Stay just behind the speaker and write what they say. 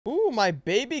Ooh, my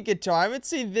baby guitar. I haven't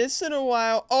seen this in a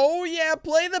while. Oh, yeah,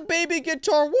 play the baby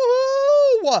guitar. Woohoo!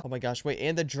 Oh, my gosh, wait,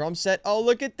 and the drum set. Oh,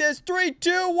 look at this. 3,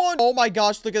 2, 1. Oh, my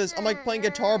gosh, look at this. I'm, like, playing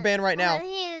Guitar Band right now. What are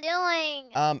you doing?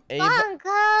 Ava.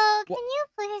 Bongo, can you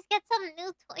please get some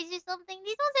new toys or something?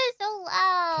 These ones are so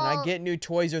loud. Can I get new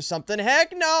toys or something?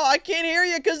 Heck no, I can't hear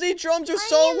you because these drums are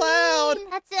so loud.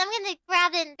 That's it. I'm gonna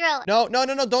grab it and throw it.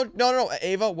 No, no,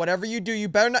 Ava, whatever you do, you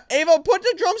better not. Ava, put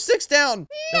the drumsticks down.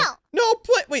 No,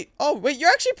 wait. Oh, wait, you're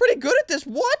actually pretty good at this.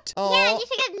 What? Yeah, you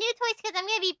should get new toys because I'm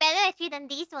gonna be better at you than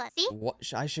these ones. See? What?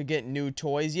 I should get new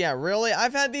toys? Yeah, really?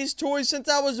 I've had these toys since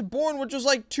I was born, which was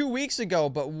like 2 weeks ago.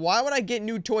 But why would I get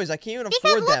new toys? I can't even afford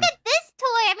them. Because look at this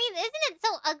toy. I mean, isn't it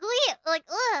so ugly? Like,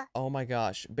 ugh. Oh my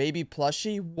gosh, baby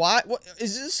plushie. What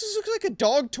is this? This looks like a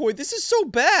dog toy. This is so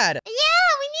bad. Yeah,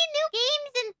 we need new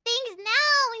games and things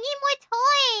now. We need more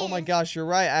toys. Oh my gosh, you're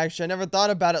right. Actually, I never thought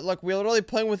about it. Look, we're literally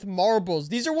playing with marbles.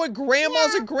 These are what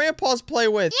grandmas and grandpas play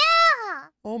with. Yeah.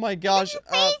 Oh my gosh.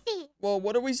 Crazy. Well,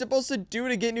 what are we supposed to do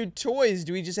to get new toys?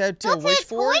 Do we just have to wish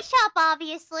for it? Toy shop,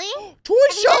 obviously. Toy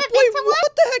shop? Wait,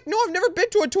 what the heck? No, I've never been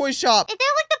to a toy shop. They're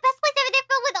like the best place ever. They're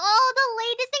filled with all the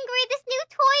latest and greatest new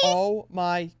toys. Oh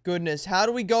my goodness. How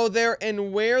do we go there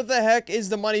and where the heck is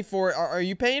the money for it? Are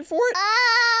you paying for it?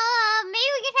 Maybe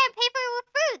we can try to pay for it with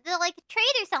fruit, like a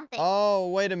trade or something. Oh,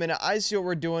 wait a minute. I see what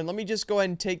we're doing. Let me just go ahead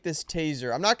and take this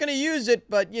taser. I'm not going to use it,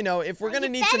 but, you know, if we're going to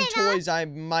need some toys, I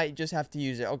might just have to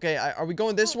use it. Okay, are we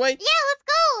going this way? Yeah, let's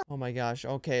go. Oh my gosh.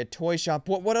 Okay, a toy shop.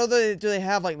 What other do they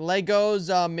have? Like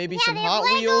Legos, maybe some Hot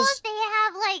Legos, Wheels? They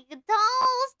have like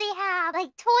dolls. They have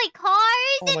like toy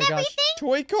cars and everything.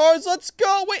 Toy cars. Let's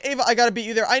go. Wait, Ava, I got to beat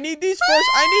you there. I need these first.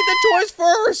 I need the toys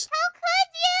first. How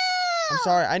could you? I'm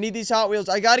sorry. I need these Hot Wheels.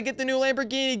 I got to get the new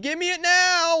Lamborghini. Give me it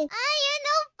now. You're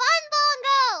no fun,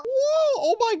 Bongo. Whoa.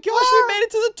 Oh my gosh. We made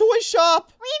it to the toy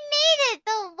shop. We made it,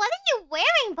 though. What are you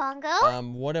wearing,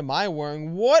 Bongo? What am I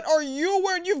wearing? What are you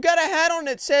wearing? You've got a hat on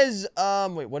that says,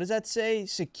 wait, what does that say?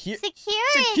 Security.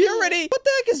 What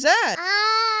the heck is that?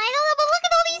 I don't know, but look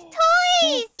at all these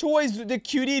toys. Toys, the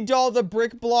cutie doll, the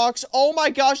brick blocks. Oh my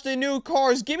gosh, the new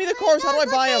cars. Give me the cars. How do I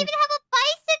buy them? They even have a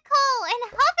bicycle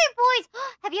and hoverboards.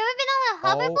 Have you ever been on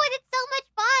a hoverboard? It's so much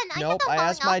fun. Nope, I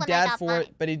asked my dad for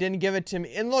it, but he didn't give it to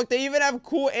me. And look, they even have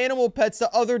cool animal pets, the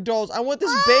other dolls. I want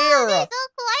this bear. They're so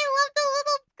cool. I love the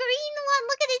little green one.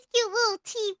 Look at his cute little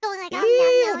teeth going like,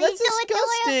 ew, that's so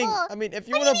disgusting. adorable. I mean, if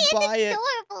you want to buy it,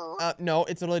 no,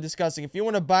 it's really disgusting. If you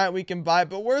want to buy it, we can buy it.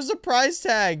 But where's the price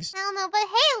tags? I don't know, but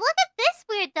hey, look at this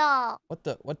weird doll. What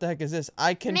the heck is this?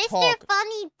 I can Mr. talk.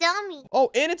 Funny Dummy.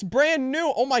 Oh, and it's brand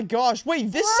new. Oh my gosh.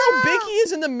 Wait, this is how big he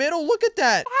is in the middle. Look at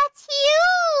that. That's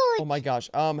huge. Oh my gosh.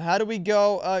 How do we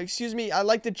go? Excuse me. I'd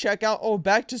like to check out. Oh,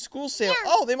 back to school sale.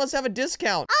 Yeah. Oh, they must have a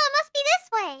discount. Oh, it must be this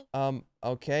way.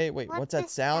 Okay. Wait, what's that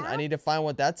sound? I need to find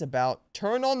what that's about.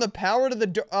 Turn on the power to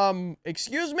the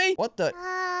excuse me? What the?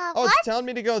 Oh, it's telling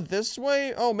me to go this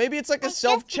way? Oh, maybe it's like a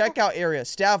self-checkout area.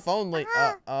 Staff only.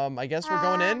 I guess we're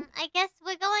going in? I guess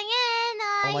we're going in.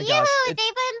 Oh my gosh. It's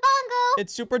Ava and Bongo.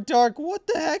 It's super dark. What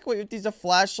the heck? Wait, there's a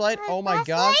flashlight. Oh my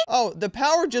gosh. Oh, the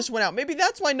power just went out. Maybe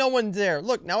that's why no one's there.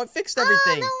 Look, now it fixed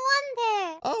everything. Oh, no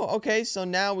wonder. Oh, okay. So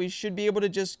now we should be able to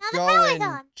just go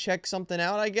and check something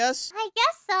out, I guess. I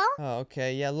guess so. Oh,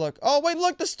 okay. Yeah, look. Oh, wait,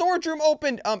 look. The storage room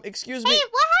opened. Excuse me. Hey,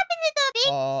 what happened to the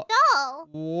big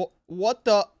doll? What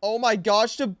the? Oh my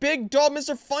gosh, the big doll,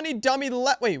 Mr. Funny Dummy.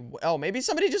 Wait, oh, maybe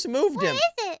somebody just moved him. What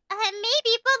is it?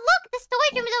 Maybe, but look, the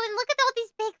storage room is open. Look at all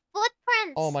these big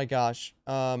footprints. Oh my gosh.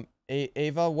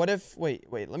 Ava, what if, wait,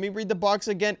 let me read the box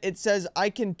again. It says, I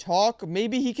can talk.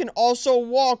 Maybe he can also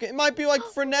walk. It might be like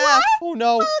FNAF. What? Oh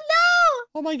no. Oh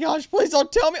no. Oh my gosh, please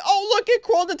don't tell me. Oh, look, it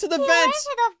crawled into the vents.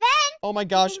 Oh my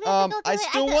gosh, I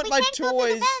still want my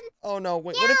toys. Oh no,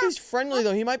 wait, what if he's friendly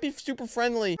though? He might be super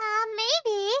friendly.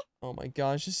 Maybe. Oh my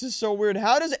gosh, this is so weird.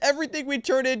 How does everything we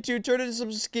turn into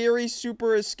some scary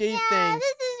super escape thing? Yeah, this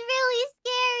is really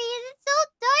scary. And it's so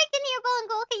dark in here,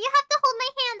 Bongo. Okay, you have to hold my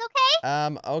hand,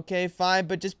 okay? Okay, fine,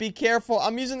 but just be careful.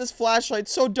 I'm using this flashlight.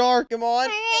 It's so dark. Come on.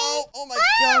 Right. Oh my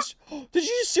gosh. Did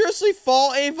you seriously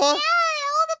fall, Ava? Yeah, all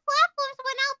the platforms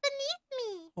went out beneath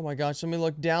me. Oh my gosh, let me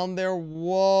look down there.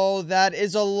 Whoa, that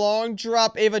is a long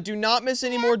drop. Ava, do not miss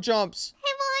any more jumps.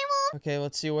 I won't. Okay,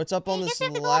 let's see what's up on this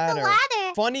ladder. Go up the ladder.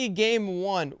 Funny game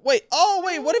 1. Wait,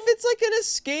 what if it's like an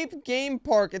escape game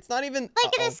park? It's not even...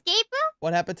 Like an escape room?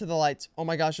 What happened to the lights? Oh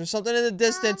my gosh, there's something in the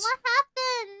distance. What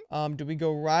happened? Do we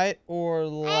go right or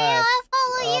left?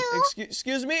 I'll follow you.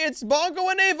 Excuse me, it's Bongo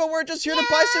and Ava. We're just here to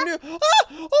buy some new... Oh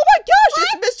my gosh,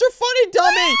 it's Mr. Funny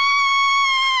Dummy.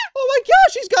 Oh my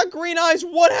gosh, he's got green eyes.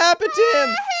 What happened to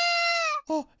him?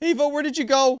 Oh, Ava, where did you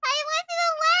go? I went to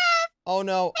the left. Oh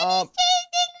no. And he's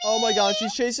chasing Oh my gosh,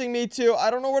 she's chasing me too. I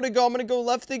don't know where to go. I'm gonna go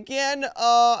left again.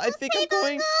 I think I'm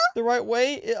going the right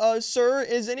way. Sir,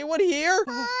 is anyone here?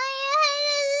 This is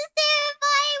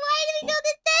terrifying. Why do we go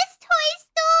to this toy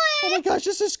store? Oh my gosh,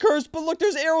 this is cursed. But look,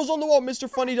 there's arrows on the wall. Mr.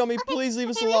 Funny Dummy, please leave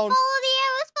us alone. Follow the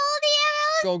arrows. Follow the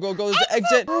arrows. Go. There's the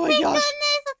exit. Oh my gosh.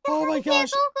 Oh my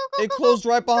gosh. It closed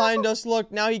right behind us.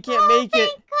 Look, now he can't make it.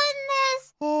 Thank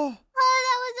goodness. Oh.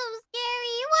 That was so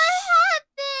scary. What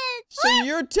happened? So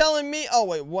you're telling me... Oh,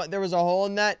 wait, what? There was a hole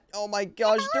in that? Oh, my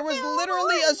gosh. There was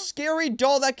literally a scary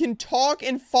doll that can talk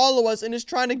and follow us and is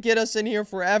trying to get us in here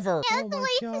forever. Yeah, oh, that's my way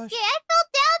too gosh. scary. I fell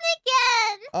down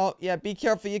again. Oh, yeah, be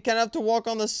careful. You kind of have to walk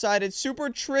on the side. It's super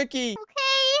tricky.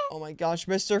 Okay. Oh, my gosh,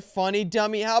 Mr. Funny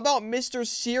Dummy. How about Mr.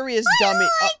 Serious Why Dummy?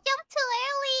 I jumped too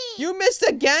early. You missed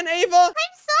again, Ava? I'm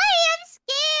sorry. I'm scared.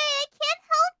 I can't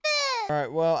help it. All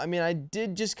right, well, I mean, I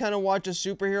did just kind of watch a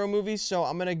superhero movie, so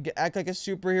I'm going to act like a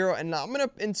superhero, and I'm going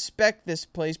to inspect this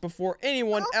place before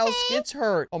anyone else gets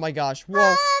hurt. Oh, my gosh. Whoa.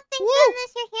 Thank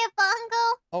goodness you're here,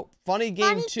 Bongo. Oh, funny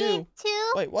game two.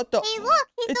 Wait, what the? Hey, look.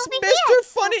 He's it's over Mr. here.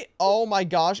 Funny. Oh, my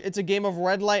gosh. It's a game of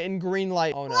red light and green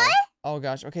light. Oh, no. What? Oh,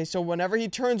 gosh. Okay, so whenever he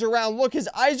turns around, look, his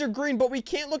eyes are green, but we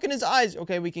can't look in his eyes.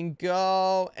 Okay, we can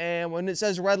go, and when it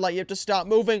says red light, you have to stop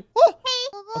moving. Oh!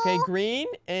 Okay, green.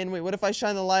 And wait, what if I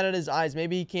shine the light at his eyes?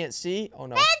 Maybe he can't see? Oh,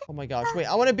 no. Oh, my gosh. Wait,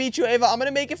 I want to beat you, Ava. I'm going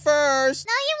to make it first.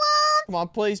 No, you won't. Come on,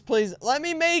 please. Let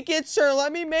me make it, sir.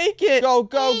 Let me make it. Go.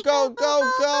 I made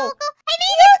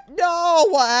it.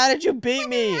 No, how did you beat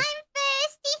me? I'm thirsty.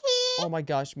 Oh my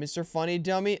gosh, Mr. Funny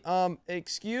Dummy.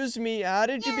 Excuse me. How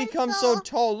did you become so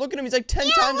tall? Look at him. He's like 10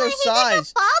 times our size.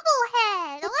 He's like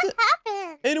a bobblehead. What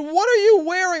happened? And what are you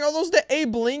wearing? Are those the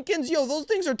Abe Lincolns? Yo, those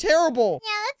things are terrible. Yeah,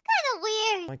 that's kind of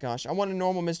weird. Oh my gosh, I want a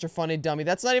normal Mr. Funny Dummy.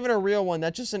 That's not even a real one.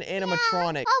 That's just an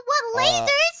animatronic. Oh, what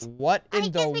lasers? What in I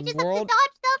guess we just world? have to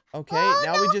dodge them. Okay,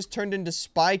 now we just turned into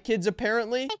spy kids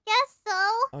apparently. I guess so.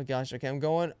 Oh gosh, okay, I'm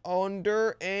going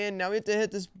under, and now we have to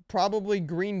hit this probably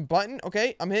green button.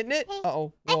 Okay, I'm hitting it.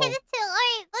 Uh-oh. I hit it too. All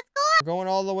right, let's go up. We're going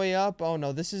all the way up. Oh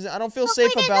no, this is, I don't feel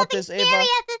safe about this, Ava. At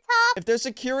the top. If there's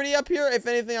security up here, if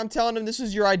anything, I'm telling him this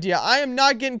was your idea. I am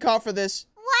not getting caught for this.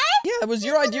 What? Yeah, it was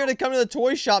your idea to come to the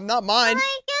toy shop, not mine.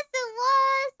 I guess it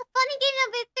was. Funny game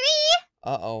number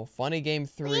 3. Uh-oh, funny game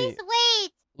 3. Please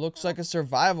wait. Looks like a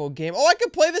survival game. Oh, I can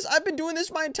play this. I've been doing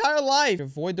this my entire life.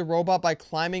 Avoid the robot by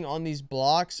climbing on these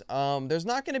blocks. There's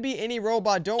not going to be any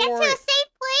robot. Don't worry. Get to a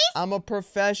safe place. I'm a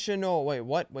professional. Wait,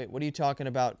 what? Wait, what are you talking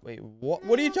about? Wait,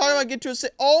 what are you talking about? Get to a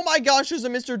safe... Oh my gosh, there's a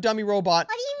Mr. Dummy robot.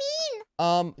 What do you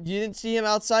mean? You didn't see him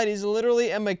outside. He's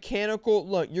literally a mechanical...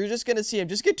 Look, you're just going to see him.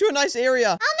 Just get to a nice area.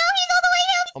 Oh no, he's all the way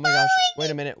here. Oh my gosh. Wait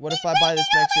a minute. What if I buy this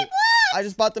mech suit? I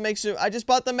just bought the mech suit. I just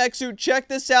bought the mech suit. Check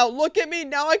this out. Look at me.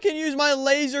 Now I can use my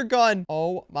laser gun.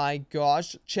 Oh my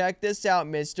gosh. Check this out,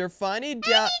 Mr. Funny Dummy.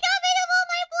 He got rid of all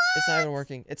my blocks. It's not even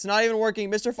working. It's not even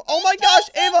working, Mr. Oh my gosh,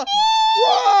 Ava.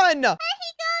 Run. He got me.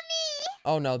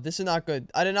 Oh no, this is not good.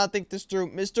 I did not think this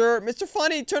through. Mr.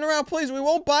 Funny, turn around, please. We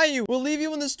won't buy you. We'll leave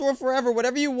you in the store forever.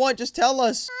 Whatever you want, just tell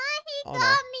us. He got no. me.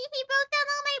 He broke down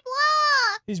all my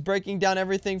blocks. He's breaking down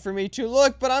everything for me too.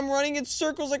 Look, but I'm running in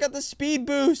circles. I got the speed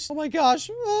boost. Oh my gosh.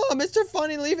 Oh, Mr.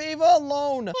 Funny, leave Ava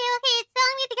alone. Okay, it's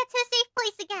telling me to get to a safe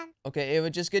place again. Okay, Ava,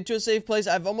 just get to a safe place.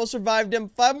 I've almost survived him.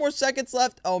 5 more seconds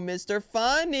left. Oh, Mr.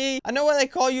 Funny. I know why they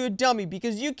call you a dummy,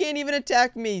 because you can't even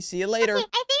attack me. See you later. Okay,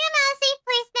 I think I'm at a safe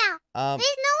place now.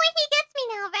 There's no way he gets me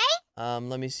now, right?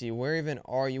 Let me see. Where even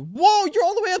are you? Whoa, you're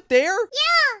all the way up there?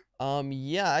 Yeah.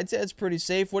 Yeah, I'd say it's pretty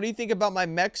safe. What do you think about my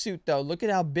mech suit, though? Look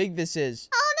at how big this is.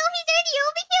 Oh, no, he's already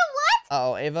over here. What?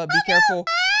 Uh-oh, Ava, be careful.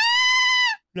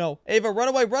 No, Ava, run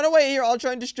away, run away. Here, I'll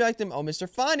try and distract him. Oh, Mr.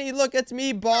 Funny, look, it's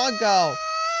me, Bongo.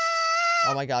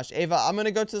 Oh my gosh, Ava, I'm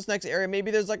gonna go to this next area. Maybe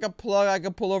there's like a plug I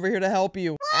can pull over here to help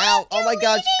you. Ow, oh my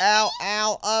gosh, ow.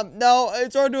 No,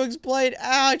 it's hard to explain.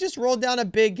 Ow, I just rolled down a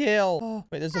big hill. Oh,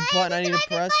 wait, there's a button I need to press.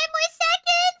 5 more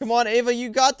seconds. Come on, Ava, you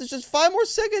got this. Just 5 more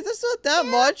seconds. That's not that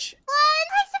much. 1.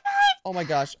 I survived. Oh my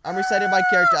gosh, I'm resetting my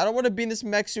character. I don't want to be in this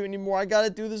mech suit anymore. I gotta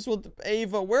do this with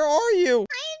Ava. Where are you?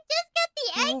 I just got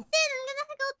the exit. I'm gonna have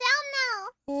to go down now.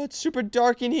 Oh, it's super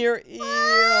dark in here. Ew.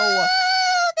 Oh,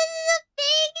 this is a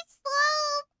big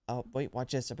slope. Oh, wait,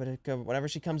 watch this. I better go. Whenever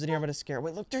she comes in here, I'm gonna scare her.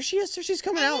 Wait, look, there she is. There she's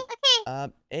coming out.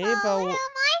 Okay. Ava. Where am I?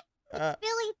 It's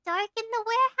really dark in the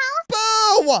warehouse.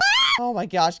 Boo! Oh my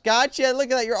gosh, gotcha.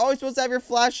 Look at that. You're always supposed to have your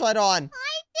flashlight on. I did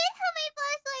have my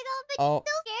flashlight on, but you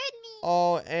still scared me.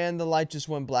 Oh, and the light just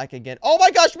went black again. Oh my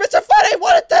gosh, Mr. Funny,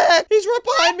 what the heck? He's right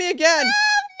behind me again.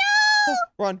 No!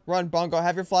 Oh, run, Bongo.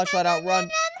 Have your flashlight out. Run.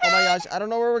 Oh my gosh, I don't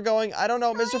know where we're going. I don't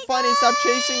know. Mr. Funny, stop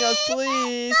chasing us,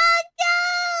 please.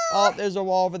 Oh, there's a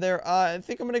wall over there. I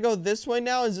think I'm gonna go this way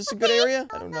now. Is this a good area?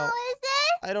 I don't know. Is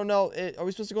it? I don't know. Are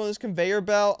we supposed to go on this conveyor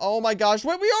belt? Oh my gosh.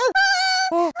 Wait, we are.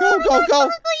 Oh, Oh my go. gosh, Bongo,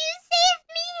 you saved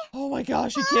me. Oh my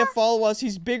gosh, he can't follow us.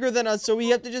 He's bigger than us, so we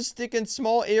have to just stick in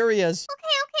small areas.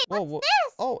 Okay, Whoa, what's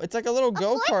this? Oh, it's like a little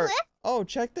go-kart. forklift? Oh,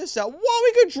 check this out. Whoa,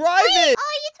 we could drive it.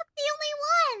 Oh, you took the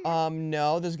only one.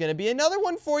 No, there's gonna be another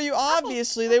one for you.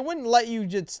 Obviously, they wouldn't let you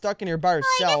get stuck in here by Oh, I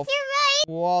yourself. guess you're right.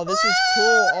 Whoa, this is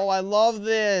cool. Oh, I love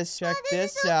this. Check This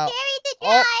this is so out. scary to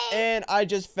Oh, drive. and I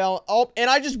just fell. Oh, and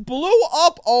I just blew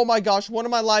up. Oh my gosh, one of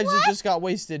my lives just got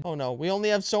wasted. Oh no, we only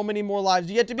have so many more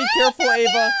lives. You have to be careful,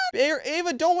 Ava.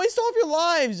 Ava, don't waste all of your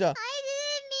lives. I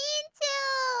didn't mean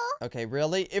to. Okay,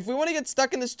 really? If we want to get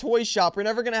stuck in this toy shop, we're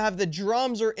never gonna have the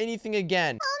drums or anything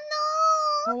again. Oh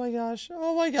no. Oh my gosh.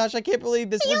 Oh my gosh, I can't believe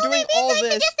this. The We're only doing reason all I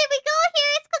this. suggested we go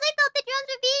here is because I thought the drums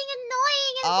were being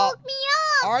annoying and woke me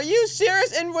up. Are you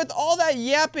serious? And with all that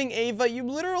yapping, Ava, you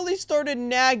literally started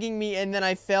nagging me and then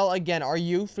I fell again. Are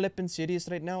you flipping serious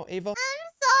right now, Ava? I'm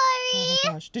sorry. Oh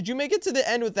my gosh. Did you make it to the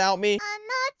end without me?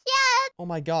 Not yet. Oh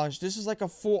my gosh, this is like a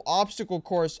full obstacle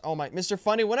course. Oh my, Mr.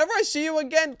 Funny, whenever I see you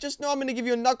again, just know I'm gonna give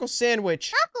you a knuckle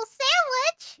sandwich. Knuckle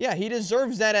sandwich? Yeah, he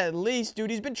deserves that at least, dude.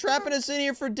 He's been trapping us in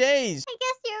here for days. I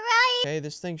guess you're right. Okay,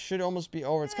 this thing should almost be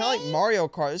over. It's kind of like Mario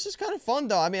Kart. This is kind of fun,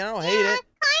 though. I mean, I don't hate it.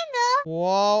 Kinda.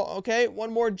 Whoa, okay,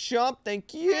 one more jump.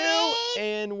 Thank you. Right.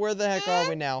 And where the heck are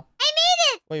we now? I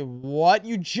made it. Wait, what?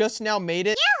 You just now made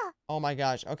it? Yeah. Oh my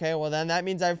gosh. Okay, well then that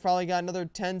means I've probably got another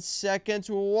 10 seconds.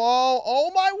 Whoa.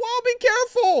 Oh my, whoa, be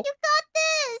careful. You got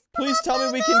this. Please tell me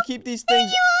we can keep these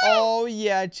things. Oh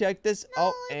yeah, check this.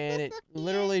 No, Oh, it and it disappeared.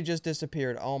 literally just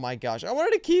disappeared. Oh my gosh. I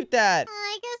wanted to keep that.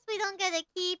 I guess we don't get to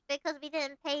keep it because we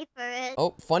didn't pay for it.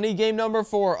 Oh, funny game number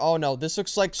 4. Oh no, this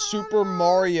looks like Super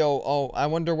Mario. Oh, I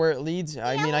wonder where it leads.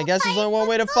 I mean, I well, guess there's only one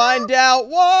way to let's find out.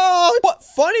 Whoa! What?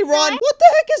 Funny Run? What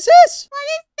the heck is this? What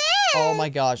is this? Oh my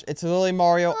gosh, it's literally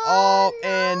Mario. Oh, no.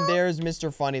 and there's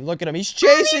Mr. Funny. Look at him. He's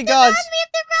chasing us. We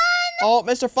have to run. Oh,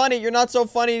 Mr. Funny, you're not so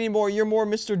funny anymore. You're more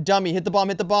Mr. Dummy. Hit the bomb,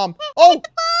 hit the bomb. Oh,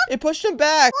 it pushed him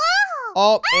back.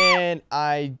 Wow. Oh, and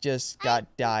I just got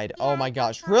died. Oh my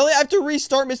gosh. Really? I have to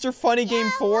restart Mr. Funny Game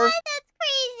 4? What? That's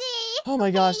crazy. Oh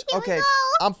my gosh. Here we Okay.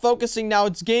 go. I'm focusing now.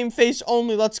 It's game face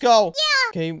only. Let's go. Yeah.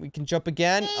 Okay, we can jump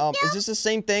again. Is this the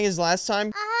same thing as last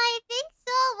time? I think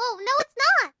so. Oh, no, it's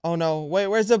not. Oh no. Wait,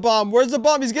 where's the bomb? Where's the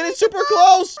bomb? He's getting super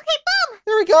close. Okay, bomb.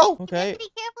 Here we go. You have Okay. to be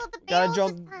careful of the Gotta barrels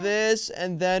jump this time. this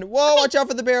and then whoa, watch out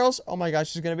for the barrels. Oh my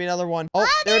gosh, there's gonna be another one. Oh,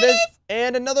 there it is.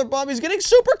 And another bomb. He's getting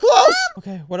super close.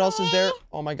 Okay, what else is there?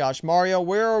 Oh my gosh, Mario,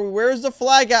 where are we? Where's the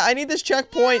flag at? I need this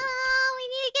checkpoint. Oh, we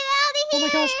need to get out of Oh here.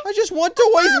 my gosh, I just want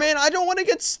toys, man. I don't want to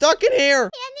get stuck in here.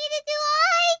 Yeah, neither do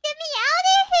I. Get me out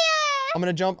of here. I'm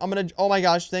gonna jump. Oh my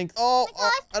gosh, thank. Oh,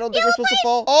 gosh. I don't think we're supposed to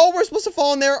fall. Oh, we're supposed to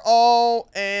fall in there. Oh,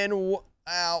 and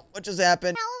ow, what just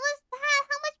happened? Now, what was that?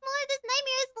 How much more of this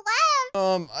nightmare is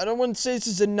left? I don't want to say this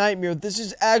is a nightmare. This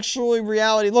is actually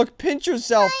reality. Look, pinch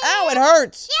yourself. Ow, it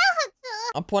hurts. Yeah.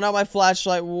 I'm pulling out my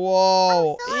flashlight.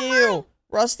 Whoa. so am Ew.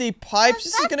 Rusty pipes.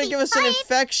 This is gonna rusty give us an pipes?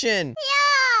 infection.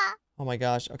 Yeah. Oh my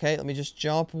gosh. Okay, let me just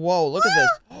jump. Whoa, look at this.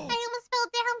 I almost fell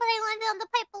down, but I landed on the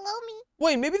pipe below me.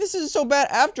 Wait, maybe this isn't so bad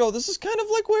after all. This is kind of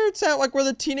like where it's at, like where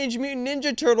the Teenage Mutant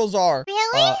Ninja Turtles are.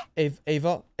 Really?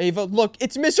 Ava, look,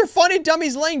 it's Mr. Funny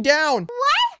Dummy's laying down.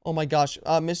 What? Oh my gosh,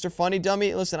 Mr. Funny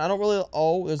Dummy, listen, I don't really, there's a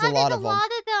Oh, lot there's of them. a lot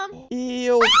of them.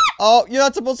 Ew. Oh, you're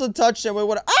not supposed to touch them. Wait,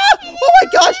 what? Ah! Oh my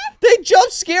gosh, they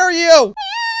jump scare you.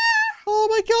 Oh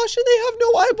my gosh, and they have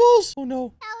no eyeballs. Oh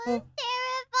no. That was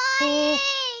terrifying.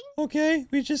 Okay,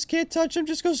 we just can't touch them.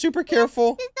 Just go super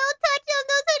careful. Just don't touch them.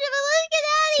 Don't touch them. Let's get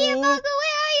out of here, Bongo.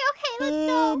 Where are you? Okay,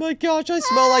 let's Oh go. my gosh, I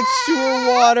smell like sewer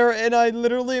water, and I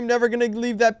literally am never gonna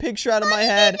leave that picture out of my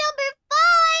head. Number 5.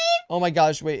 Oh my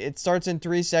gosh, wait, it starts in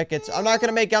 3 seconds. I'm not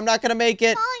gonna make it. I'm not gonna make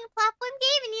it. Falling platform game.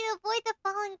 You need to avoid the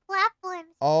falling platforms.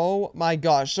 Oh my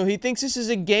gosh, so he thinks this is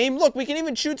a game? Look, we can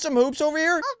even shoot some hoops over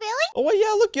here. Oh, really? Oh, wait,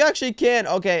 yeah, look, you actually can.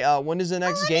 Okay, when does the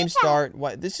next let game me try. start?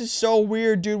 What? This is so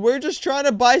weird, dude. We're just trying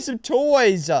to buy some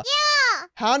toys. Yeah.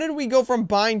 How did we go from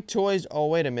buying toys? Oh,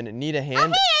 wait a minute. Need a Oh,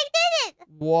 hand? hey, I did it.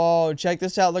 Whoa, check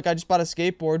this out. Look, I just bought a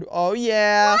skateboard. Oh,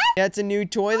 yeah. Yeah, it's a new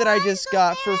toy that I just Not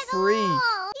got bad for at free. all.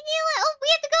 You knew it. Oh, we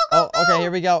have to go, Oh, go, okay, go.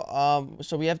 here we go.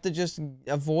 So we have to just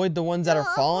avoid the ones that are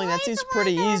falling. That Avoid seems the ones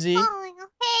pretty that are easy. falling,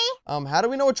 okay? How do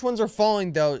we know which ones are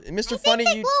falling, though? Mr. Funny,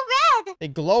 They you... glow red. They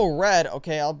glow red.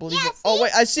 Okay, I'll believe Yeah, it. Oh, see?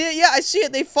 wait, I see it. Yeah, I see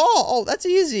it. They fall. Oh, that's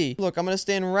easy. Look, I'm gonna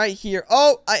stand right here.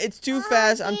 Oh, it's too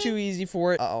fast. I'm too easy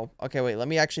for it. Uh-oh. Okay, wait, let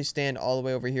me actually stand all the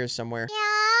way over here somewhere. Yeah.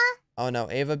 Oh, no,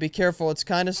 Ava, be careful. It's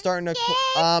kind of starting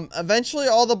to... Eventually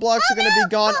all the blocks are gonna be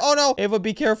gone. Oh, no. Ava,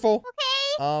 be careful.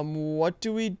 Okay. What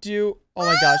do we do? Oh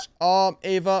my gosh.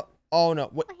 Ava. Oh no.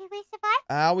 What? Okay, wait, survive?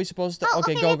 How are we supposed to? Oh,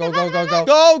 Okay, okay, go, we go, have to go, run, go, run, go. run.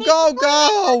 Go, Wait, go, wait,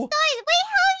 go! wait,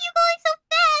 how are you going so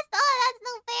fast? Oh, that's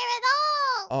no fair at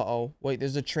all. Uh-oh. Wait,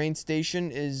 there's a train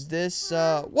station. Is this,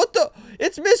 what the?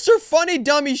 It's Mr. Funny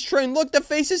Dummy's train. Look, the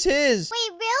face is his.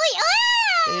 Wait, really? Ah!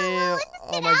 Well, let's just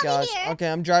Oh get my out of gosh. here. Okay,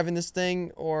 I'm driving this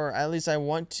thing, or at least I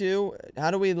want to.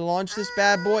 How do we launch this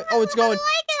bad boy? Oh, it's How going. do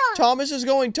I get on? Thomas is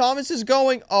going. Thomas is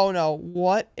going. Oh no.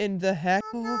 What in the heck?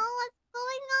 Oh, no, what's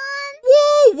going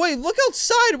on? Whoa, wait, look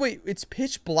outside. Wait, it's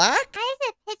pitch black? Why is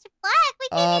it pitch black? We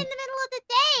came here in the middle of the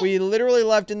day. We literally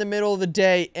left in the middle of the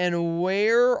day, and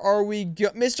where are we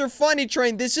Mr. Funny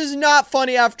Train, this is not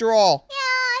funny after all.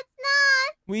 Yeah, it's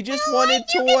not. We just I wanted don't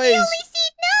like you. Get the toys. only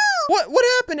seat. No. What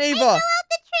happened, Ava? I fell out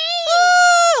the train.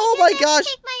 Oh my I didn't gosh.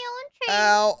 take my own train.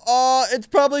 Ow. Oh, it's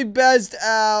probably best.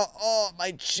 Ow. Oh,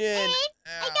 my chin.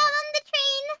 I got on the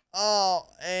train. Oh,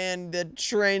 and the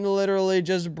train literally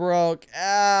just broke.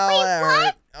 Ow, Wait, that what?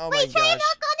 hurt. Oh my Wait, should I gosh.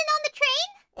 not gotten on the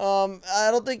train?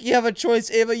 I don't think you have a choice,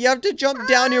 Ava. You have to jump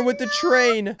down here with the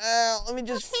train. Let me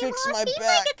just Okay, fix well, my it seems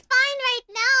back. like it's fine right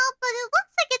now, but it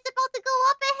looks like it's about to go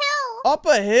up a hill. Up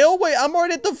a hill? Wait, I'm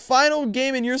already at the final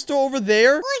game and you're still over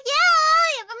there? Well,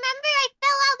 yeah. Remember, I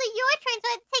fell out of your train, so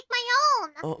I had to take my own.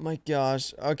 Oh my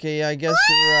gosh. Okay, yeah, I guess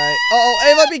you're right.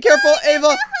 Oh, Ava, be careful, Ava.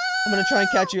 I'm gonna try and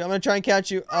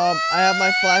catch you. I have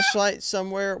my flashlight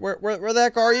somewhere. Where the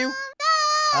heck are you?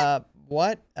 No.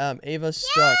 What? Ava's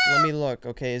stuck. Let me look.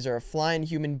 Okay, is there a flying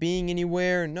human being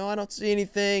anywhere? No, I don't see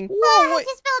anything. Whoa, I wait.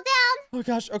 just fell down. Oh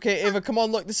gosh. Okay, Ava, come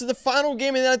on, look. This is the final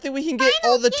game, and then I think we can get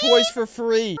all the toys for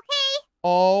free. Okay.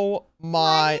 Oh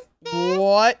my. What is this?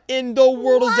 What in the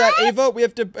world is that, What? Ava? We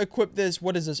have to equip this.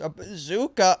 What is this? A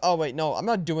bazooka? Oh, wait, no, I'm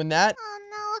not doing that. Oh,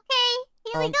 no.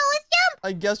 Okay. Here we Um, go. Let's jump.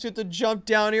 I guess we have to jump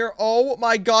down here. Oh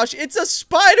my gosh, it's a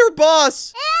spider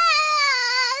bus!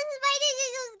 Spiders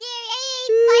are so scary. I hate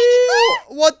spiders.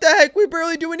 Ew, what the heck? We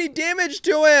barely do any damage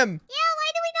to him. Yeah, why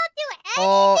do we not do anything?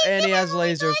 Oh, and he has Oh my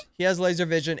lasers. God. He has laser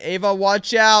vision. Ava,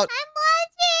 watch out. I'm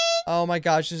watching. Oh my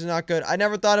gosh, this is not good. I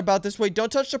never thought about this. Wait,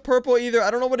 don't touch the purple either. I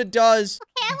don't know what it does.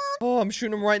 Okay, I won't. Oh, I'm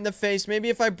shooting him right in the face. Maybe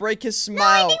if I break his No, I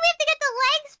smile. think we have to get the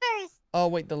legs first. Oh,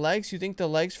 wait, the legs? You think the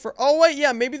legs for... Oh, wait,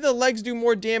 yeah, maybe the legs do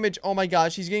more damage. Oh my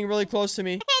gosh, he's getting really close to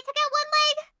me. Okay, I took out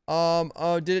one leg.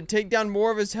 Oh, did it take down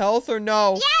more of his health or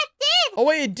no? Yeah, it did. Oh,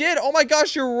 wait, it did. Oh my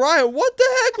gosh, you're right. What the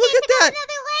heck? Okay, Look I at took out that. another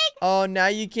leg. Oh, now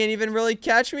you can't even really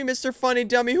catch me, Mr. Funny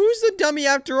Dummy. Who's the dummy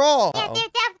after all? Yeah, Uh-oh. they're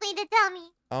definitely the dummy.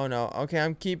 Oh no. Okay,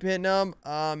 I'm keep hitting him.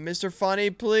 Mr. Funny,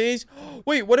 please.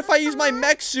 Wait, what if I use my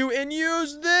mech suit and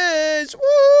use this?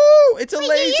 Woo! It's a Wait,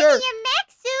 laser. you're using your mech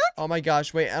suit? Oh my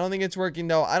gosh, wait, I don't think it's working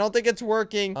though. I don't think it's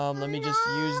working. Let me just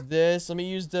use this. Let me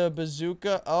use the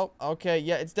bazooka. Oh, okay.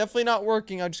 Yeah, it's definitely not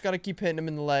working. I just gotta keep hitting him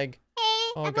in the leg. Hey,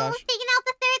 Oh, I'm gosh. almost taking out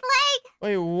the third leg.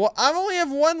 Wait, what? I only have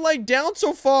one leg down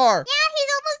so far. Yeah, he's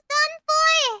almost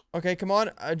done for. Okay, come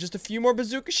on. Just a few more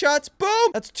bazooka shots.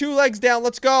 Boom! That's 2 legs down.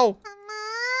 Let's go. Come on.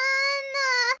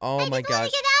 Oh I my just want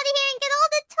gosh. to get out of here and get all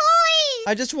the toys.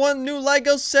 I just want new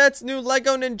Lego sets, new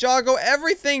Lego Ninjago,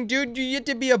 everything, dude. You get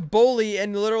to be a bully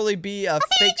and literally be a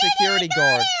fake security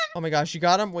guard. Oh my gosh, you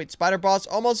got him? Wait, Spider Boss,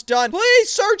 almost done. Please,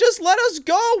 sir, just let us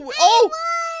go. Oh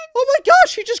my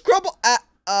gosh, he just grumbled.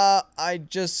 I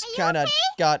just kind of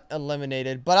got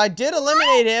eliminated, but I did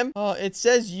eliminate him. It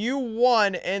says you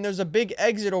won, and there's a big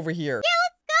exit over here. Yeah,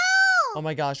 let's go. Oh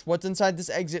my gosh, what's inside this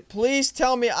exit? Please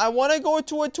tell me. I want to go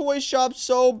to a toy shop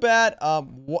so bad.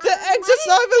 What? The exit's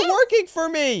not even working for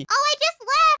me. Oh, I just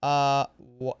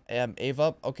left.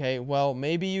 Ava, okay, well,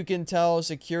 maybe you can tell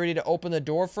security to open the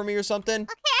door for me or something.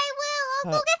 Okay, I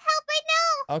will. I'll go get help right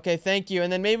now. Okay, thank you.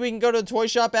 And then maybe we can go to the toy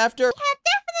shop after. Yeah,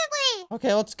 definitely.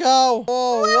 Okay, let's go.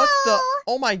 Oh, what the?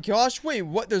 Whoa. Oh my gosh, wait,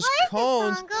 what? There's What is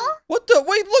cones. this, Bongo? What the?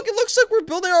 Wait, look, it looks like we're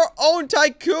building our own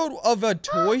tycoon of a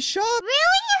toy shop.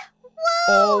 Really?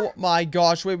 Whoa. Oh my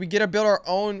gosh, wait, we get to build our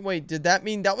own. Wait, did that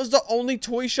mean that was the only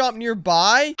toy shop nearby?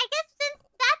 I guess since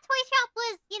that toy shop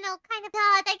was, kind of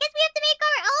bad, I guess we have to make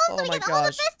our own so we my get all the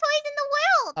gosh. best toys in the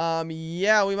world.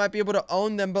 Yeah, we might be able to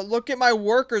own them, but look at my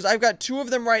workers. I've got 2 of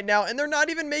them right now, and they're not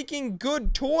even making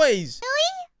good toys.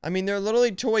 Really? I mean, they're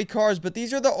literally toy cars, but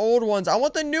these are the old ones. I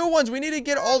want the new ones. We need to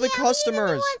get all the Yeah, customers.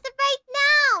 we need the new ones right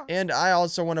now. And I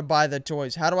also want to buy the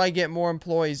toys. How do I get more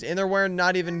employees? And they're wearing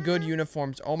not even good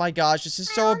uniforms. Oh my gosh, this is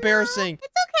so embarrassing. It's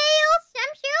okay.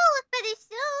 I'm sure it'll look better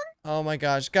soon. Oh my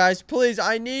gosh. Guys, please,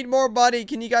 I need more money.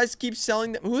 Can you guys keep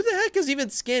selling them? Who the heck is even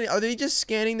scanning? Are they just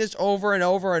scanning this over and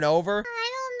over and over? I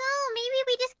don't know. Maybe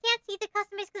we just can't see the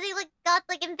customers because they got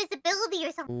invisibility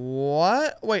or something.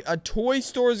 What? Wait, a toy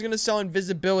store is going to sell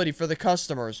invisibility for the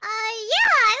customers. Yeah,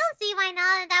 I don't see why not.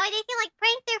 That way they can, like,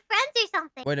 prank their friends or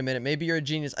something. Wait a minute. Maybe you're a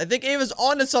genius. I think Ava's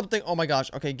onto something. Oh my gosh.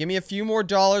 Okay, give me a few more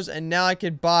dollars, and now I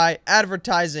could buy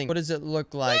advertising. What does it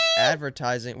look like? Yay!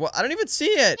 Advertising. Well, I don't even see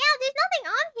it. Yeah, there's nothing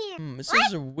on here. This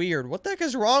is weird. What the heck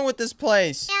is wrong with this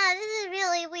place? Yeah, this is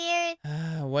really weird.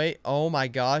 Wait. Oh my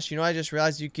gosh. You know what I just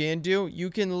realized you can do? You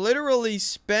can literally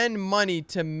spend money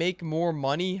to make more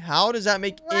money. How does that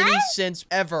make any sense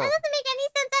ever? That doesn't make any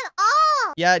sense at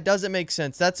all. Yeah, it doesn't make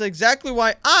sense. That's exactly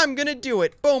why I'm gonna do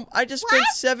it. Boom. I just spent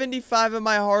 75 of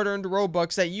my hard-earned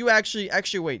Robux that you actually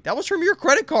wait. That was from your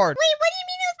credit card. Wait, what do you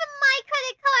mean it was from my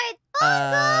credit card?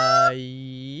 Bongo?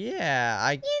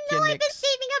 Yeah, You know I've been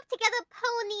saving up to get a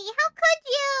pony. How could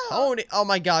you? Pony? Oh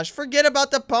my gosh, forget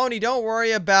about the pony. Don't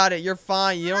worry about it. You're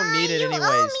fine. You don't need it anyways. You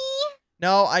owe me.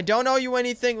 No, I don't owe you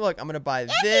anything. Look, I'm gonna buy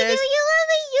this. You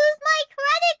literally used my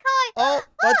credit card. Oh,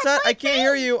 what's that? I can't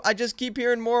hear you. I just keep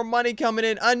hearing more money coming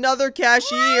in. Another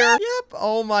cashier. What? Yep.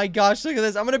 Oh my gosh, look at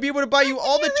this. I'm gonna be able to buy you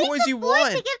all the toys you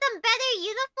want. To give them better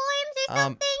uniforms or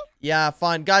something? Yeah,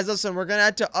 fine. Guys, listen, we're gonna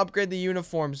have to upgrade the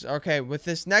uniforms. Okay, with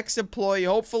this next employee,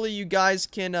 hopefully you guys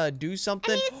can do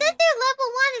something. I mean, it says they're level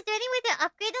 1. Is there any way to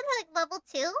upgrade them to, like, level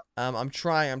 2? I'm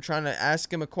trying. I'm trying to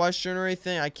ask him a question or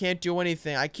anything. I can't do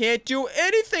anything. I can't do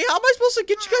anything. How am I supposed to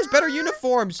get you guys better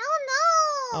uniforms? Oh,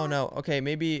 no. Oh, no. Okay,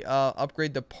 maybe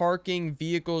upgrade the parking,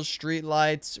 vehicles, street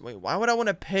lights. Wait, why would I want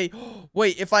to pay?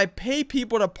 Wait, if I pay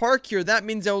people to park here, that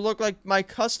means it will look like my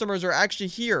customers are actually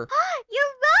here. You're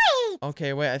right.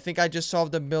 Okay, wait. I think I just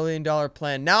solved $1 billion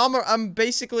plan. Now I'm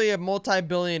basically a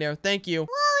multi-billionaire. Thank you. Whoa,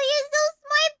 you're so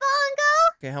smart, Bongo.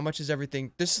 Okay, how much is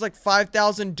everything? This is like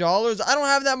 $5,000. I don't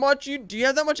have that much. Do you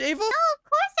have that much, Ava? No, of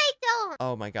course I don't.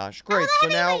 Oh my gosh. Great. Oh, So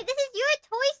now... This is your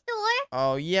toy store.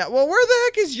 Oh, yeah. Well, where the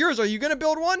heck is yours? Are you gonna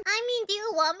build one? I mean, do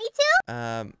you want me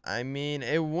to? I mean,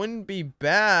 it wouldn't be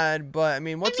bad, but I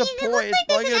mean, what's the point? It looks It's like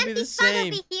probably there's gonna an be the empty spot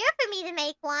same. over here for me to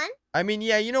make one. I mean,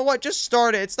 yeah, you know what? Just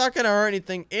start it. It's not gonna hurt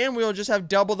anything, and we'll just have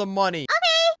double the money. Okay.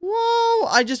 Whoa!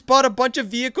 I just bought a bunch of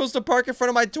vehicles to park in front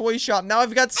of my toy shop. Now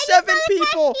I've got 7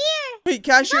 people. Wait,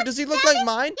 cashier, does he look like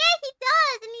mine? Yeah, he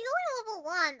does, and he's only level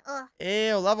 1. Ugh.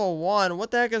 Ew, level 1.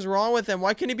 What the heck is wrong with him?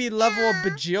 Why can't he be level a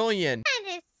bajillion?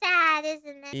 Kind of sad,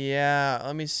 isn't it? Yeah,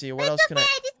 let me see. What else can I...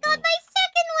 I just got my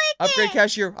second wicket. Upgrade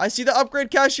cashier. I see the upgrade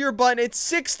cashier button. It's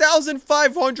 $6,500.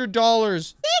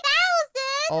 6,000?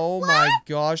 Oh my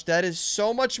gosh, that is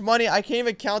so much money. I can't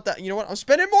even count that. You know what? I'm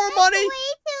spending more money. Way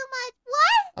too much.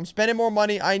 What? I'm spending more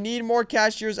money. I need more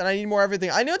cashiers and I need more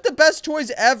everything. I need the best toys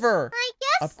ever. I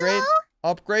guess Upgrade. so.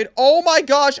 Upgrade. Oh my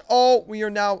gosh. Oh, we are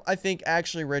now, I think,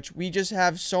 actually rich. We just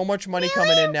have so much money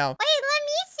coming in now. Wait, let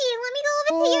me see. Let me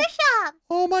go over to your shop.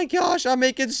 Oh my gosh, I'm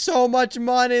making so much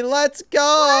money. Let's go.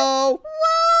 What?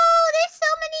 Whoa, there's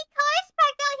so many cars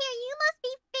parked out here. You must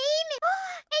be famous.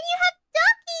 And you have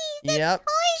duckies. Yep.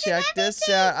 Check this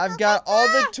out. I've got all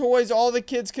the toys all the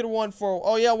kids could want for.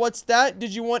 Oh yeah, what's that?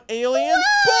 Did you want aliens?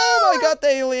 Whoa! Boom! I got the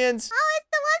aliens. Oh, it's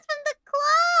the ones from the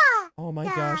claw. Oh my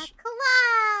gosh. Claw.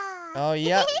 Oh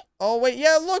yeah. Oh wait,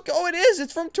 yeah, look. Oh, it is.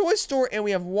 It's from Toy Store. And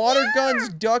we have water guns,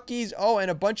 duckies, oh,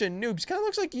 and a bunch of noobs. Kind of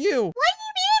looks like you. What do you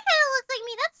mean it kind of looks like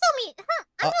me? That's so mean.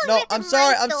 No, I'm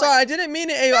sorry. I'm sorry. I didn't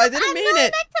mean it, Ava. I didn't mean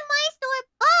it. Back to my store.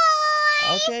 Bye.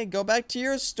 Okay, go back to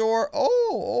your store.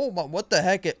 Oh, what the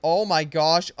heck? Oh my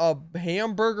gosh, a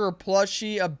hamburger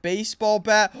plushie, a baseball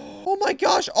bat. Oh my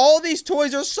gosh, all these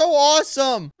toys are so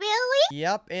awesome. Really?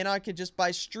 Yep, and I could just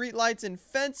buy street lights and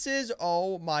fences.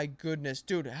 Oh my goodness,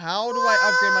 dude, how do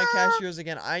I upgrade my cashiers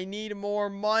again? I need more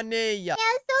money. Yeah, so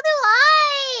do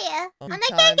I. And I can't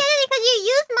get it because you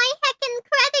used my heckin'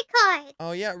 credit card.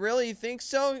 Oh yeah, really? You think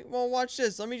so? Well, watch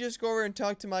this. Let me just go over and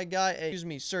talk to my guy. Hey, excuse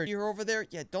me, sir. See her over there?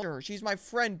 Yeah, don't her. She's my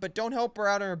friend, but don't help her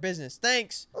out in her business.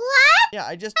 Thanks. What? Yeah,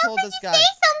 I just told this guy. Say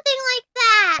something like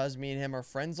that. Because me and him are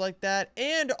friends like that.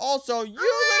 And also, you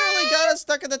literally got us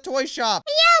stuck at the toy shop.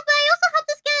 Yeah, but I also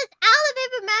helped us get us out of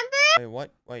it, remember? Wait,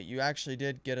 what? Wait, you actually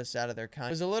did get us out of there, kind of.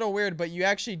 It was a little weird, but you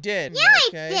actually did. Yeah,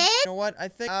 okay? I did. You know what? I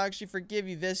think I'll actually forgive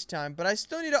you this time, but I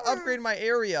still need to upgrade my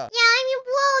area. Yeah, I mean,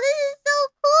 whoa, this is so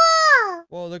cool.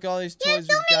 Whoa, look at all these toys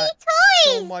so we've got. many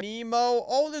toys. So much. Nemo.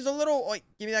 Oh, there's a little... Wait,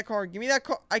 give me that car. Give me that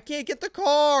car. I can't get the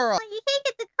car. Oh, you can't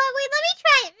get the car. Wait, let me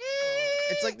try it.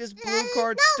 It's like this blue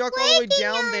card stuck all the way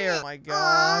down there. Oh my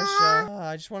gosh.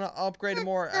 I just want to upgrade it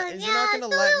more. Is it not going to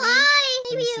let me?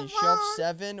 Let me see. Shelf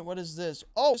 7. What is this?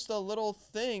 Oh, just a little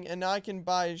thing. And now I can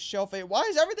buy shelf 8. Why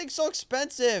is everything so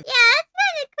expensive? Yeah, that's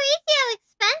kind of crazy how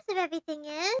expensive everything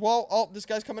is. Whoa. Oh, this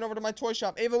guy's coming over to my toy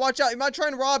shop. Ava, watch out. He might try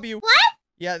and rob you. What?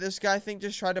 Yeah, this guy, I think,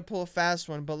 just tried to pull a fast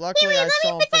one. But luckily, I let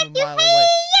saw me him from a protect mile you. away.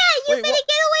 Yeah, you better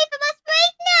get away from us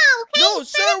right now, okay? No,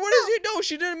 sir, what is he? No,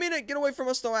 she didn't mean it. Get away from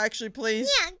us, though, actually, please.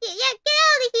 Yeah, get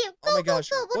out of here. Go Oh my gosh.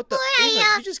 What the?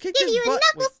 Ava, you just kicked his you butt.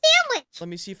 a knuckle sandwich. Let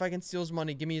me see if I can steal his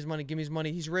money. Give me his money. Give me his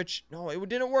money. He's rich. No, it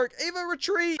didn't work. Ava,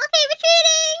 retreat. Okay, retreating.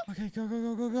 Okay, go, go,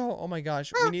 go, go, go. Oh my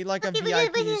gosh. We need like a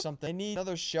VIP or something. I need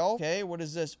another shelf. Okay, what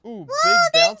is this? Ooh, Whoa,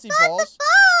 big bouncy balls.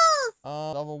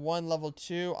 balls. Level 1, level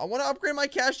 2. I want to upgrade my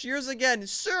cashiers again.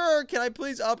 Sir, can I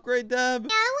please upgrade them?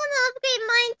 Yeah, I want to upgrade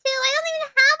mine too. I don't even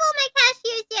have all my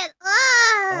cashiers yet.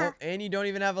 Oh, and you don't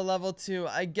even have a level 2.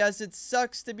 I guess it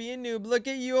sucks to be a noob. Look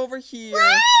at you over here. What?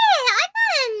 I'm not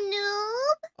a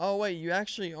noob. Oh, wait, you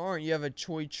actually aren't. You have a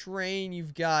toy train.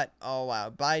 You've got, oh, wow,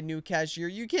 buy a new cashier.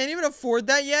 You can't even afford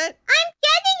that yet? I'm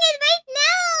getting it right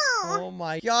now. Oh,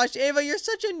 my gosh. Ava, you're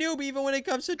such a noob even when it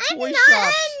comes to toy shops. I'm not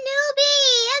a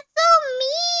newbie. That's so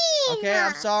mean. Okay,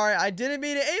 I'm sorry. I didn't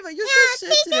mean it. Ava, you're so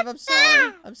sensitive. I'm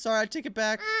sorry. I'm sorry. I take it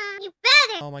back. You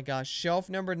better. Oh, my gosh. Shelf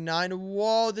number 9.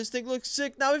 Whoa, this thing looks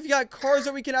sick. Now we've got cars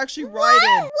that we can actually ride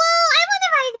in. Whoa, I want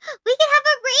to ride. We can have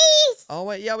a race. Oh,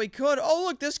 wait, yeah, we could. Oh,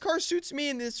 look, this car suits me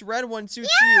and this red one suits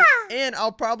you. And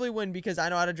I'll probably win because I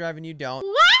know how to drive and you don't.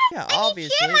 What? Yeah,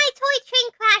 obviously. Sure, my toy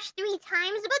train crashed 3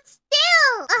 times, but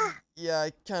still. Ugh. Yeah,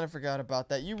 I kind of forgot about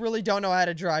that. You really don't know how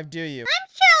to drive, do you? I'm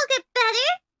sure I'll get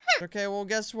better. Okay, well,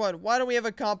 guess what? Why don't we have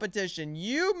a competition?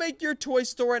 You make your toy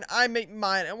store and I make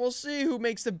mine, and we'll see who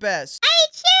makes the best.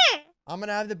 Sure. I'm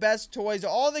gonna have the best toys.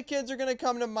 All the kids are gonna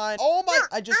come to mine. Oh my! No,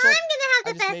 I'm gonna have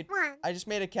the best one. I just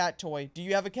made a cat toy. Do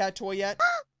you have a cat toy yet? What?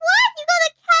 You got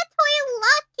a cat toy,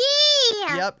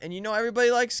 Lucky. Yep, and you know everybody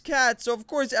likes cats, so of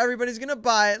course everybody's gonna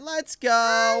buy it. Let's go.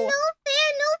 No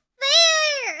fair, no fair.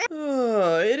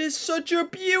 It is such a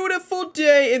beautiful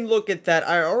day, and look at that.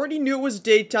 I already knew it was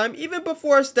daytime even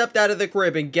before I stepped out of the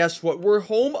crib, and guess what? We're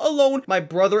home alone. My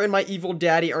brother and my evil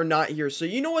daddy are not here, so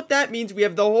you know what that means? We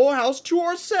have the whole house to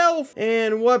ourselves.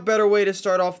 And what better way to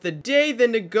start off the day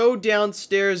than to go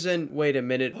downstairs and... Wait a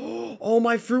minute. Oh,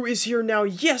 my fruit is here now.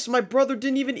 Yes, my brother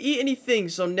didn't even eat anything,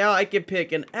 so now I can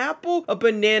pick an apple, a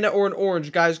banana, or an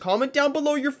orange. Guys, comment down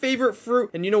below your favorite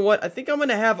fruit, and you know what? I think I'm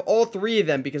gonna have all 3 of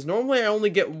them, because normally I only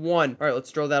get 1. All right,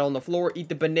 let's throw that on the floor. Eat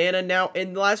the banana now,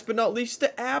 and last but not least,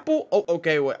 the apple. Oh,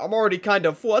 okay, wait, I'm already kind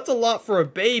of full. That's a lot for a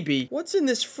baby. What's in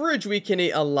this fridge? We can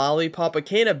eat a lollipop, a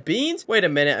can of beans. Wait a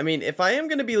minute. I mean, if I am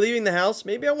gonna be leaving the house,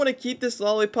 maybe I want to keep this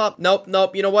lollipop. Nope,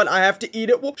 nope. You know what? I have to eat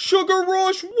it. Whoa, sugar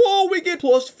rush. Whoa, we get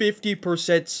plus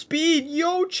 50% speed.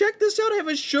 Yo, check this out. I have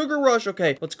a sugar rush.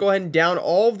 Okay, let's go ahead and down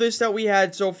all of this that we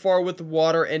had so far with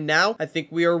water, and now I think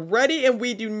we are ready, and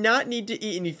we do not need to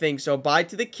eat anything. So bye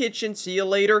to the kitchen. See you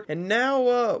later. And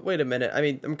now, wait a minute. I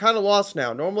mean, I'm kind of lost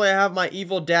now. Normally, I have my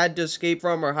evil dad to escape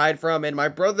from or hide from, and my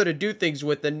brother to do things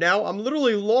with, and now I'm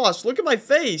literally lost. Look at my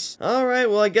face. All right,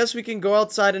 well, I guess we can go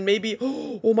outside and maybe...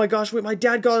 Oh my gosh, wait, my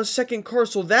dad got a second car,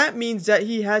 so that means that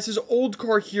he has his old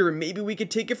car here, and maybe we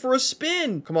could take it for a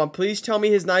spin. Come on, please tell me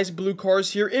his nice blue car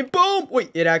is here, and boom!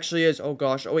 Wait, it actually is. Oh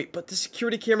gosh, oh wait, but the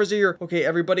security cameras are here. Okay,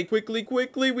 everybody,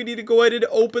 quickly, we need to go ahead and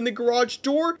open the garage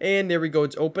door, and there we go,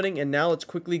 it's opening, and now let's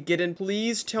quickly get in.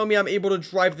 Please tell me I'm able to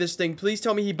drive this thing. Please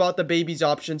tell me he bought the baby's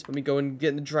options. Let me go and get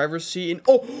in the driver's seat, and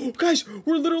oh, guys,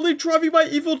 we're literally driving my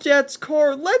evil dad's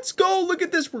car. Let's go. Look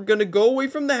at this. We're gonna go away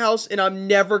from the house, and I'm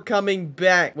never coming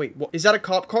back. Wait, what? Is that a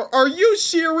cop car? Are you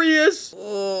serious?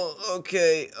 Oh,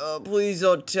 okay. Please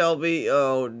don't tell me.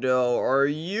 Oh, no. Are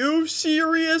you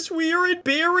serious? We are in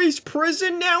Barry's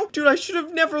prison now? Dude, I should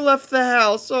have never left the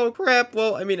house. Oh, crap.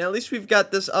 Well, I mean, at least we've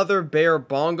got this other bear,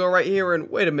 Bongo, right here, and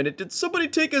wait a minute. Did somebody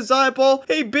take his eyeball?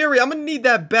 Hey, Barry, I'm gonna need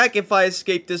that back if I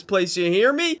escape this place. You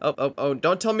hear me? Oh,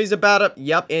 don't tell me he's about it.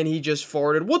 Yep, and he just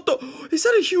farted. What the? Is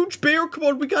that a huge bear? Come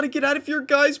on, we gotta get out of here,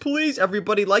 guys, please.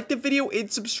 Everybody, like the video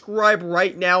and subscribe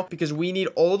right now because we need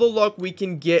all the luck we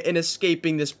can get in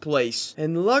escaping this place.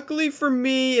 And luckily for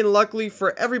me and luckily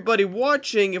for everybody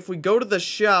watching, if we go to the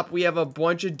shop, we have a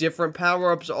bunch of different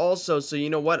power-ups also. So you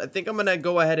know what? I think I'm gonna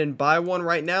go ahead and buy one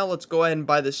right now. Let's go ahead and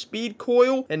buy the speed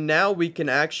coil. And now we can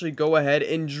actually go ahead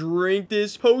and drink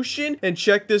this potion. And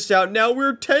check this out. Now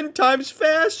we're 10 times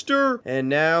faster. And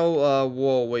now,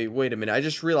 whoa, wait a minute. I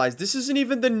just realized this isn't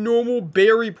even the normal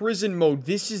Barry prison mode.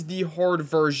 This is the hard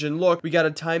version. Look, we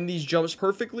gotta time these jumps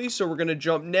perfectly. So we're gonna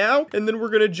jump now, and then we're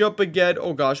gonna jump again.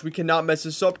 Oh gosh, we cannot mess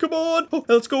this up. Come on. Oh,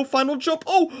 let's go. Final jump.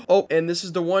 Oh, and this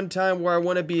is the one time where I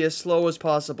want to be as slow as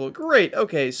possible. Great.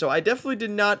 Okay, so I definitely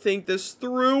did not think this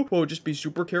through. Whoa, just be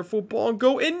super careful,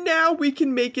 Bongo. And now we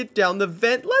can make it down the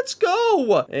vent. Let's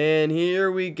go. And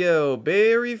here we go.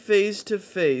 Barry face to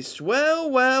face. Well,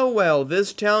 well, well.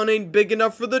 This town ain't big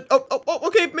enough for the... Oh,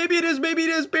 okay. Maybe it is. Maybe it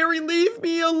is. Barry, leave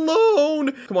me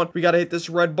alone. Come on. We gotta hit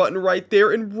this red button right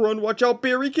there and run. Watch out.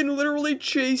 Barry can literally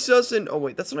chase us. And... oh,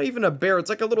 wait. That's not even a bear. It's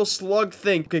like a little slug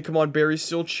thing. Okay, come on. Barry's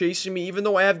still chasing me. Even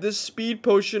though I have this speed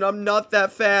potion, I'm not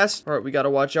that fast. All right. We gotta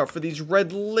watch out for these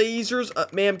red lasers.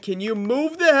 Ma'am, can you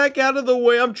move the heck out of the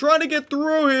way? I'm trying to get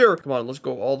through here. Come on. Let's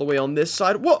go all the way on this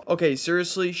side. Whoa. Okay,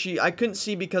 seriously. I couldn't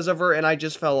see because of her and I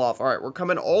just fell off. All right. We're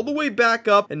coming all the way back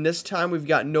up. And this time we've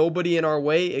got nobody in our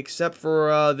way except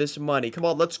for this money. Come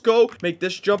on. Let's go. Make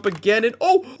this jump again. And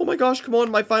oh my gosh. Come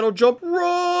on. My final jump.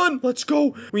 Run. Let's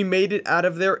go. We made it out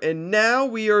of there. And now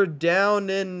we are down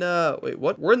in, wait,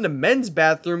 what? We're in the men's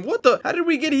bathroom. What the? How did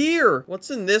we get here? What's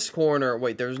in this corner?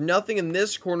 Wait, there's nothing in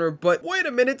this corner, but wait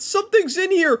a minute. Something's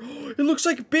in here. It looks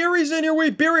like Barry's in here.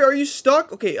 Wait, Barry, are you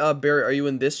stuck? Okay, Barry, are you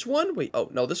in this one? Wait, oh,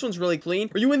 no, this one's really clean.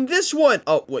 Are you in this one?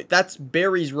 Oh, wait, that's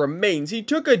Barry's remains. He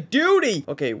took a duty.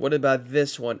 Okay, what about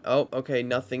this one? Oh, okay,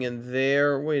 nothing in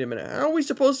there. Wait a minute. How are we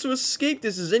supposed to escape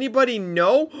this? Does anybody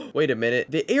know? Wait a minute.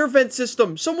 The air vent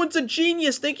system. Someone's a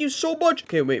genius. Thank you so much.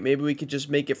 Okay, wait, maybe we could just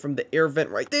make it from the air vent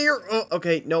right there.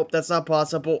 Okay, nope, that's not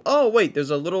possible. Oh, wait, there's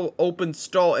a little open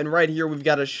stall, and right here we've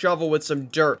got a shovel with some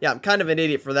dirt. Yeah, I'm kind of an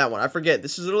idiot for that one. I forget.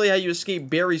 This is literally how you escape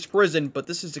Barry's prison, but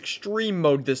this is extreme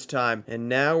mode this time. And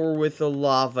now we're with the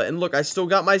lava. And look, I still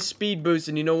got my speed boost,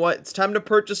 and you know what? It's time to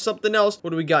purchase something else.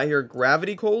 What do we got here?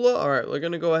 Gravity cola? All right, we're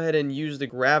gonna go ahead and use the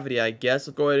gravity, I guess.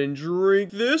 Let's go ahead and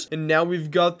drink this. And now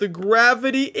we've got the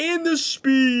gravity and the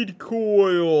speed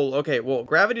coil. Okay, well,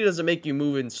 gravity doesn't make you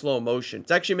move in slow motion.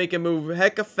 It's actually making move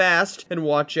hecka fast. And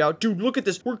watch out. Dude, look at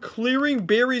this. We're clearing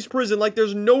Barry's prison like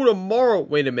there's no tomorrow.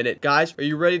 Wait a minute, guys. Are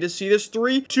you ready to see this?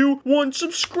 3, 2, 1.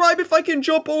 Subscribe if I can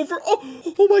jump over.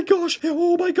 Oh my gosh.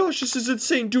 Oh my gosh. This is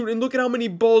insane, dude. And look at how many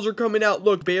balls are coming out.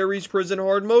 Look, Barry's prison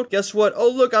hard mode. Guess what? Oh,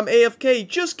 look, I'm AFK.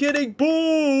 Just kidding.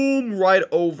 Boom. Right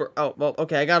over. Oh, well,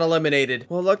 okay. I got eliminated.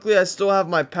 Well, luckily, I still have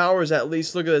my powers at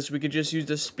least. Look at this. We could just use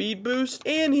the speed boost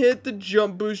and hit the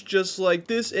jump boost just like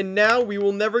this. And now we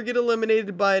will never get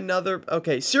eliminated by another.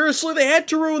 Okay, seriously, they had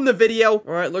to ruin the video.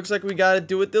 All right, looks like we got to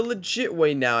do it the legit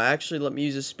way now. Actually, let me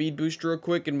use a speed boost real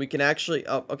quick and we can actually...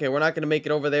 oh, okay, we're not going to make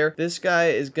it over there. This guy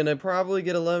is going to probably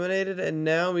get eliminated and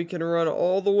now we can run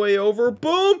all the way over.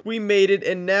 Boom! We made it.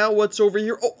 And now what's over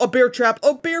here? Oh, a bear trap.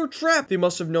 A bear trap. They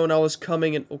must have known I was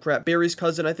coming. And oh, crap. Barry's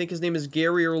cousin, I think his name is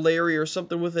Gary or Larry or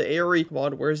something with an airy. Come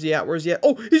on, where's he at? Where's he at?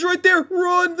 Oh, he's right there.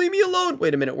 Run! Leave me alone.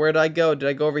 Wait a minute. Where did I go? Did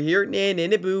I go over here? Nah, nah,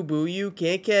 nah, boo, boo. You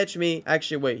can't catch me.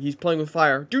 Actually, wait. He's playing with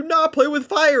fire. Do not play with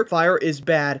fire. Fire is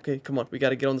bad. Okay, come on. We got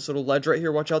to get on this little ledge right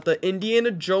here. Watch out. The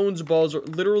Indiana Jones balls are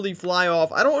literally fly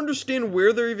off. I don't understand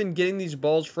where they're even getting these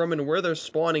balls from and where they're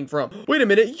spawning from. Wait a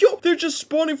minute. Yo, they're just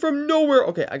spawning from nowhere.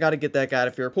 Okay, I got to get that guy out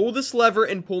of here. Pull this lever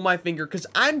and pull my finger because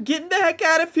I'm getting the heck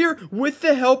out of here with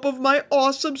the help of my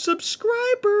awesome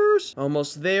subscribers.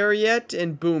 Almost there yet.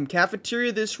 And boom.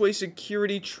 Cafeteria this way.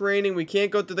 Security training. We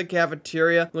can't go through the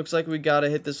cafeteria. Looks like we got to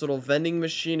hit this little vending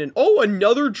machine. And oh,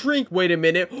 another drink. Wait a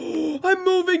minute. I'm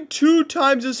moving 2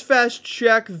 times as fast.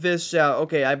 Check this out.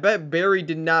 Okay, I bet Barry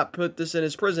did not put this in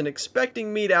his prison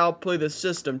expecting me to outplay the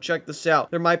system. Check this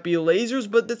out. There might be lasers,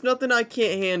 but there's nothing I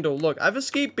can't handle. Look, I've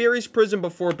escaped Barry's prison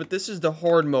before, but this is the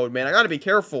hard mode, man. I gotta be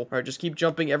careful. All right, just keep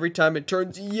jumping every time it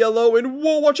turns yellow. And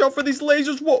whoa, watch out for these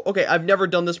lasers. Whoa. Okay, I've never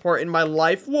done this part in my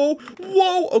life. Whoa.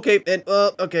 Whoa. Okay, and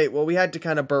okay, well, we had to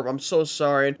kind of burp. I'm so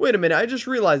sorry. And wait a minute, I just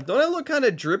realized, don't I look kind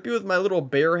of drippy with my little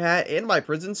bear hat and my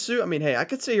prison suit? I mean, hey, I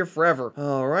could stay here forever.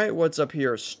 All right, what's up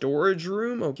here? Storage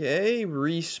room. Okay,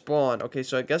 respawn. Okay,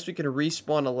 so I guess we can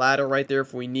respawn a ladder right there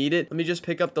if we need it. Let me just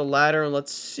pick up the ladder and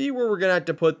let's see where we're gonna have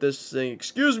to put this thing.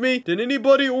 Excuse me, did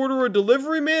anybody order a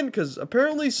delivery man? Because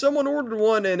apparently someone ordered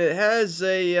one and it has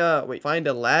a, wait, find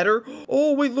a ladder.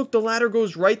 Oh, wait, look, the ladder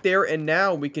goes right there and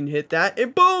now we can hit that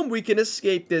and boom, we can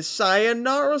escape this.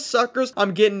 Sayonara, suckers.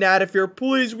 I'm getting out of here.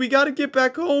 Please, we gotta get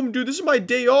back home, dude. This is my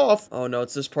day off. Oh, no,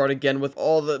 it's this part again with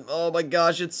all the, oh my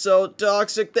gosh, it's so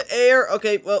toxic. The air.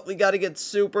 Okay, well, we gotta get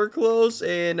super close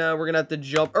and we're gonna have to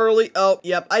jump early. Oh,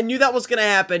 yep. I knew that was gonna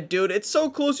happen, dude. It's so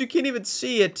close you can't even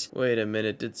see it. Wait a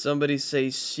minute. Did somebody say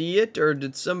see it or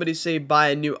did somebody say buy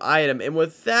a new item? And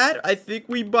with that, I think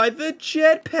we buy the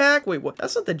jetpack. Wait, what?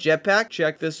 That's not the jetpack.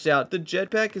 Check this out. The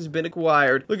jetpack has been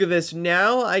acquired. Look at this.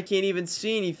 Now I can't even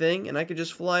see anything and I can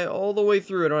just fly all the way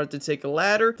through. I don't have to take a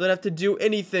ladder. Don't have to do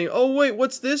anything. Oh, wait.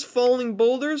 What's this? Falling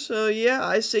boulders? Yeah,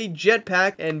 I say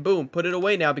jetpack and boom. boom, put it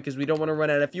away now because we don't want to run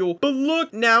out of fuel. But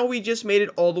look, now we just made it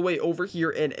all the way over here,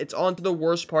 and it's on to the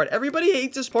worst part. Everybody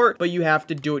hates this part, but you have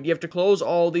to do it. You have to close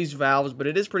all these valves, but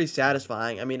it is pretty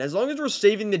satisfying. I mean, as long as we're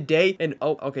saving the day, and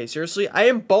oh, okay, seriously, I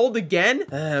am bald again?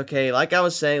 Okay, like I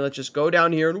was saying, let's just go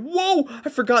down here, and whoa, I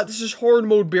forgot this is hard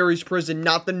mode Barry's prison,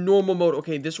 not the normal mode.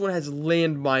 Okay, this one has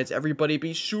landmines. Everybody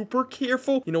be super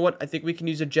careful. You know what? I think we can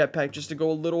use a jetpack just to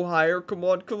go a little higher. Come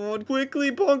on, quickly,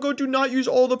 Bongo, do not use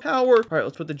all the power. All right,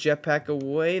 let's put the jetpack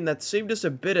away, and that saved us a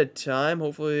bit of time.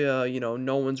 Hopefully, you know,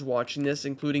 no one's watching this,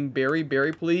 including Barry.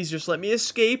 Barry, please, just let me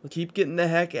escape. We'll keep getting the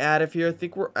heck out of here. I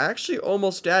think we're actually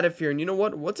almost out of here, and you know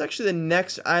what? What's actually the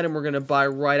next item we're gonna buy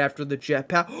right after the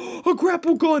jetpack? A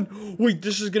grapple gun! Wait,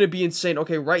 this is gonna be insane.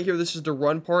 Okay, right here, this is the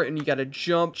run part, and you gotta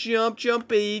jump,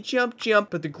 jumpy, jump.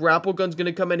 But the grapple gun's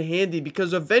gonna come in handy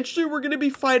because eventually we're gonna be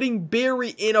fighting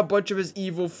Barry and a bunch of his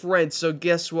evil friends. So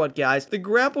guess what, guys? The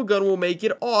grapple gun will make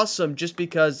it awesome just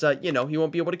because, you know, he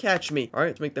won't be able to catch me. All right,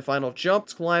 let's make the final jump.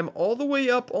 Let's climb all the way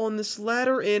up on this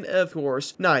ladder, and of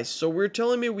course, nice. So we're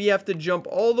telling me we have to jump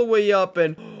all the way up,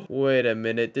 and wait a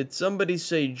minute. Did somebody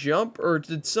say jump, or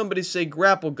did somebody say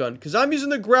grapple gun? Because I'm using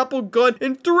the grapple gun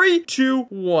in 3, 2,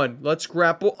 1. Let's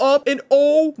grapple up, and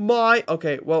oh my.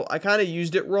 Okay, well, I kind of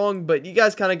used it wrong, but you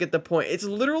guys kind of get the point. It's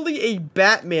literally a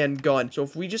Batman gun. So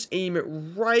if we just aim it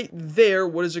right there,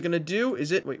 what is it gonna do?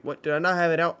 Is it, wait, what, did I not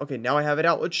have it out? Okay, now I have it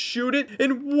out. Let's shoot it,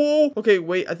 and whoa. Okay,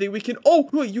 wait, I think we can, oh,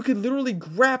 wait, you can literally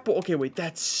grapple. Okay, wait,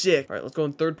 that's sick. All right, let's go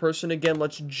in third person again.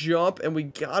 Let's jump, and we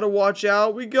gotta watch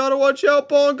out. We gotta watch out,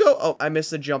 Bongo. Oh, I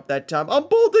missed the jump that time. I'm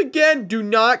bald again. Do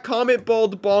not comment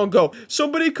bald Bongo.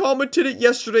 Somebody commented it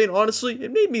yesterday, and honestly,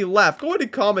 it made me laugh. Go ahead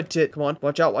and comment it. Come on,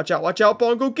 watch out,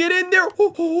 Bongo. Get in there.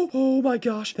 Oh my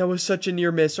gosh, that was such a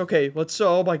near miss. Okay, let's,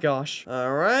 oh my gosh.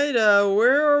 All right,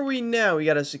 where are we now? We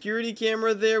got a security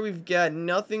camera there. We've got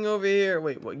nothing over here.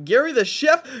 Wait, what? Gary the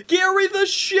chef? Gary the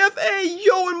chef? Hey,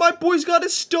 yo, and my boy's got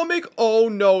his stomach. Oh,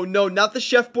 no, not the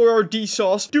Chef Boyardee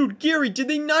sauce. Dude, Gary, did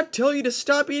they not tell you to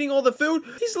stop eating all the food?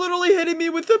 He's literally hitting me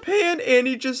with the pan, and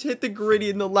he just hit the gritty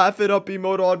and the laugh it up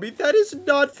emote on me. That is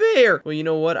not fair. Well, you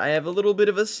know what? I have a little bit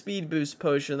of a speed boost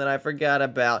potion that I forgot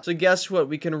about. So guess what?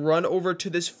 We can run over to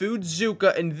this food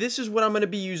Zuka, and this is what I'm going to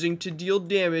be using to deal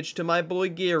damage to my boy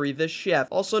Gary the chef,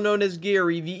 also known as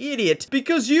Gary the idiot,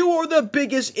 because you are the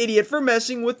biggest idiot for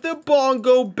messing with the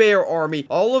Bongo Bear army.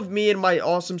 All of me and my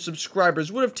awesome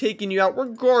subscribers would have taken you out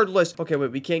regardless. Okay,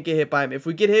 wait, we can't get hit by him. If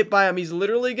we get hit by him, he's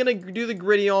literally gonna do the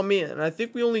gritty on me, and I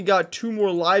think we only got 2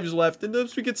 more lives left, and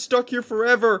thus we get stuck here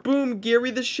forever. Boom,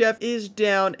 Gary the chef is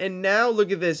down, and now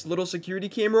look at this little security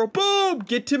camera. Boom,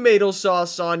 get tomato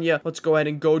sauce on ya. Let's go ahead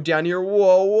and go down here.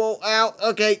 Whoa, ow.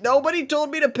 Okay, nobody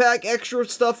told me to pack extra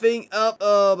stuffing up.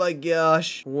 Oh my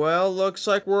gosh. Well, looks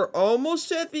like we're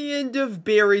almost at the end of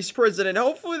Barry's prison, and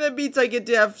hopefully that means I get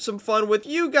to have some fun with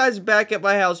you guys back at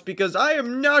my house, because I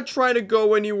am not trying to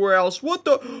go anywhere else. What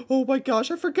the? Oh my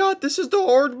gosh, I forgot. This is the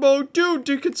hard mode. Dude,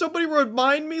 can somebody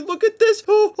remind me? Look at this.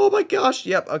 Oh my gosh.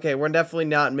 Yep, okay, we're definitely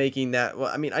not making that.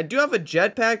 Well, I mean, I do have a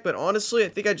jetpack, but honestly, I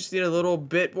think I just need a little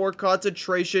bit more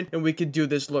concentration, and we can do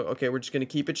this. Look, okay, we're just gonna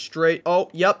keep it straight. Oh,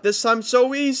 yep, this time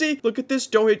so easy. Look at this.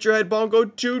 Don't hit your head, Bongo.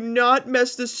 Do not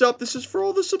mess this up. This is for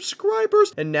all the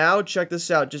subscribers. And now, check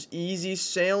this out. Just easy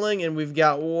sailing, and we've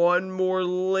got one more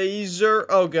laser.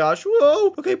 Oh gosh.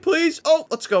 Whoa. Okay, please. Oh,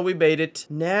 let's go. We made it.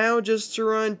 Now, just to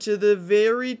run to the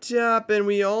very top, and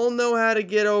we all know how to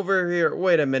get over here.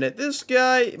 Wait a minute. This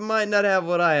guy might not have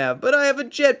what I have, but I have a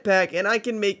jetpack, and I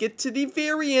can make it to the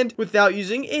very end without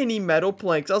using any metal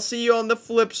planks. I'll see you on the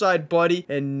flip side, buddy.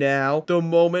 And now, the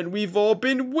moment we've all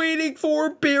been waiting for,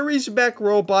 Barry's mech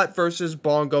robot versus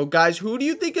Bongo. Guys, who do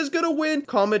you think is gonna win?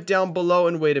 Comment down below,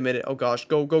 and wait a minute. Oh gosh,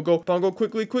 go. Bongo,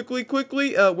 quickly.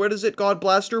 Where does it? God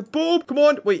Blaster. Boom. Come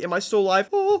on. Wait, am I still alive?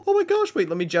 Oh my gosh. Wait,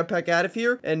 let me jetpack out of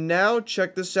here. And now,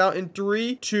 check this out in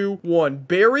 3, 2, 1.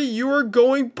 Barry, you are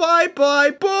going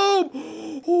bye-bye.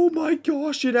 Boom. Oh my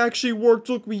gosh, it actually worked.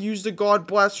 Look, we used the God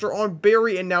Blaster on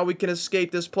Barry, and now we can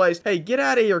escape this place. Hey, get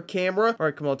out of here, camera. All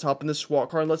right, come on, let's hop in the SWAT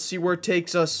car, and let's see where it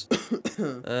takes us.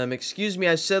 Excuse me,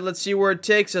 I said let's see where it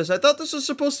takes us. I thought this was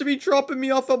supposed to be dropping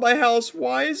me off at my house.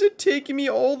 Why is it taking me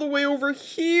all the way over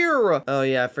here? Oh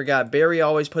yeah, I forgot. Barry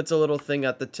always puts a little thing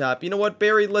at the top. You know what,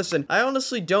 Barry? Listen, I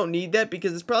honestly don't need that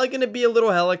because it's probably going to be a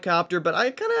little helicopter, but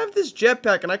I kind of have this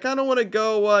jetpack, and I kind of want to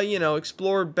go, you know,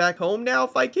 explore back home now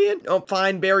if I can. Oh, fine.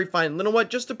 fine, Barry, fine. You know what?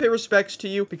 Just to pay respects to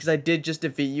you, because I did just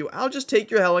defeat you, I'll just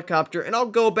take your helicopter and I'll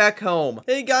go back home.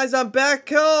 Hey guys, I'm back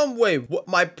home. Wait, what?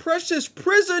 My precious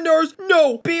prisoners?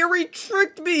 No, Barry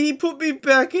tricked me. He put me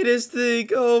back in his thing.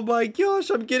 Oh my gosh,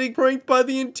 I'm getting pranked by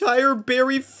the entire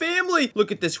Barry family.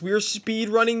 Look at this. We're speed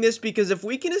running this because if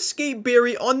we can escape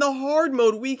Barry on the hard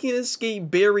mode, we can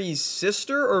escape Barry's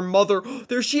sister or mother.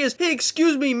 There she is. Hey,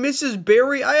 excuse me, Mrs.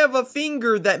 Barry. I have a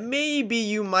finger that maybe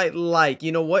you might like.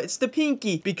 You know what? It's the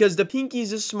pinky, because the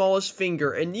pinky's the smallest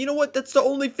finger. And you know what? That's the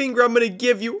only finger I'm gonna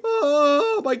give you.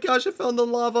 Oh my gosh, I found the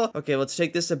lava. Okay, let's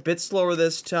take this a bit slower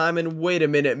this time. And wait a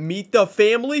minute. Meet the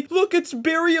family? Look, it's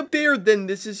Barry up there. Then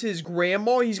this is his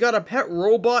grandma. He's got a pet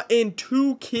robot and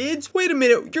 2 kids. Wait a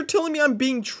minute. You're telling me I'm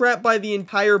being trapped by the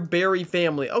entire Barry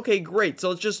family. Okay, great. So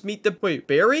let's just meet the... Wait,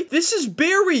 Barry? This is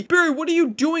Barry. Barry, what are you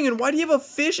doing? And why do you have a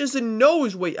fish as a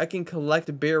nose? Wait, I can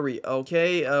collect Barry.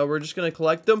 Okay, we're just gonna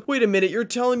collect them. Wait a minute. You're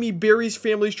telling me Barry's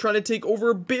family's trying to take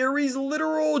over Barry's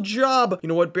literal job. You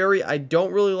know what, Barry? I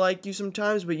don't really like you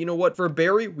sometimes, but you know what? For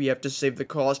Barry, we have to save the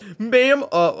cause. Ma'am,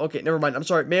 okay, never mind. I'm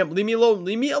sorry, ma'am. Leave me alone.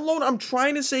 Leave me alone. I'm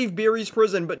trying to save Barry's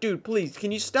prison, but dude, please,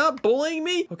 can you stop bullying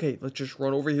me? Okay, let's just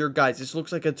run over here, guys. This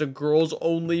looks like it's a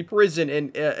girls-only prison,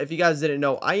 and if you guys didn't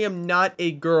know, I am not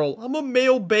a girl. I'm a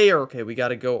male bear. Okay, we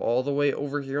gotta go all the way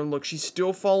over here, and look, she's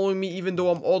still following me, even though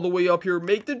I'm all the way up here.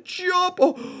 Make the jump.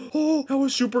 Oh, that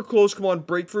was super close. Come on,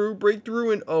 break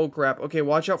through, and oh, crap. Okay,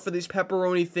 watch out for these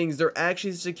pepperoni things. They're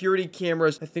actually security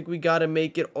cameras. I think we gotta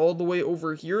make it all the way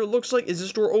over here. It looks like, is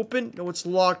this door open? No, it's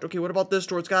locked. Okay, what about this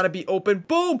door? It's gotta be open.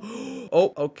 Boom.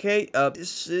 Oh, okay.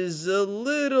 This is a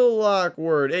little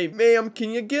awkward. Hey, ma'am,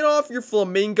 can you get off your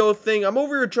flamingo thing? I'm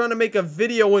over here trying to make a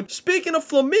video, and speaking of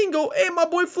flamingo, hey, my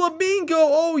boy Flamingo.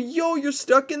 Oh, yo, you're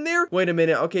stuck in there? Wait a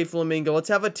minute. Okay, Flamingo, let's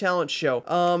have a talent show.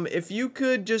 If you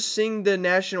could just sing the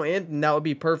national anthem, that would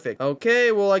be perfect.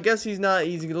 Okay, well, I guess he's a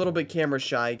little bit camera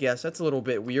shy, I guess. That's a little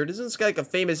bit weird. Isn't this guy like a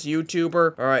famous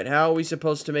YouTuber? All right, how are we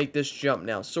supposed to make this jump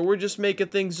now? So we're just making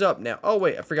things up now. Oh,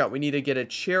 wait, I forgot. We need to get a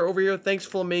chair over here. Thanks,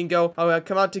 Flamingo. I'll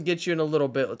come out to get you in a little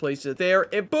bit. Let's place it there,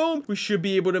 and boom, we should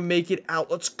be able to make it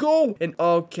out. Let's go. And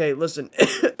okay, listen.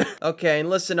 Okay, and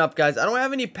listen up, guys. I don't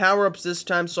have any power-ups this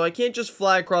time, so I can't just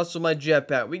fly across with my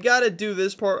jetpack. We gotta do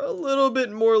this part a little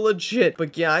bit more legit.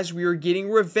 But guys, we are getting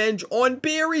revenge on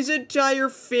Barry's entire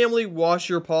family. Wash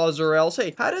your paws or else.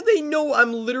 Hey, how did they know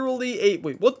I'm literally a...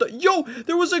 Wait, what the... Yo,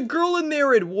 there was a girl in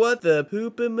there, and what the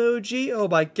poop emoji? Oh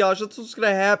my gosh, that's what's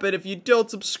gonna happen if you don't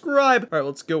subscribe. All right,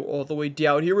 let's go all the way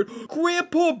down here.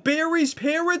 Grandpa Barry's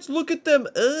parents, look at them.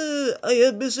 I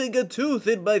am missing a tooth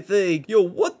in my thing. Yo,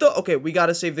 what the... Okay, we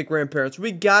gotta save the grandparents.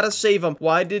 We gotta save them.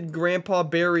 Why did Grandpa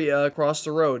Barry cross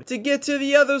the road? To get to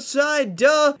the other side,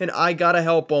 duh. And I gotta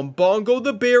help him. Bongo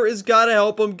the bear is gotta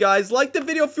help him, guys. Like the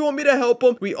video if you want me to help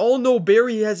him. We all know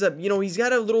Barry has a, he's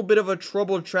got a little bit of a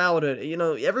troubled childhood.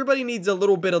 Everybody needs a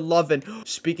little bit of loving.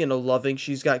 Speaking of loving,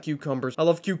 she's got cucumbers. I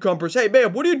love cucumbers. Hey,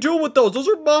 man, what are you doing with those? Those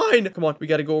are mine. Come on, we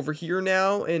gotta go over here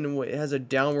now. And wait, it has a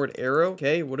downward arrow.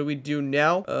 Okay, what do we do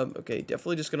now? Okay,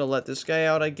 definitely just gonna let this guy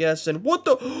out, I guess. And what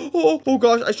the? Oh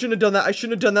gosh, I shouldn't have done that. I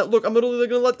shouldn't have done that. Look, I'm literally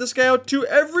gonna let this guy out too.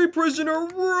 Every prisoner,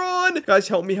 run! Guys,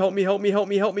 help me.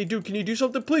 Dude, can you do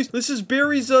something, please? This is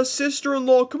Barry's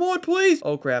sister-in-law. Come on, please.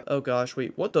 Oh, crap. Oh, gosh.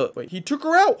 Wait, what the? Wait, he took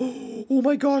her out. Oh,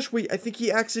 my gosh. Wait, I think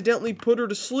he accidentally put her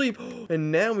to sleep.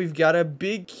 And now we've got a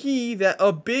big key that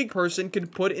a big person can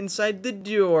put inside the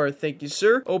door. Thank you,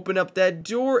 sir. Open up that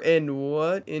door. And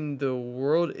what in the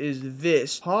world is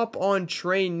this? Hop on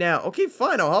train now. Okay,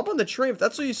 fine. I'll hop on the train if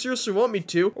that's what you seriously want me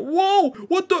to. Whoa!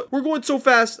 What the? We're going so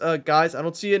fast. Guys, I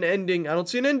don't see an ending.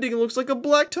 It looks like a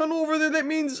black tunnel over there. That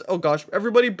means, oh gosh,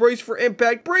 everybody brace for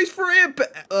impact. Brace for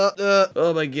impact.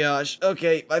 Oh my gosh.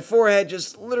 Okay, my forehead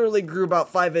just literally grew about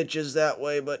 5 inches that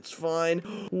way, but it's fine.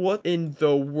 What in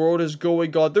the world is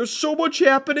going on? There's so much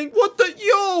happening. What the?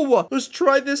 Yo! Let's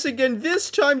try this again. This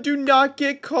time, do not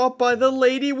get caught by the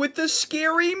lady with the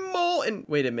scary mole. And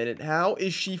wait a minute. How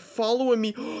is she following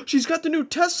me? She's got the new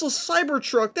Tesla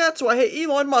Cybertruck. That's why. Hey,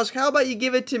 Elon Musk, how about you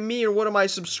give it to me or one of my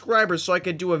subscribers so I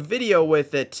could do a video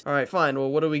with it? All right, fine. Well,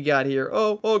 what do we got here?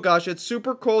 Oh gosh, it's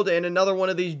super cold and another one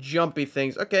of these jumpy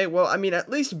things. Okay, well, I mean, at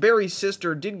least Barry's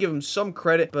sister did give him some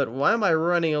credit, but why am I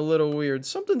running a little weird?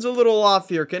 Something's a little off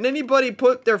here. Can anybody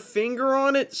put their finger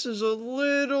on it? This is a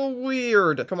little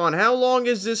weird. Come on, how long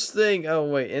is this thing? Oh,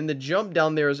 wait, and the jump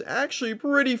down there is actually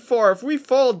pretty far. If we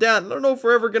fall down, I don't know if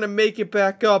we're ever gonna make it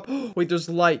back up. Wait, there's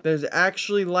light. There's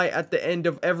actually light at the end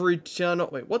of every tunnel.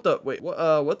 Wait, what the? Wait,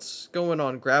 what's going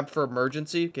on? Grab for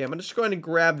emergency? Okay, I'm just going to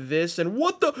grab this, and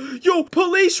what the? Yo,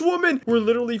 policewoman! We're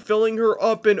literally filling her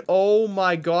up, and oh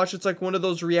my gosh, it's like one of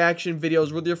those reaction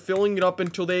videos where they're filling it up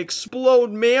until they explode.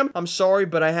 explode, ma'am. I'm sorry,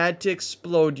 but I had to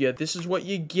explode you. This is what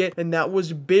you get, and that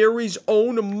was Barry's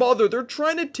own mother. They're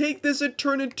trying to take this and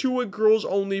turn it to a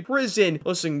girls-only prison.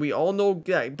 Listen, we all know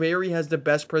that Barry has the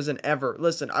best prison ever.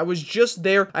 Listen, I was just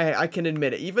there. I can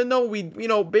admit it. Even though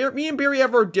me and Barry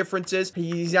have our differences,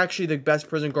 he's actually the best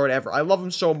prison guard ever. I love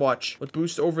him so much. Let's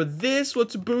boost over this.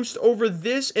 Let's boost over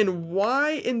this. And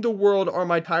why in the world are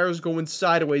my tires going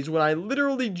sideways when I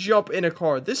literally jump in a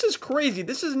car? This is crazy.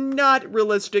 This is not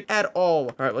realistic at all.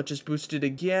 All right, let's just boost it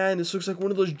again. This looks like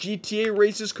one of those GTA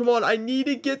races. Come on, I need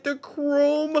to get the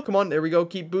chrome. Come on, there we go.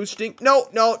 Keep boosting. No,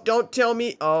 don't tell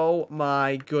me. Oh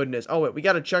my goodness. Oh wait, we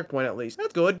got a checkpoint at least.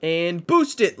 That's good. And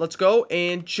boost it. Let's go.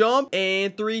 And jump.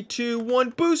 And 3, 2, 1.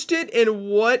 Boost it. And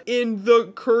what in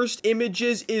the cursed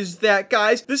images is that,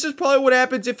 guys? This is probably what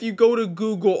happens if you go to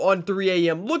Google on 3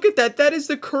 a.m. Look at that. That is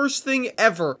the cursed thing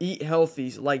ever. Eat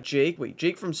healthy like Jake. Wait,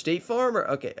 Jake from State Farm? Or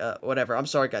okay, whatever. I'm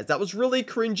sorry, guys. That was really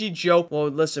cringy joke. Well,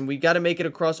 listen, we got to make it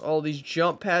across all these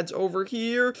jump pads over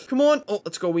here. Come on. Oh,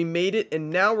 let's go. We made it. And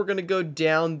now we're going to go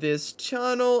down this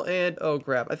tunnel. And oh,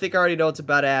 crap. I think I already know what's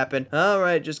about to happen. All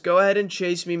right, just go ahead and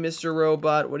chase me, Mr.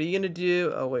 Robot. What are you going to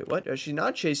do? Oh, wait, what? She's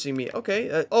not chasing me.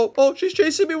 Okay. Oh, she's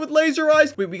chasing me with laser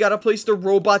eyes. Wait, we got to place the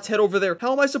robot's head over there.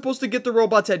 How am I supposed to get the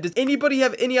robot's head? Does anybody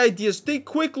have any ideas? Think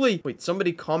quickly. Wait,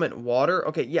 somebody comment water.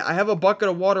 Okay, yeah, I have a bucket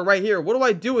of water right here. What do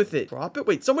I do with it? Drop it?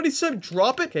 Wait, somebody said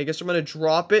drop it? Okay, I guess I'm going to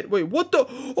drop it. Wait, what the?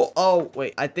 Oh,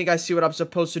 wait, I think I see what I'm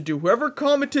supposed to do. Whoever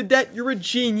commented that, you're a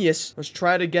genius. Let's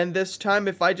try it again this time.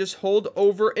 If I just hold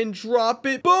over and drop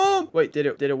it. Boom! Wait, did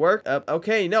it work?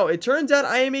 Okay, no, it turns out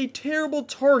I am a terrible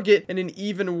target and an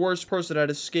even worse person at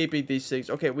escaping these things.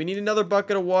 Okay, we need another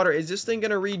bucket of water. Is this thing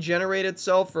going to regenerate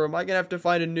itself, or am I going to have to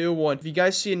find a new one? If you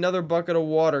guys see another bucket of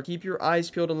water, keep your eyes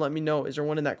peeled and let me know. Is there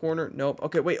one in that corner? Nope.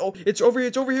 Okay, wait. Oh, it's over here.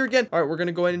 It's over here again. All right, we're going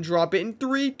to go ahead and drop it in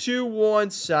 3, 2, 1.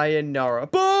 Sayonara.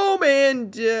 Boom!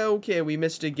 And, okay, we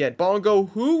missed again. Bongo,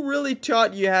 who really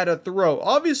taught you how to throw?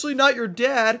 Obviously not your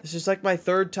dad. This is like my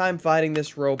 3rd time fighting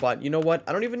this robot. You know what?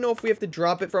 I don't even know if we have to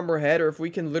drop it from her head or if we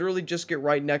can literally just get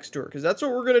right next to her, because that's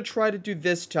what we're going to try to do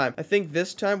this time. I think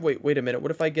this time, wait a minute.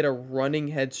 What if I get a running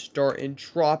head start and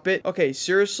drop it? Okay,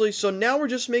 seriously? So now we're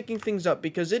just making things up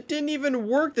because it didn't even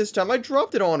work this time. I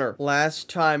dropped it on her last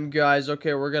time, guys.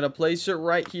 Okay, we're going to place it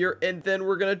right here and then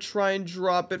we're going to try and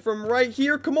drop it from right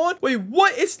here. Come on. Wait,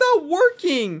 what? It's not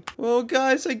working. Well,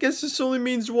 guys, I guess this only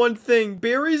means one thing.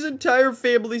 Barry's entire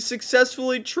family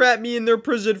successfully trapped me in their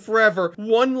prison forever.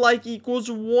 1 like equals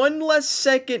 1 less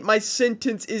second my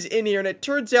sentence is in here, and it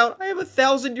turns out I have a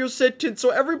 1,000-year sentence, so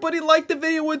everybody like the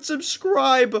video and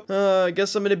subscribe. I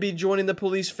guess I'm gonna be joining the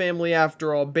police family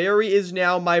after all. Barry is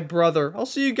now my brother. I'll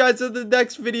see you guys in the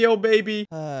next video, baby.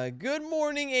 Good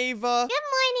morning, Ava. Good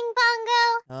morning,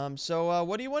 Bongo. So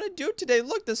what do you want to do today?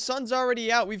 Look, the sun's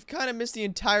already out. We've kind of missed the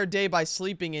entire day by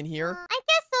sleeping in here. I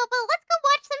guess so, but let's go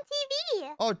watch some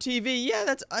TV. Oh, TV? Yeah,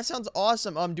 that sounds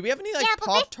awesome. Do we have any, like,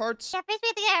 Pop-Tarts? Yeah, first we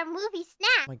have to get our movie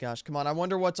snack. Oh my gosh, come on. I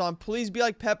wonder what's on. Please be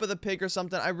like Peppa the Pig or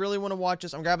something. I really want to watch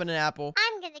this. I'm grabbing an apple.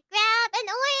 I'm gonna grab an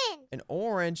orange. An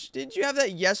orange? Didn't you have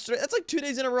that yesterday? That's like 2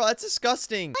 days in a row. That's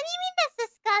disgusting. What do you mean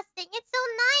that's disgusting? It's so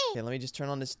nice. Okay, let me just turn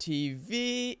on this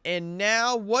TV. And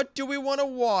now, what do we want to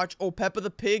watch? Oh, Peppa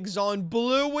the Pig's on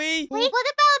Bluey. Wait, what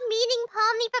about meeting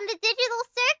Pomni from the Digital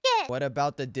Circus? What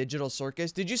about the Digital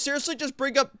Circus? Did you seriously just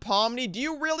bring up Pomni? Do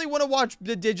you really want to watch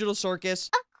the Digital Circus?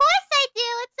 Of course I do.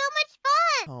 It's so much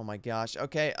fun. Oh my gosh.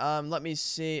 Okay, let me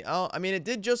see. Oh, I mean, it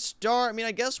did just start. I mean,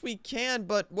 I guess we can,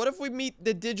 but what if we meet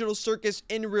the Digital Circus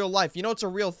in real life? You know, it's a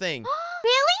real thing.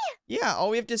 Really? Yeah, all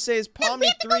we have to say is Pomni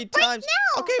 3 times.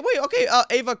 Now. Okay, wait, okay,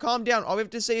 Ava, calm down. All we have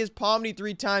to say is Pomni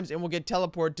 3 times and we'll get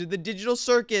teleported to the Digital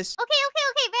Circus. Okay,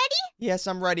 ready? Yes,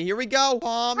 I'm ready. Here we go.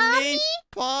 Pomni.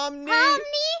 Pomni.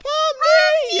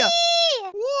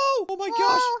 Whoa, oh my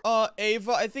gosh.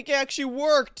 Ava, I think it actually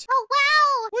worked. Oh,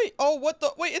 wow. Wait, oh, what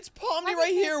the? Wait, it's Pomni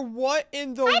right here. What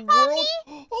in the world?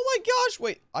 Pomni. Oh my gosh.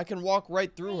 Wait, I can walk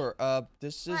right through her.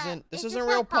 This isn't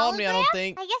real Pomni, I don't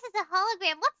think. I guess it's a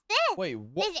hologram. What's this? Wait,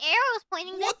 what? There's arrows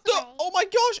pointing this way. Oh my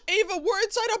gosh, Ava, we're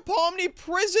inside a Pomni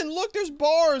prison. Look, there's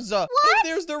bars. What? And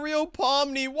there's the real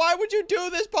Pomni. Why would you do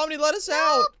this, Pomni? Let us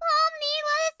out. No, Pomni,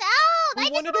 let us out. We I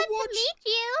just wanted to watch. meet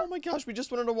you. Oh my gosh, we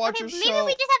just wanted to watch your maybe show.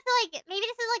 we just have to, maybe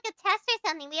this is like a test or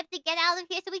something. We have to get out of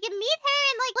here so we can meet her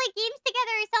and play games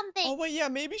together or something. Oh wait, yeah,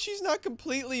 maybe she's not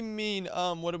completely mean.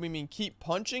 What do we mean? Keep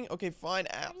punching? Okay, fine.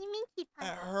 Ow. What do you mean keep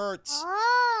punching? That hurts.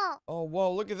 Oh. Oh,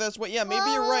 whoa, look at this. Wait, yeah,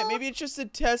 maybe you're right. Maybe it's just a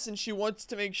test and she wants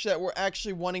to make sure that we're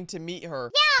actually wanting to meet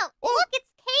her. Yeah, look, it's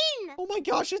Kane. Oh my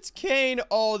gosh, it's Kane.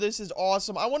 Oh, this is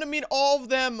awesome. I want to meet all of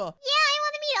them. Yeah, I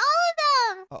want to meet all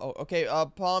of them. Uh-oh. Okay,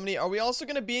 Pomni, are we also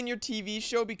gonna be in your TV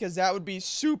show? Because that would be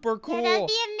super cool. Yeah, that'd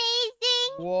be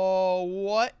amazing. Whoa,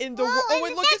 what in the world? Oh,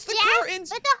 wait, look, it's the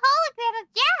curtains. With a hologram of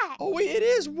Jack. Oh, wait, it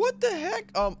is. What the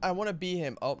heck? I want to be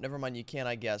him. Oh, never mind. You can't,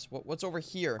 I guess. What's over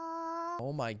here?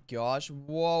 Oh, my gosh.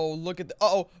 Whoa, look at the...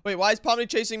 Uh-oh. Wait, why is Pomni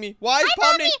chasing me? Why is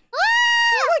Pomni...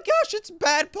 Oh, my gosh, it's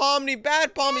bad Pomni.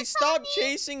 Bad Pomni. Stop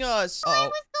chasing us. I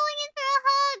was going in for a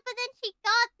hug, but then she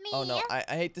got me. Oh, no.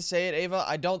 I hate to say it, Ava.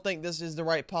 I don't think this is the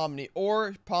right Pomni.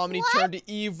 Or Pomni turned to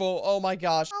evil. Oh, my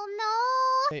gosh. Oh,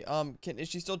 no. Hey, is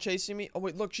she still chasing me? Oh,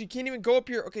 wait, look. She can't even go up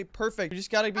here. Okay, perfect. We just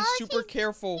gotta be super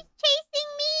careful. She's chasing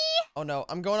me. Oh, no.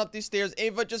 I'm going up these stairs.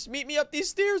 Ava, just meet me up these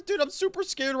stairs. Dude, I'm super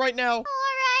scared right now. All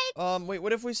right. Wait,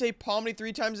 what if we say Pomni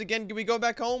 3 times again? Can we go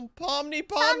back home? Pomni.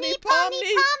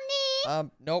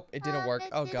 Nope, it didn't work.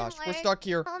 Oh, gosh. We're stuck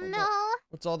here. Oh, no.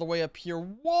 What's all the way up here?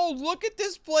 Whoa, look at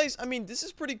this place. I mean, this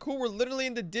is pretty cool. We're literally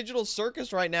in the digital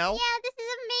circus right now. Yeah, this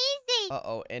is amazing.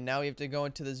 Uh-oh, and now we have to go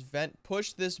into this vent.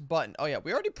 Push this button. Oh, yeah,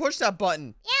 we already pushed that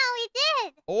button. Yeah, we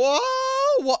did.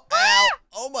 Whoa! What? Ow!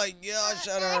 Oh, my gosh,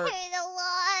 that hurt. That hurt a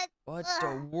lot. What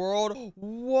the world?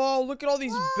 Whoa, look at all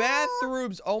these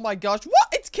bathrooms. Oh, my gosh. What?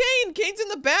 It's Kane. Kane's in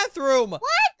the bathroom. What?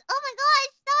 Oh, my gosh.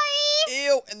 Sorry.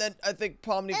 Ew. And then I think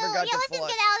Pomni forgot to let's flush. just get out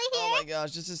of here. Oh, my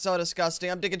gosh. This is so disgusting.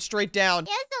 I'm digging straight down.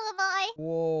 Yeah, so am I.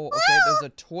 Whoa. Okay, there's a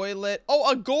toilet.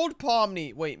 Oh, a gold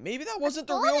Pomni. Wait, maybe that wasn't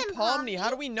the real Pomni. How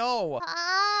do we know?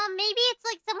 Maybe it's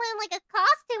like someone in like a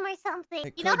costume or something.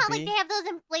 It You know could how be. like they have those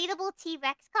inflatable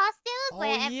T-Rex costumes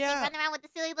where they run around with the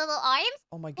silly little arms?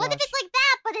 Oh, my gosh. What if it's like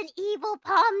that, but an evil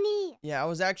Pomni? Yeah, I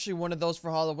was actually one of those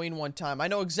for Halloween one time. I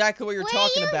know exactly what you're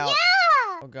talking about. Yeah.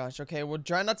 Oh, gosh. Okay, we'll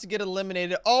try not to get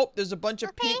eliminated. Oh, there's a bunch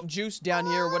of pink juice down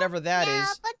here, whatever that is. Yeah,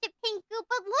 a bunch of pink goo.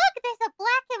 But look, there's a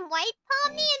black and white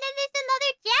Pomni, and then there's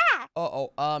another Jack.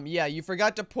 Uh-oh. Yeah, you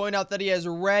forgot to point out that he has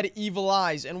red evil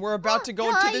eyes, and we're about to go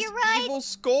into this evil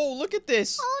skull. Look at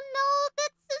this. Oh, no,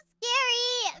 that's so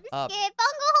scary. I'm scared.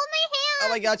 Bongo, hold my hand. Oh,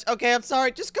 my gosh. Okay, I'm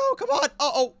sorry. Just go. Come on.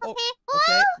 Uh-oh. Okay.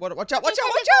 Okay. Watch out. Watch out. Watch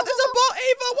out. There's a ball.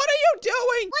 Ava, what are you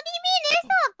doing? What do you mean? There's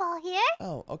not a ball here.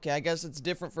 Oh, okay. I guess it's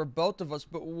different for both of us,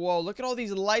 but whoa, look at all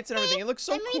these lights and everything. It looks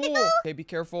so cool. Okay, be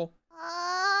careful.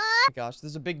 Oh my gosh,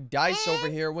 there's a big dice over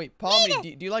here. Wait,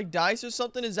 Pomni, do you like dice or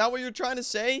something? Is that what you're trying to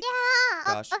say? Yeah.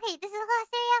 Gosh. Okay, this is the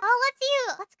last area. Oh, let's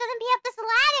see what's gonna be up this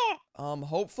ladder.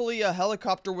 Hopefully a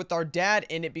helicopter with our dad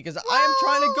in it because I am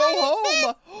trying to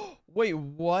go home. Wait,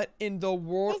 what in the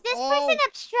world? Is this person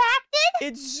abstracted?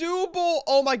 It's Zooble.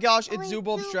 Oh my gosh, it's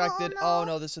Zooble abstracted. No. Oh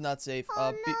no, this is not safe.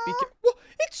 Oh, Be no. careful. Whoa,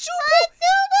 it's Zooble.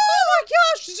 Oh my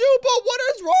gosh, Zooble, what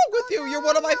is wrong with you? You're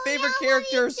one of my favorite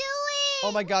characters. What are you doing?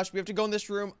 Oh my gosh, we have to go in this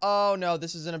room. Oh no,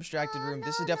 this is an abstracted room.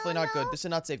 This is definitely not good. This is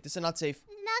not safe. This is not safe.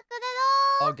 It's not good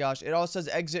at all. Oh gosh, it all says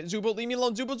exit. Zooble, leave me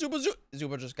alone. Zooble.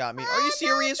 Zooble just got me. Are you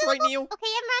serious right now? Okay,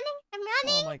 I'm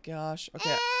running. Oh my gosh.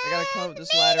 Okay, I gotta climb up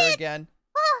this ladder again.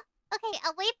 Okay,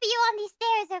 I'll wait for you on these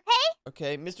stairs, okay?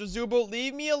 Okay, Mr. Zooble,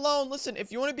 leave me alone. Listen,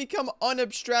 if you want to become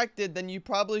unabstracted, then you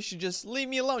probably should just leave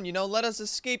me alone. You know, let us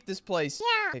escape this place.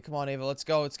 Yeah. Okay, come on, Ava. Let's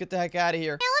go. Let's get the heck out of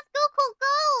here. Yeah, let's go, cool,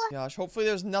 go. Gosh, hopefully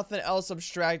there's nothing else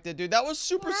abstracted, dude. That was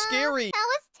super scary. That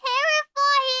was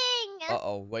terrifying.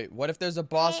 Uh-oh, wait. What if there's a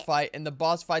boss fight, and the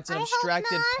boss fight's an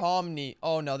abstracted Pomni?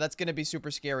 Oh, no, that's gonna be super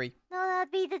scary. No,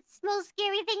 that'd be the most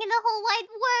scary thing in the whole wide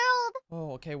world.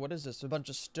 Oh, okay, what is this? A bunch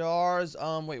of stars.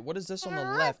 Wait, what is this on the Yeah,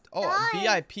 left? Oh, a stars.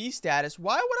 VIP status.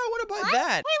 Why would I want to buy What?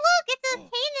 that? Hey, look, it's a Kane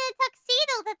in a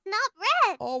tuxedo that's not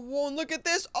red. Oh, whoa, and look at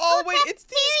this. Oh, wait, it's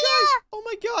these guys. Oh,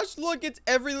 my gosh, look, it's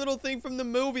every little thing from the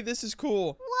movie. This is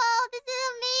cool. Whoa, this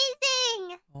is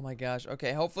amazing. Oh, my gosh.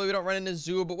 Okay, hopefully we don't run into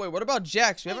Zoo, but wait, what about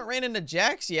Jax? We haven't ran into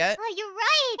Jax yet. Oh, you're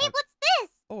right. Hey, what's this?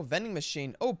 Oh, a vending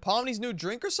machine. Oh, Pomni's new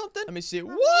drink or something? Let me see.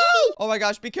 Whoa! Oh, my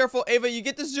gosh, be careful. Ava, you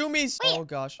get the zoomies. Wait, oh,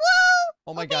 gosh. Whoa.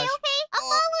 Oh, my Okay, gosh. okay, I'll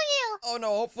follow you. Oh, no,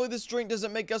 hopefully this drink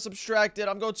doesn't make us abstracted.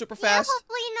 I'm going super Yeah, fast.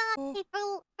 hopefully not. Hey,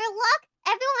 for luck,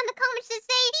 everyone in the comments should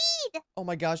say speed. Oh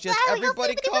my gosh, yes, Wow, we go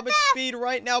everybody super comment fast. speed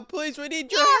right now. Please, we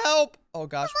need your help. Oh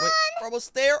gosh, wait, we're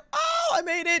almost there. Oh, I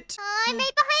made it. I'm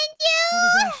right behind you. Oh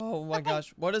my gosh. Oh my gosh.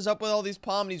 What is up with all these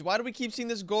Pomnis? Why do we keep seeing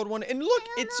this gold one? And look,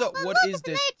 it's a, what look, is it's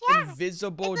this? another Jack.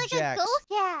 Invisible It's like Jax. a ghost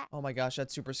Jack. Oh my gosh,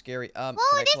 that's super scary. Whoa, Can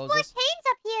I there's close more this? canes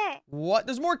up here. What?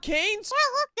 There's more canes?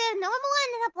 Yeah, look, the normal one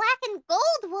and the black and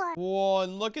gold one. Whoa,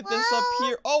 and look at this up Whoa.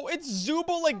 here. Oh, it's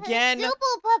Zooble again.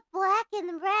 Zooble, but black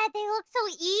and red. They look so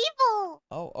evil.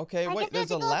 Oh, okay. I Wait, guess we have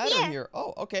there's a to go up ladder here. here.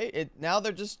 Oh, okay. Now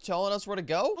they're just telling us where to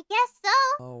go? I guess so.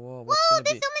 Oh, whoa. What's Whoa, gonna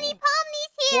there's be? so many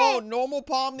Pomnis here. Whoa, normal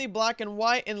Pomni, black and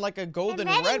white, and like a golden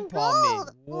And red and Pomni.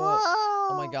 gold. Whoa. Whoa.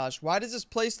 Oh my gosh, why does this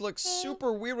place look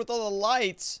super weird with all the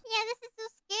lights? Yeah, this is so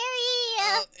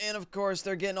scary. And of course,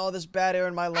 they're getting all this bad air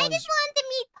in my I lungs. just wanted to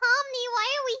meet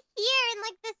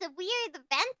near the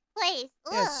vent place.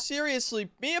 Ugh. Yeah, seriously,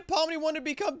 me and Pomni wanted to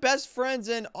become best friends,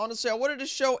 and honestly, I wanted to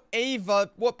show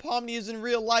Ava what Pomni is in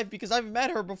real life because I've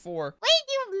met her before. Wait,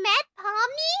 you've met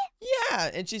Pomni?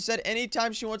 Yeah, and she said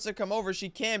anytime she wants to come over, she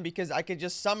can because I could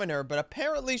just summon her, but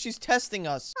apparently she's testing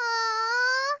us.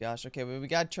 Aww. Gosh, okay, we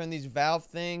gotta turn these valve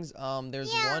things.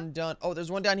 There's Yeah. one done. Oh, there's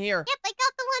one down here. Yep, I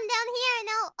got the one down here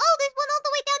now. Oh, there's one all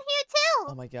the way down here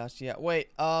too. Oh my gosh, yeah. Wait,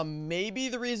 maybe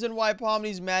the reason why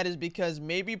Pomni's mad is because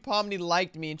maybe Pomni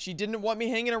liked me and she didn't want me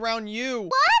hanging around you.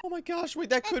 What? Oh my gosh, wait,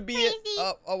 that could be crazy.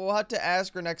 it. We'll have to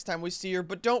ask her next time we see her,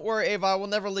 but don't worry, Ava, I will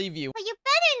never leave you. But you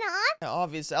better not. Yeah,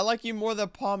 obviously, I like you more than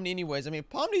Pomni anyways. I mean,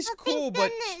 Pomni's Oh, cool, thank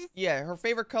but goodness. yeah, her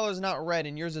favorite color is not red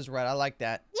and yours is red. I like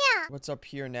that. Yeah. What's up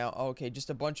here now? Oh, okay, just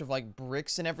a bunch of like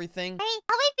bricks and everything. Alright,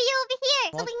 I'll wait for you over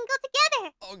here so What? we can go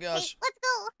together. Oh Wait, gosh. let's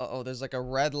go. Uh-oh, there's like a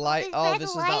red light. there's Oh, red this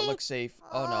does not light. look safe.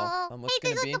 Oh no. What's hey,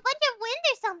 gonna there's be? like a bunch of wind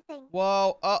or something.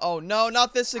 Whoa, uh-oh, no,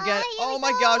 not this again. Here Oh we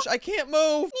my go. gosh, I can't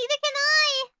move. Neither can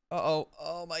I. Uh-oh,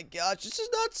 oh my gosh, this is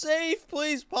not safe.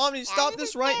 Please, Pomni, stop this this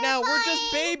is right now. We're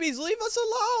just terrifying. babies. Leave us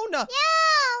alone. Yeah,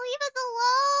 leave us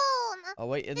alone. Oh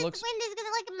wait, it This looks... wind is gonna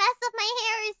like mess up my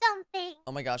hair or something.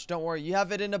 Oh my gosh, don't worry. You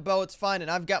have it in a bow. It's fine,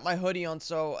 and I've got my hoodie on,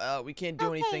 so we can't do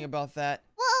Okay. anything about that.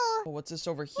 Whoa. Oh, what's this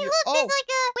over Hey, here? look, Oh, there's like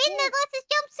a wind that lets us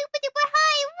jump super duper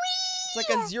high. Whee! it's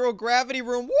like a zero gravity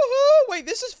room. Woohoo! Wait,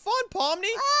 this is fun, Pomni.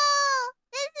 Oh,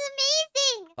 this is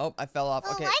amazing. Oh, I fell off.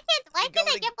 Oh, Okay. why can't Go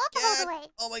I jump up all the again. way?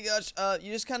 Oh my gosh,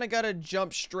 you just kind of gotta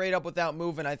jump straight up without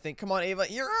moving, I think. Come on, Ava,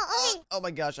 here. Oh, okay. Oh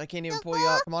my gosh, I can't even Go, pull you go.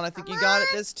 up. Come on, I think Come you got it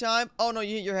on. this time. Oh no,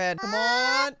 you hit your head. Come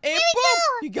on. And There we boom!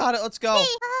 go. You got it, let's go. Hey,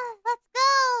 let's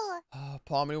go. Oh,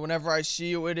 Pomni, whenever I see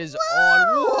you, it is Whoa.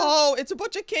 on. Whoa, it's a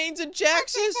bunch of Canes and There's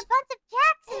Jaxes. a bunch of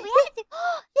Jaxes. We have to.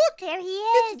 Look, There he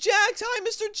is. it's Jax. Hi,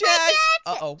 Mr. Hey, Jax. Jax.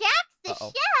 Uh-oh. Jax the Uh-oh.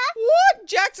 chef. What?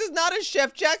 Jax is not a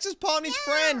chef. Jax is Pomni's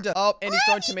Yeah. friend. Oh, and he's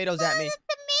throwing tomatoes at me. He threw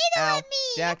a tomato Ow. at me.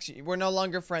 Jax, we're no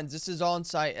longer friends. This is all in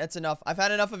sight. That's enough. I've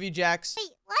had enough of you, Jax. Wait,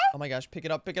 what? Oh my gosh, pick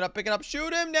it up, pick it up, pick it up.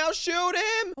 Shoot him now, shoot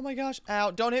him. Oh my gosh,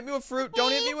 ow. Don't hit me with fruit.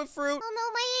 Don't hit me with fruit. Oh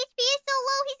no, my HP is so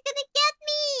low. He's gonna get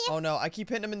me. Oh no, I keep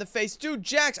hitting him in the face. Dude,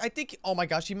 Jax, I think, oh my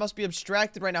gosh, he must be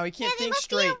abstracted right now. He can't Yeah, they think must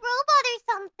straight. be a robot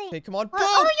or something. Okay, come on, boom.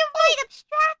 Oh, you're right.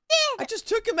 Abstracted. I just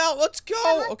took him out. Let's go.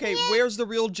 must Okay, be it. where's the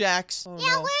real Jax? Oh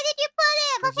Yeah, no. where did you put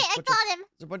him? There's a Okay, I bunch of- got him.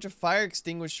 There's a bunch of fire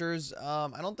extinguishers. I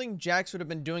don't think Jax would have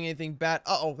been doing anything bad.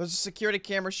 Uh-oh, there's a security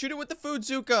camera. Shoot it with the food,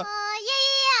 Zuka.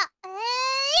 Yeah.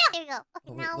 There you go. Okay,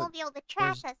 Oh, wait, now I look. won't be able to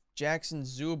track There's us. Jackson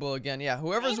Zubel again. Yeah,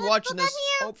 whoever's let's watching go down this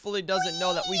here. hopefully doesn't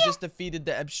know that we Whee! just defeated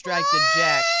the abstracted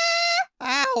Jax.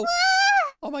 Ow! Ah!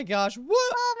 Oh my gosh,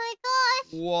 what? Oh my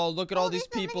gosh. Whoa, look at all there's these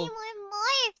so many people. more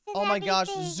morphs and Oh my gosh,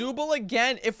 everything. Zubel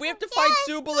again? If we have to fight Yes,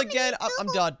 Zubel so many again, I'm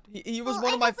Zubel. done. He was Oh,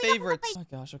 one I of my hope we don't have to favorites. fight-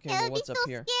 Oh gosh, okay, Yeah, well, that'd what's be up so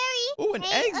here? scary. Ooh, an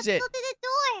Hey, exit. Let's go to the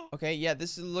door. Okay, yeah,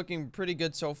 this is looking pretty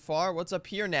good so far. What's up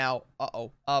here now?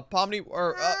 Uh-oh. Pomni,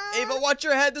 or, Ava, watch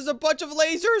your head. There's a bunch of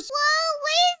lasers. Whoa,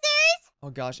 lasers. Oh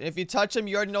gosh, and if you touch them,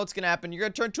 you already know what's gonna happen. You're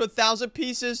gonna turn to 1,000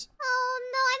 pieces. Oh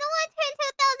no, I don't want to turn to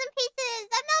 1,000 pieces.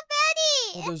 I'm not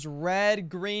Oh, ready. there's red,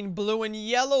 green, blue, and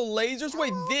yellow lasers.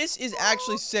 Wait, this is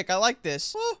actually sick. I like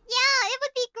this. Oh. Yeah, it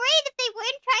would be great if they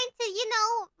weren't trying to,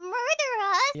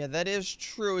 murder us. Yeah, that is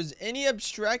true. Is any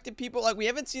abstracted people, like, we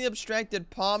haven't seen abstracted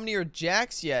Pomni or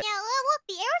Jax yet. Yeah, look,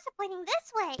 the arrows are pointing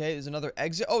this way. Okay, there's another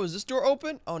exit. Oh, is this door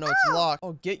open? Oh, no, it's Oh, locked.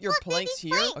 Oh, get your look, there's planks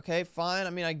these here. planks. Okay, fine. I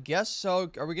mean, I guess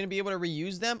so. Are we going to be able to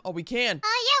reuse them? Oh, we can.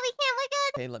 Yeah, we can. We're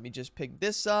good. Okay, let me just pick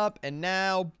this up. And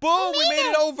now, boom, we made made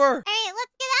it over. All right,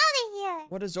 let's get out of here.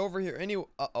 What is over here?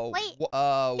 Uh-oh. Wait,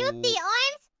 Shoot the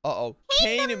arms. Uh-oh.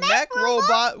 Kane Kane the and mech mech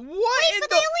robot. What Wait, in but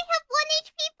the... they only have 1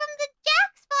 HP from the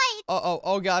Jax fight.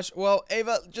 Oh gosh. Well,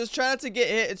 Ava, just try not to get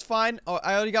hit. It's fine. Oh,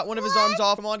 I already got one of his arms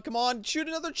off. Come on. Shoot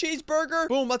another cheeseburger.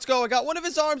 Boom, let's go. I got one of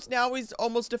his arms. Now he's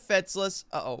almost defenseless.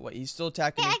 Uh-oh, wait, he's still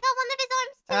attacking Okay, me. I got one of his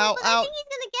arms too, Ow, but I ow. think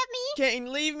he's gonna get me.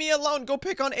 Kane, leave me alone. Go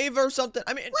pick on Ava or something.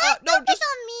 I mean, What? no, Don't just... pick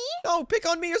on me. No, pick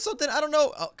on me or something. I don't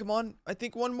know. Oh, come on. I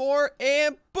think one more.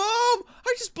 And boom!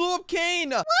 I just blew up Kane.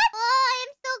 What? Oh,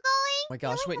 I'm still going. Oh my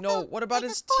gosh, I wait, only no. have What about like a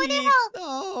his quarter teeth? health.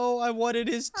 Oh, I wanted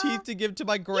his teeth to give to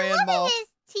my You grandma. wanted his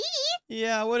teeth?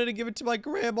 Yeah, I wanted to give it to my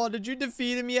grandma. Did you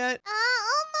defeat him yet?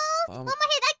 Almost. Oh my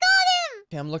head, I got him.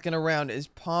 Okay, I'm looking around. Is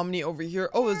Pomni over here?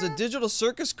 Oh, there's a digital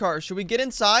circus car. Should we get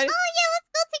inside? Oh yeah, let's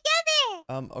go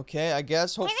together. Okay, I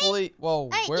guess. Hopefully. Whoa, All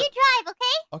right, where? you drive,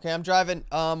 okay? Okay, I'm driving.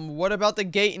 What about the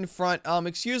gate in front?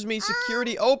 Excuse me,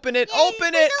 security. Open it. Yeah,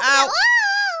 Open please it. open Ow. Oh!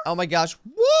 Oh my gosh.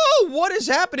 Whoa, what is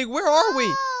happening? Where are we?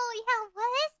 Oh, yeah, what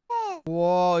is this?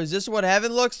 Whoa, is this what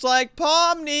heaven looks like?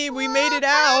 Pomni, we Whoa, made it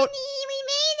out. Pomni, we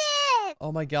made it.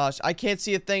 Oh my gosh, I can't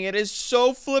see a thing. It is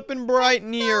so flippin' bright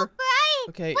in here. So bright.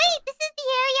 Okay. Wait, this is the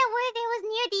area where there was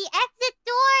near the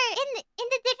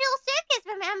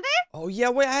yeah,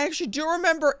 wait, I actually do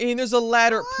remember. And there's a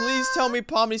ladder. Please tell me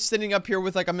Pomni's sitting up here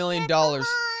with like $1 million. Come on,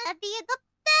 that'd be the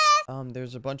best.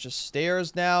 There's a bunch of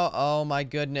stairs now. Oh my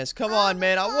goodness. Come on,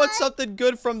 man. I want something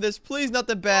good from this. Please,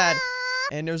 nothing bad.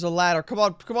 And there's a ladder. Come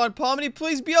on, Pomni,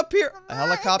 please be up here. A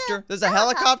helicopter. There's a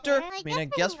helicopter. I mean, I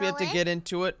guess we have to get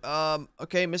into it.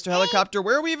 Okay, Mr. Helicopter,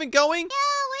 where are we even going?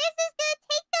 Yeah, where's this gonna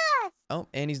take us? Oh,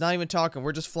 and he's not even talking.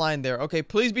 We're just flying there. Okay,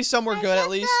 please be somewhere good at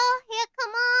least. Here,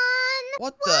 come on.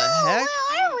 What the heck?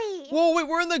 Where are we? Whoa, wait,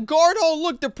 we're in the guard hall.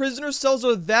 Look, the prisoner cells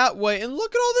are that way. And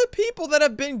look at all the people that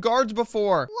have been guards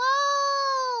before.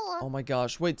 Whoa. Oh my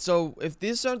gosh. Wait, so if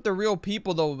these aren't the real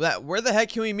people, though, where the heck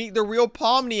can we meet the real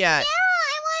Pomni at? Yeah,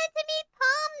 I wanted to meet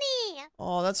Pomni.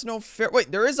 Oh, that's no fair.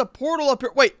 Wait, there is a portal up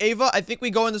here. Wait, Ava, I think we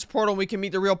go in this portal and we can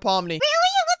meet the real Pomni. Really?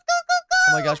 Let's go, go, go.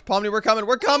 Oh my gosh, Pomni, we're coming.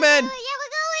 We're coming. Yeah, we're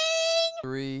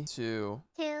going. 3, 2,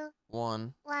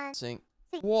 1. 1. Sync.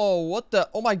 Whoa, what the?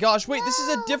 Oh my gosh, wait, this is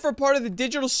a different part of the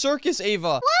digital circus,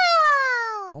 Ava.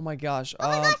 Wow. Oh my gosh. Oh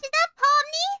my gosh, is that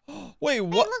Pomni? Wait, Hey,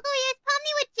 what? look over here. It's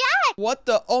Pomni with Jack. What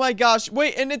the? Oh my gosh.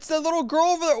 Wait, and it's the little girl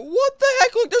over there. What the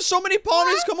heck? Look, there's so many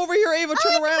Pomnis. Come over here, Ava.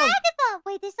 Turn around. Ragatha.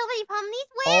 Wait, there's so many Pomnis.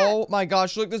 Where? Oh my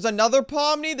gosh. Look, there's another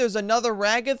Pomni. There's another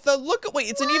Ragatha. Look, wait,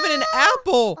 it's even an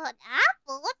apple. An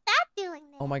apple? What's that doing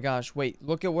there? Oh my gosh. Wait,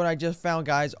 look at what I just found,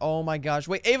 guys. Oh my gosh.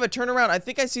 Wait, Ava, turn around. I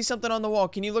think I see something on the wall.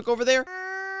 Can you look over there?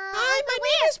 Hi, my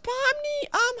name is Pomni.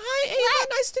 Hi, Ava.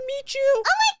 Nice to meet you. Oh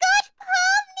my gosh,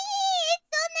 Pomni! It's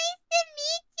so nice to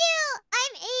meet you.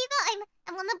 I'm Ava.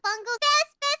 I'm one of Bongo's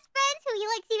best friends who he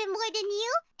likes even more than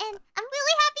you. And I'm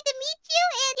really happy to meet you.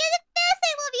 And you're the best.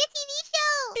 I love your TV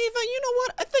show. Ava, you know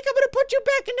what? I think I'm gonna put you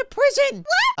back into prison.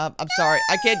 What? I'm sorry.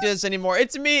 I can't do this anymore.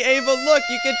 It's me, Ava. Look,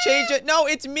 you can change it. No,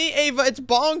 it's me, Ava. It's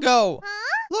Bongo. Huh?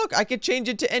 Look, I could change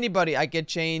it to anybody. I could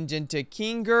change into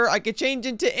Kinger. I could change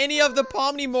into any of the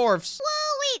Pomni morphs.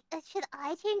 Whoa, wait. Should I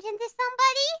change into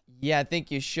somebody? Yeah, I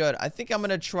think you should. I think I'm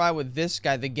gonna try with this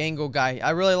guy, the Gango guy.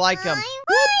 I really like him.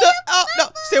 What the? Oh, no.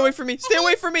 Stay away from me. Stay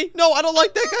away from me. No, I don't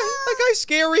like that guy. That guy's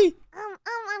scary.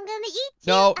 I'm gonna eat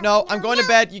you. No, I'm going to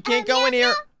bed. You can't go in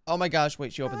here. Oh my gosh,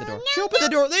 wait, she opened the door. She opened the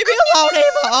door. Leave me alone,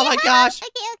 Ava. Oh my gosh. Okay,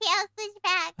 I'll switch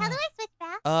back. How do I switch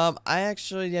back? I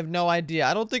actually have no idea.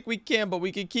 I don't think we can, but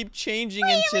we can keep changing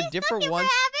into different ones.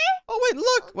 Oh, wait,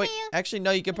 look. Wait, actually,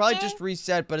 no, you could probably just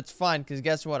reset, but it's fine, because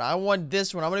guess what? I want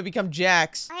this one. I'm going to become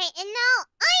Jax. Alright, and now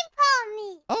I'm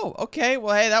Pomni. Oh, okay.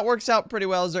 Well, hey, that works out pretty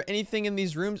well. Is there anything in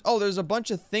these rooms? Oh, there's a bunch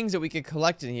of things that we could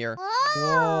collect in here.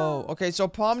 Whoa. Okay, so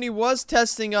Pomni was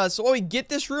testing us. Oh, we get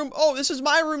this room. Oh, this is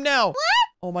my room now. What?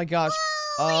 Oh, my gosh.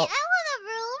 Whoa, wait, I want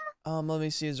a room. Let me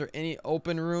see. Is there any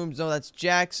open rooms? No, that's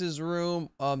Jax's room.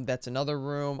 That's another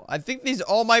room. I think these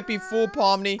all might be full,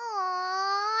 Pomni.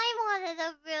 I wanted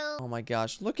a room. Oh my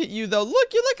gosh. Look at you, though.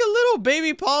 Look, you're like a little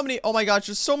baby Pomni. Oh my gosh,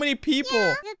 there's so many people.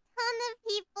 Yeah, there's a ton of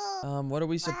people. What are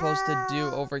we supposed to do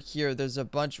over here? There's a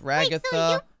bunch. Wait, so you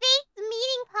Ragatha. faked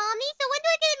meeting Pomni? So when do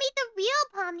I get to meet the real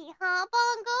Pomni, huh,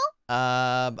 Bongo?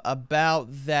 About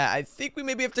that. I think we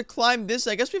maybe have to climb this.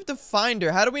 I guess we have to find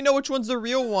her. How do we know which one's the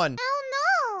real one? I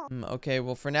don't know. Okay,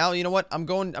 well, for now, you know what? I'm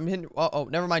hitting. Oh,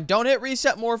 never mind. Don't hit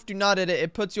reset morph. Do not hit it.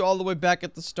 It puts you all the way back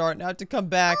at the start. Now I have to come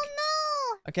back. Oh no.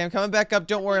 Okay, I'm coming back up.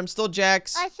 Don't worry. I'm still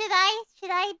Jax. Should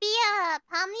I be a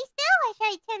Pomni still, or should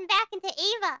I turn back into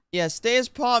Ava? Yeah, stay as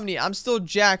Pomni. I'm still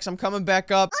Jax. I'm coming back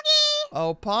up. Okay.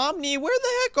 Oh, Pomni, where the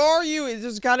heck are you?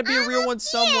 There's got to be a real one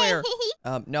somewhere.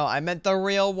 No, I meant the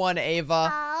real one,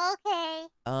 Ava. Oh, okay.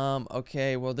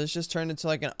 Okay, well, this just turned into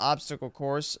like an obstacle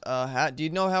course. Do you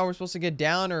know how we're supposed to get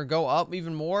down or go up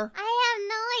even more? I have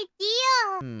no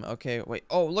idea. Okay, wait.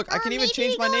 Oh, look, I can even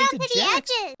change my name to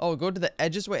Jax. Edges. Oh, go to the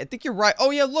edges. Wait, I think you're right. Oh,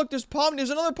 yeah, look, there's Pomni. There's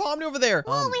another Pomni over there.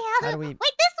 Whoa, wait, wait, this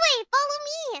way. Follow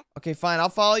me. Okay, fine. I'll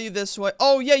follow you this way.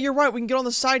 Oh, yeah, you're right. We can get on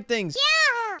the side things.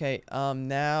 Yeah. Okay,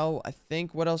 now, I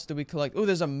think, what else do we collect? Oh,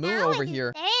 there's a moon over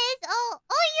here. There is. Oh,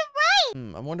 you're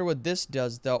right. I wonder what this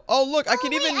does, though. Oh, look, I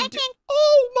can even do...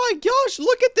 Oh, my gosh,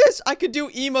 look at this. I could do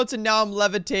emotes, and now I'm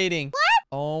levitating. What?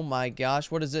 Oh, my gosh,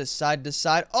 what is this? Side to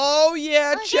side. Oh,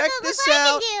 yeah, check this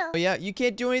out. Oh, yeah, you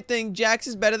can't do anything. Jax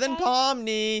is better than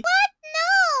Pomni. What? No.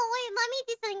 Wait, let me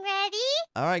do something. Ready?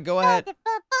 All right, go ahead.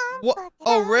 What?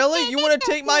 Oh, really? You want to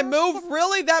take my move?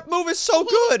 Really? That move is so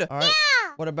good. All right.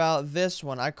 Yeah. What about this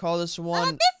one? I call this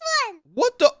one. This one.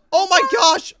 What the? Oh, my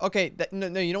gosh. Okay,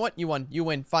 no, you know what? You won. You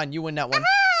win. Fine, you win that one.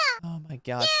 Oh, my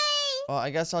gosh. Yay. Well, I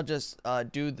guess I'll just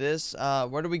do this.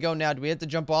 Where do we go now? Do we have to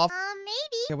jump off?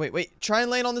 Maybe. Okay, wait. Try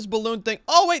and land on this balloon thing.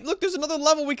 Oh, wait, look, there's another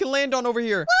level we can land on over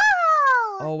here.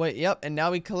 Whoa. Oh, wait, yep. And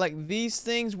now we collect these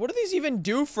things. What do these even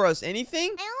do for us?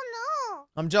 Anything? I don't know.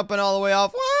 I'm jumping all the way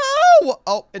off. Whoa!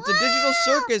 Oh, it's a digital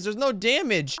circus. There's no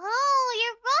damage. Oh,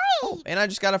 you're right. Oh, and I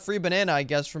just got a free banana, I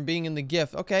guess, from being in the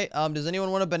gift. Okay, does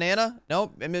anyone want a banana?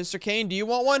 Nope. And Mr. Kane, do you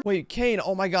want one? Wait, Kane,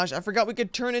 oh my gosh, I forgot we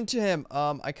could turn into him.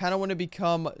 I kind of want to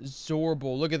become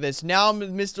Zorble. Look at this. Now I'm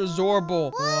Mr.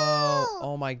 Zorble. Whoa.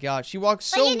 Oh my gosh, he walks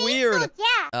so weird.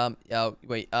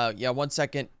 Wait, yeah, 1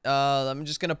 second. I'm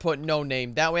just gonna put no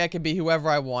name. That way I can be whoever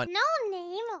I want. No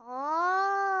name?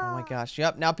 Oh my gosh,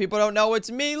 yep. Now people don't know it's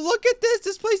me. Look at this.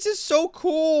 This place is so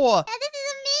cool. Yeah, this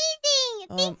is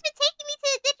amazing. Thanks for taking me to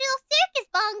the digital circus,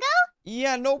 Bongo.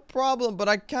 Yeah, no problem. But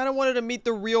I kind of wanted to meet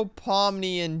the real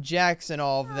Pomni and Jax and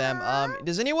all of them.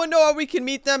 Does anyone know how we can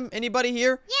meet them? Anybody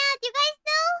here? Yeah, do you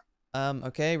guys know?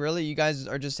 Okay, really? You guys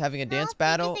are just having a dance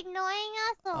battle? Just ignoring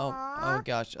us? Oh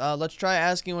gosh. Let's try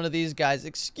asking one of these guys.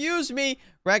 Excuse me,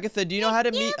 Ragatha, do you know how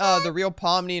to meet the real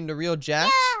Pomni and the real Jax?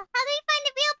 Yeah, how do we find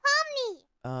the real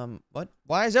Pomni? What?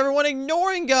 Why is everyone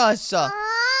ignoring us?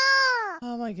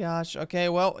 Oh my gosh. Okay,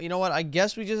 well, you know what? I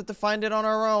guess we just have to find it on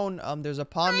our own. There's a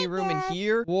Pomni room in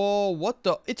here. Whoa, what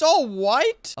the? It's all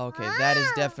white? Okay, that is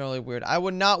definitely weird. I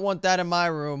would not want that in my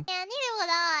room. Yeah, neither would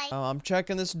I. I'm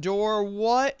checking this door.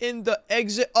 What in the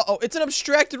exit? Uh-oh, it's an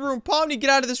abstracted room. Pomni, get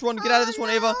out of this one. Get out of this one,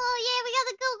 Ava. Oh, yeah, we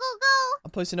gotta go.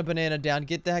 I'm placing a banana down.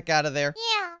 Get the heck out of there.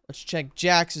 Yeah. Let's check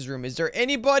Jax's room. Is there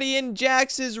anybody in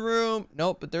Jax's room?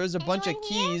 Nope, but there is a bunch of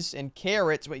keys and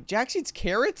carrots. Wait, Jax eats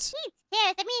carrots? He eats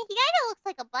carrots. I mean, he kind of looks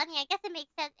like a bunny. I guess it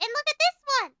makes sense. And look at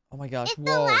this one. Oh my gosh, it's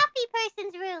whoa. the Laffy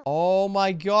person's room. Oh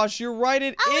my gosh, you're right.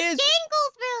 It is. It's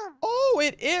Jangle's room. Oh,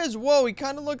 it is. Whoa, he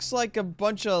kind of looks like a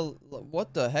bunch of,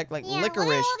 what the heck, like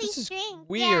licorice. This is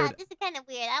weird. Yeah, this is kind of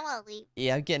weird. I want to leave.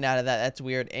 Yeah, I'm getting out of that. That's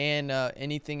weird. And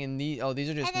anything in the, oh, these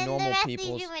are just normal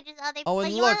people. Oh,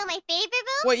 and look. You want my favorite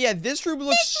room? Wait, yeah, this room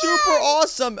looks super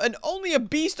awesome. And only a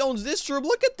beast owns this room.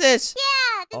 Look at this.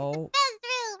 Yeah, this is the best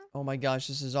room. Oh my gosh,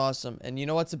 this is awesome. And you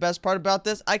know what's the best part about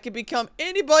this? I can become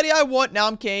anybody I want. Now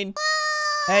I'm Kane.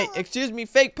 Hey, excuse me,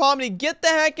 fake Pomni, get the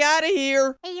heck out of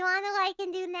here. Hey, you wanna know what I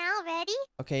can do now? Ready?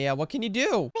 Okay, yeah, what can you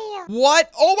do? Bam. What?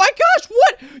 Oh my gosh,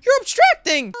 what? You're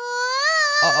abstracting.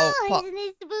 Uh-oh. Isn't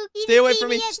it spooky? Stay away from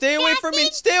me. Stay away from me.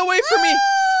 Stay away from me.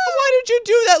 Why did you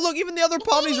do that? Look, even the other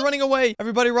Pomni's running away.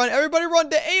 Everybody run. Everybody run.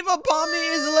 The Ava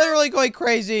Pomni is literally going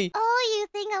crazy. Oh, you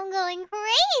think I'm going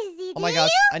crazy, Oh my gosh,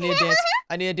 I need a dance.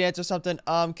 I need a dance or something.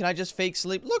 Can I just fake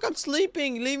sleep? Look, I'm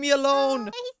sleeping. Leave me alone.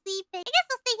 Oh, he's sleeping. I guess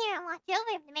I'll stay here and watch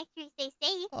over him to make sure he stays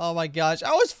safe. Oh my gosh,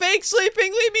 I was fake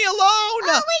sleeping. Leave me alone.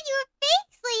 Oh, wait, you were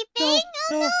fake sleeping?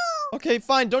 No. No. Okay,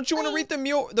 fine. Don't you want to read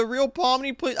the real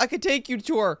Pomni, please? I could take you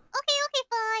to her. Okay,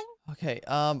 fine. Okay,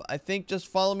 I think just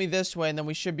follow me this way and then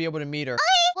we should be able to meet her. Okay,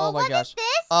 well, oh my gosh. Is this?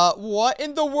 What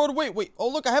in the world? Wait. Oh,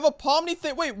 look, I have a Pomni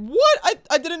thing. Wait, what?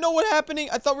 I didn't know what happening.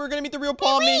 I thought we were gonna meet the real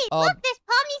Pomni. Wait, look, there's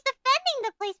Pomni's defending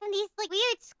the place from these, like,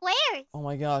 weird squares. Oh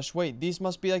my gosh, wait, these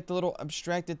must be like the little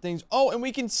abstracted things. Oh, and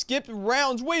we can skip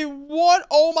rounds. Wait, what?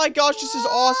 Oh my gosh, this is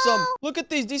awesome. Look at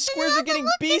these squares are getting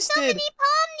beasted. So many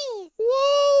Pomnis.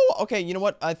 Whoa. Okay, you know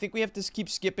what? I think we have to keep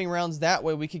skipping rounds. That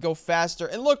way we could go faster.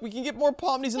 And look, we can get more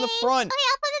Pomnis in the front. Okay,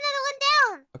 I'll put another one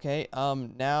down. Okay,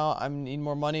 now I need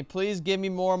more money. Please give me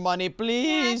more money,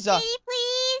 please. Yeah,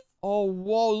 please. Oh,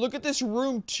 whoa, look at this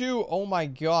room, too. Oh, my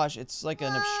gosh. It's like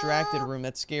an abstracted room.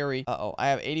 That's scary. Uh-oh, I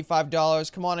have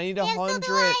 $85. Come on, I need 100.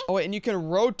 Oh, wait, and you can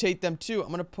rotate them, too. I'm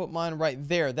going to put mine right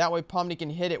there. That way, Pomni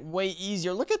can hit it way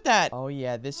easier. Look at that. Oh,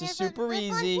 yeah, this is super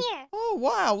easy. Oh,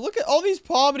 wow. Look at all these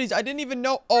Pomnis. I didn't even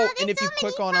know. Oh, and if you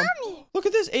click on them. Look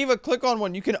at this, Ava. Click on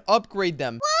one. You can upgrade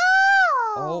them.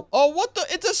 Oh, what the?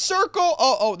 It's a circle.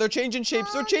 Oh, they're changing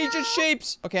shapes. They're changing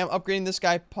shapes. Okay, I'm upgrading this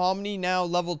guy. Pomni now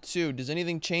level 2. Does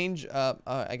anything change?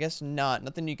 I guess not.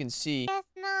 Nothing you can see. Guess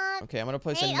not. Okay, I'm gonna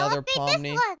place another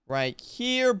Pomni right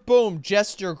here. Boom,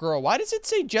 Jester Girl. Why does it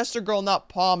say Jester Girl, not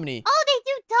Pomni? Oh, they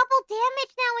do double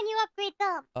damage now when you upgrade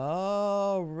them.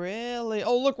 Oh, really?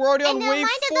 Oh, look, we're already on wave 4. Mine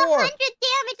does 100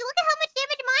 damage. Look at how much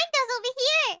damage mine does over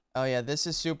here. Oh, yeah, this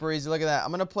is super easy. Look at that.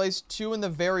 I'm gonna place 2 in the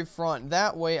very front.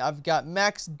 That way, I've got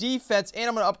max defense, and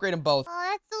I'm gonna upgrade them both. Oh,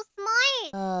 that's so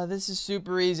smart. This is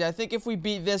super easy. I think if we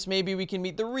beat this, maybe we can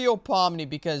meet the real Pomni,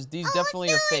 because these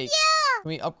definitely are fakes. Yeah. Can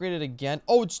we upgrade it again?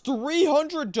 Oh, it's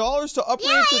 $300 to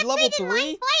upgrade to level 3?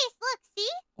 Look, see?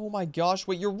 Oh my gosh,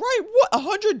 wait, you're right. What?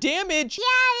 100 damage? Yeah,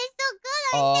 they're so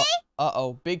good, aren't they?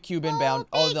 Uh-oh, big cube inbound.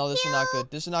 Oh, no, this is not good.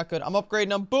 This is not good. I'm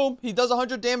upgrading him. Boom, he does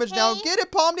 100 damage now. Get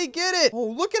it, Pomni, get it. Oh,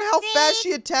 look at how fast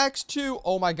she attacks, too.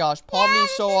 Oh my gosh, Pomni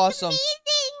is so awesome.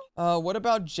 Amazing. What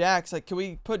about Jax? Like, can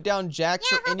we put down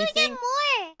Jax or anything?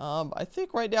 More. I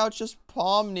think right now it's just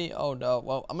Pomni. Oh, no.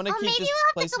 Well, I'm gonna keep just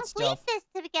placing stuff. This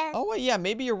to begin. Oh, wait, yeah,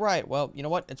 maybe you're right. Well, you know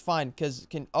what? It's fine, because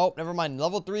oh, never mind.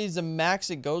 Level 3 is the max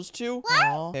it goes to. What?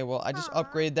 Okay, well, I just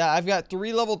upgraded that. I've got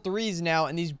 3 level 3s now,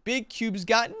 and these big cubes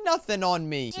got nothing on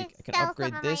me. See, I can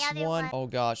upgrade this one. Oh,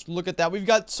 gosh. Look at that. We've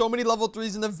got so many level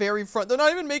 3s in the very front. They're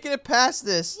not even making it past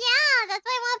this. Yeah, that's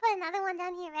why I want to put another one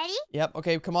down here. Ready? Yep.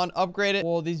 Okay, come on. Upgrade it.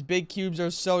 Well, these big cubes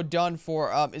are so done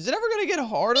for. Is it ever going to get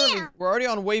harder? Yeah. I mean, we're already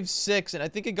on wave 6, and I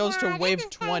think it goes to wave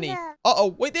 20.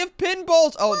 Uh-oh. Wait, they have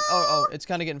pinballs. Oh, it's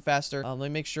kind of getting faster. Let me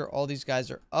make sure all these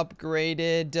guys are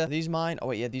upgraded. Are these mine? Oh,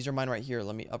 wait, yeah, these are mine right here.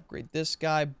 Let me upgrade this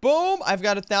guy. Boom! I've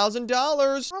got $1,000.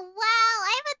 Oh, wow.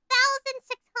 I have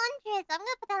 1,600. So I'm going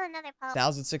to put down another pump.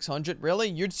 1,600?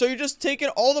 Really? So you're just taking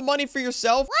all the money for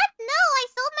yourself? What? No, I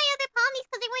sold my other pommies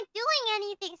because they weren't doing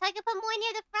anything, so I could put more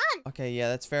near the front. Okay, yeah,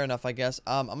 that's fair enough, I guess.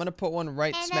 I'm gonna put one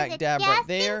right And smack dab right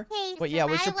there. But yeah,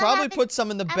 we should probably put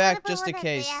some in the back just in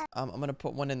case. I'm gonna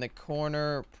put one in the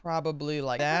corner, probably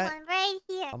like that. One right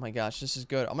here. Oh my gosh, this is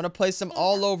good. I'm gonna place them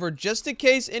all over just in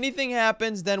case anything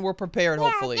happens. Then we're prepared,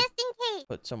 hopefully. Just in case.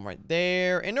 Put some right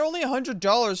there, and they're only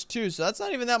 $100 too, so that's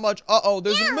not even that much. Uh-oh,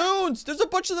 there's moons. There's a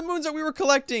bunch of the moons that we were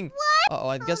collecting. What? Uh-oh,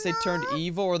 I guess they turned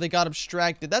evil or they got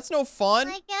abstracted. That's no fun.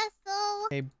 I guess so.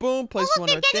 Okay, boom, place one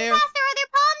right there.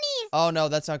 Oh, no,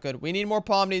 that's not good. We need more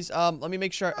Pomnies. Let me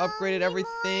make sure I upgraded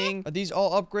everything. Are these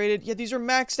all upgraded? Yeah, these are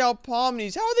maxed out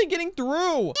Pomnies. How are they getting through?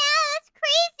 Yeah, that's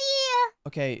crazy.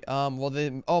 Okay,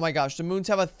 well, oh my gosh, the moons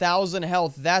have 1,000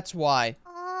 health. That's why.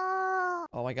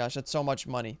 Oh my gosh, that's so much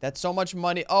money. That's so much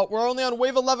money. Oh, we're only on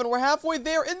wave 11. We're halfway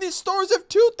there, and these stars have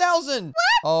 2,000. What?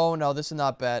 Oh, no, this is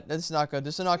not bad. This is not good.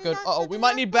 This is not good. Uh-oh, we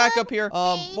might need backup here.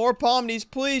 More Pomnies,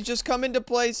 please, just come into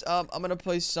place. I'm gonna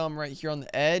place some right here on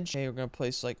the edge. Okay, we're gonna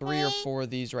place like 3 or 4 of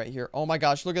these right here. Oh my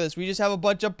gosh, look at this. We just have a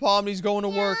bunch of Pomnies going to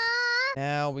work.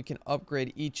 Now we can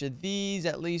upgrade each of these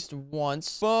at least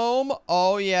once. Boom.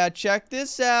 Oh, yeah. Check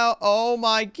this out. Oh,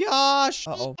 my gosh.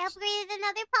 Uh-oh. We upgraded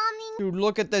another Pomni. Dude,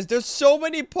 look at this. There's so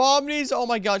many Pomnies. Oh,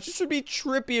 my gosh. This would be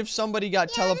trippy if somebody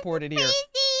got teleported here.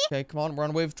 Okay, come on. We're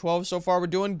on wave 12 so far. We're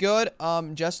doing good.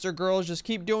 Jester girls, just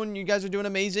keep doing. You guys are doing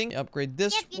amazing. Upgrade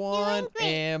this one.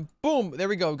 And boom. There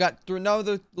we go. Got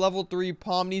another level 3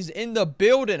 Pomnies in the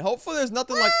building. Hopefully there's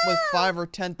nothing like with 5 or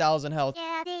 10,000 health.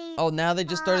 Yeah, oh, now they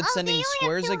just started sending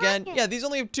squares again. Yeah, these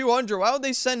only have 200. Why would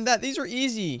they send that? These are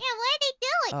easy. Yeah, what are they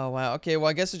doing? Oh, wow. Okay, well,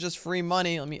 I guess it's just free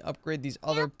money. Let me upgrade these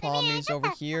other Pomnies over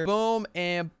here. Boom,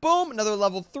 and boom. Another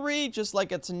level 3, just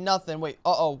like it's nothing. Wait,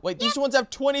 wait, these ones have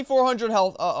 2,400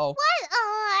 health. What?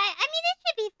 I mean, it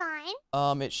should be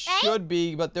fine. It should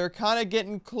be, but they're kind of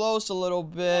getting close a little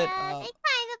bit. Yeah, they kind of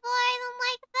are. I don't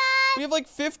like that. We have like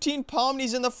 15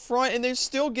 Pomnies in the front, and they're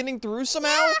still getting through somehow.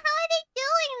 Yeah, how are they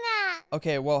doing that?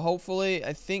 Okay, well, hopefully,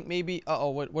 I think maybe...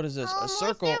 what is this? A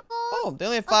circle? Oh, they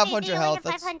only have Okay, 500 health.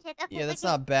 That's, 500. Okay, yeah, that's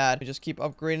not bad. We just keep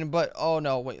upgrading, but... Oh,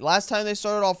 no, wait. Last time they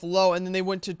started off low, and then they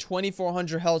went to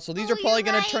 2,400 health, so these are probably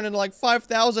going to turn into like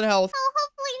 5,000 health. Oh,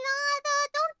 hopefully not.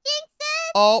 Don't jinx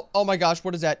it. Oh my gosh,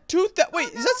 what is that?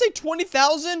 Wait, does that say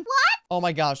 20,000? What? Oh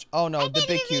my gosh. Oh no, the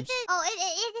big cubes.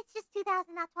 It's just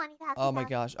 2,000, not 20,000. Oh my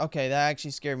gosh. Okay, that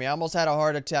actually scared me. I almost had a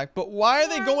heart attack. But why are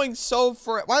they going so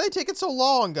why are they taking so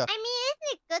long? I mean,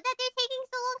 isn't it good that they're taking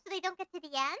so long so they don't get to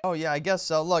the end? Oh yeah, I guess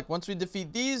so. Look, once we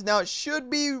defeat these, now it should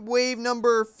be wave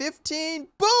number 15.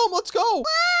 Boom, let's go. Wow.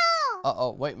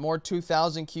 Uh-oh, wait, more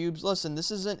 2,000 cubes. Listen,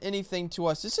 this isn't anything to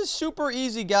us. This is super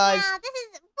easy, guys. Yeah, this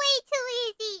is way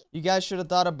too easy. You guys should have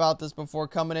thought about this before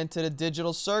coming into the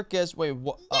digital circus. Wait,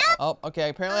 what? Yep. Oh, okay.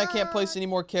 Apparently, I can't place any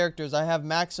more characters. I have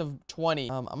max of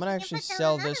 20. I'm gonna actually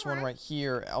sell this one right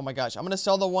here. Oh my gosh, I'm gonna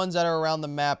sell the ones that are around the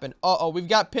map. And we've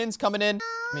got pins coming in.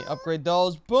 Let me upgrade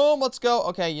those. Boom, let's go.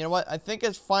 Okay, you know what? I think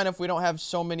it's fine if we don't have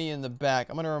so many in the back.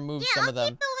 I'm gonna remove some of them.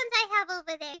 Keep the ones I have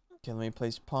over there. Okay, let me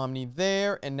place Pomni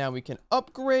there, and now we can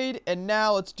upgrade, and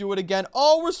now let's do it again.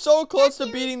 Oh, we're so close to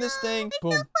beating this thing.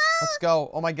 Boom. Let's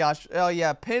go. Oh my gosh. Oh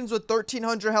yeah, pins with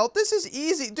 1,300 health. This is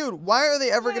easy. Dude, why are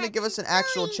they ever going to give us an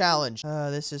actual challenge?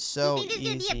 This is so easy. You think there's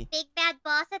going to be a big bad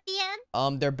boss at the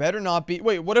end? There better not be.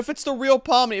 Wait, what if it's the real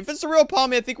Pomni? If it's the real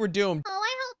Pomni, I think we're doomed. Oh,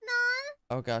 I hope not.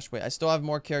 Oh gosh, wait, I still have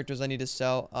more characters I need to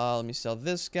sell. Let me sell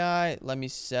this guy. Let me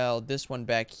sell this one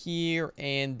back here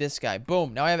and this guy.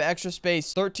 Boom, now I have extra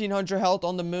space. 1,300 health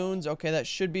on the moons. Okay, that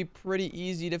should be pretty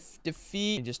easy to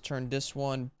defeat. Just turn this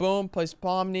one. Boom, place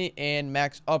Pomni and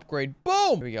max upgrade.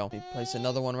 Boom! Here we go. Let me place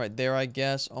another one right there, I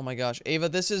guess. Oh my gosh, Ava,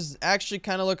 this is actually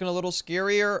kind of looking a little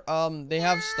scarier. They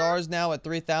have stars now at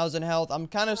 3,000 health. I'm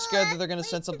kind of scared that they're going to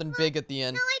send something big at the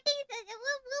end. No, I think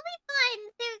we'll be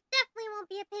fine. There definitely won't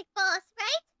be a big boss, right?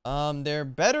 There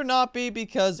better not be,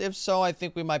 because if so, I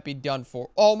think we might be done for.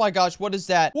 Oh my gosh, what is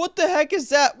that? What the heck is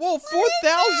that? Whoa,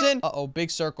 4,000. Uh-oh, big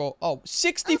circle. Oh,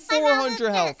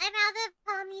 6,400 health. I'm out of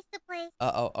Pomnies to place.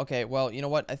 Uh-oh, okay, well, you know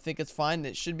what? I think it's fine.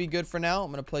 It should be good for now.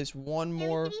 I'm gonna place one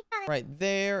more right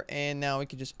there, and now we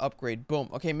can just upgrade. Boom.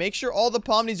 Okay, make sure all the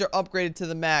Pomnies are upgraded to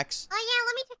the max. Oh yeah,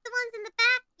 let me check the ones in the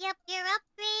back. Yep, you're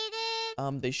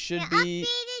upgraded. They should You're be...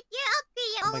 upgraded. You're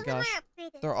upgraded. Oh my All of them gosh. are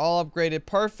upgraded. They're all upgraded.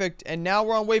 Perfect. And now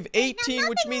we're on wave 18,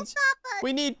 which means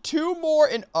we need 2 more.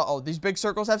 And uh-oh, these big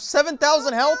circles have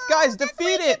 7,000 health. Guys,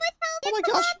 defeat it. Oh my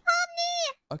gosh.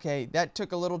 Okay, that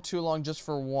took a little too long just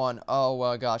for one.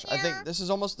 Oh gosh. I think this is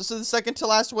the second to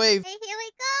last wave. Okay, here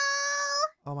we go.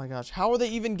 Oh my gosh. How are they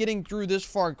even getting through this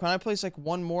far? Can I place like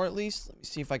one more at least? Let me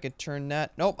see if I could turn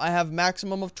that. Nope, I have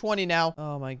maximum of 20 now.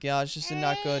 Oh my gosh, this is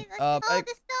not good. Oh, the stars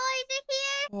are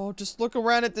here. Oh, just look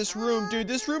around at this room, dude.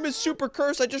 This room is super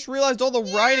cursed. I just realized all the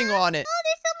writing on it. Oh,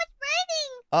 there's so much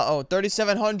writing. Uh-oh,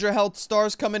 3,700 health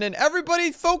stars coming in.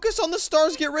 Everybody focus on the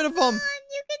stars. Get rid of them. Come on,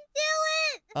 you can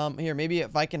do it. Here, maybe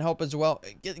if I can help as well.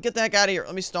 Get the heck out of here.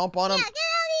 Let me stomp on them. Yeah, get out of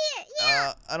here.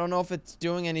 Yeah. I don't know if it's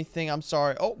doing anything. I'm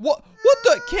sorry. Oh, what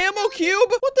the? Camo cube?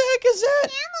 What the heck is that?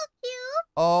 Camel cube.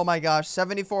 Oh my gosh,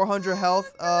 7,400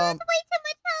 health. That's way too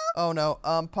much health. Oh no.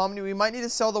 Pomni, we might need to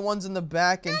sell the ones in the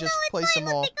back and just place them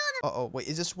all. Let me go to Uh-oh, wait,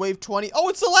 is this wave 20? Oh,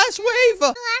 it's the last wave! the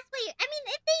last wave. I mean,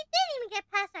 if they didn't even get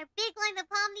past our big line of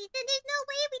Pomnies, then there's no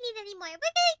way we need any more. We got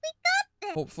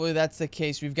this. Hopefully that's the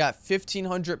case. We've got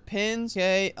 1,500 pins.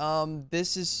 Okay,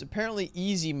 this is apparently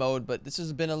easy mode, but this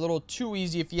has been a little too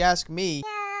easy if you ask me. Yeah.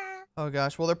 Oh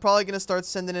gosh, well they're probably gonna start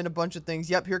sending in a bunch of things.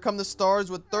 Yep, here come the stars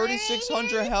with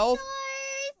 3,600 health.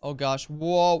 Oh gosh,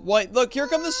 whoa, wait, look, here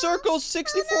come the circles,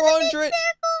 6,400.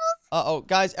 Uh-oh,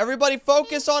 guys, everybody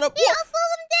focus on it. Yeah, I'll slow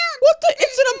them down. What the?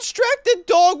 It's an abstracted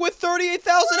dog with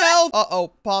 38,000 health.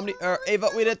 Uh-oh, Pomni, Ava,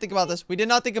 we didn't think about this. We did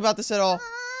not think about this at all.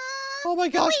 Oh my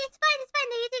gosh. Wait, it's fine, it's fine.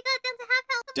 They usually go down to half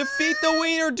health. Defeat the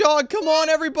wiener dog. Come on,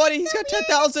 everybody. He's got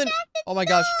 10,000. Oh my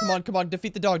gosh, come on.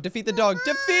 Defeat the dog. Defeat the dog.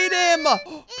 Defeat him.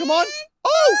 Come on.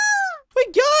 Oh, we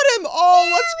got him. Oh,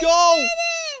 let's go.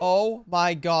 Oh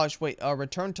my gosh. Wait,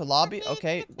 return to lobby.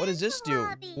 Okay, what does this do?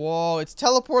 Whoa, it's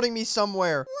teleporting me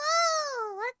somewhere.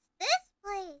 Whoa, what's this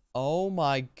place? Oh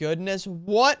my goodness.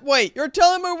 What? Wait, you're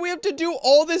telling me we have to do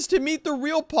all this to meet the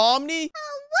real Pomni?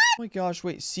 Oh my gosh,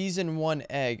 wait, season 1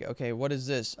 egg. Okay, what is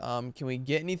this? Can we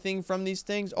get anything from these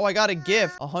things? Oh, I got a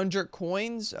gift. 100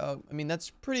 coins. I mean, that's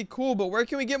pretty cool, but where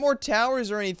can we get more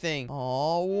towers or anything?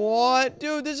 Oh, what?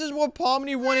 Dude, this is what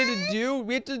Pomni wanted to do?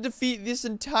 We have to defeat this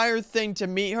entire thing to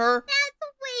meet her?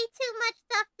 That's way too much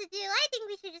stuff to do. I think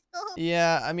we should just go home.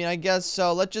 Yeah, I mean, I guess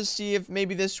so. Let's just see if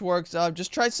maybe this works.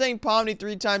 Just try saying Pomni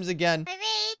 3 times again.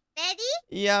 Alright, ready?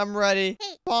 Yeah, I'm ready.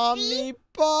 Hey, Pomni, 3,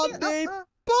 Pomni, 2,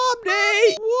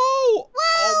 Pomni! Whoa!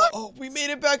 Oh, we made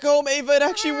it back home, Ava. It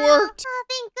actually worked. Oh,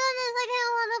 thank goodness. I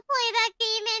didn't want to play that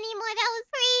game anymore. That was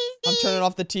crazy. I'm turning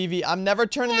off the TV. I'm never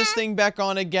turning this thing back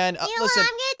on again. You know Listen.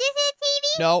 what I'm going to do to the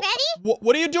TV? No. Ready?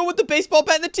 What are you doing with the baseball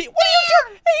bat and the TV? What are you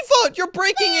doing? Ava, you're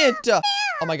breaking it.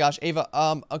 Oh my gosh, Ava.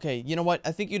 Okay, you know what?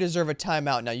 I think you deserve a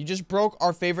timeout now. You just broke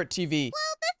our favorite TV.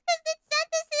 Well, that's because it sent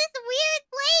us to this weird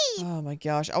place. Oh my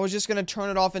gosh, I was just gonna turn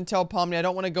it off and tell Pomni I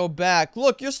don't want to go back.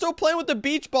 Look, you're still playing with the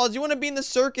beach balls. You want to be in the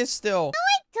circus still. No,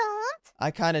 I don't.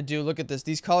 I kind of do. Look at this.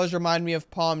 These colors remind me of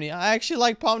Pomni. I actually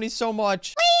like Pomni so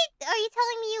much. Wait, are you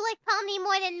telling me you like Pomni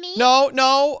more than me?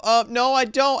 No, I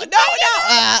don't.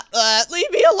 No!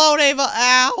 Leave me alone, Ava.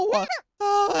 Ow!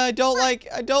 Oh, I don't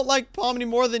like Pomni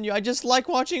more than you. I just like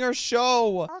watching her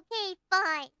show. Okay,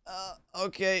 fine.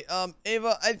 Okay,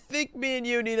 Ava, I think me and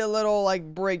you need a little, like,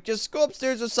 break. Just go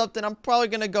upstairs or something. I'm probably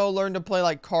gonna go learn to play,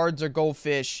 like, cards or go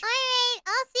fish. Alright,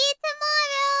 I'll see you tomorrow.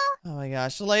 Oh my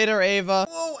gosh, later, Ava.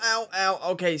 Whoa, ow.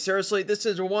 Okay, seriously, this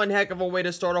is one heck of a way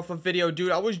to start off a video,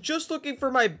 dude. I was just looking for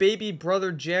my baby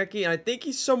brother, Jackie, and I think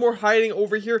he's somewhere hiding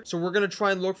over here, so we're gonna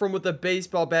try and look for him with a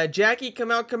baseball bat. Jackie, come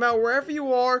out, wherever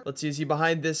you are. Let's see, is he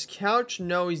behind this couch?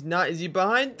 No, he's not. Is he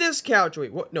behind this couch?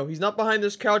 Wait, what? No, he's not behind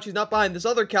this couch. He's not behind this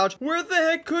other couch. Where the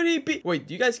heck could he be? Wait,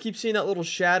 do you guys keep seeing that little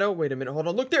shadow? Wait a minute, hold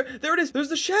on. Look there. There it is. There's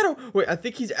the shadow. Wait, I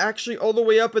think he's actually all the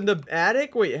way up in the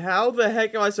attic. Wait, how the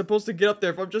heck am I supposed to get up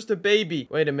there if I'm just a baby?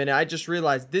 Wait a minute, I just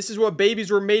realized this is what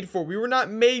babies were made for. We were not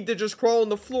made to just crawl on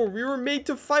the floor. We were made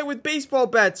to fight with baseball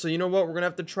bats. So you know what? We're gonna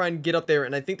have to try and get up there.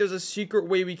 And I think there's a secret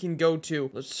way we can go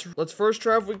to. Let's first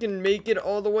try if we can make it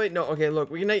all the way. No, okay, look.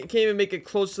 We can't even make it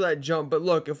close to that jump. But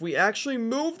look, if we actually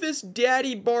move this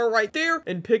daddy bar right there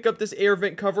and pick up this air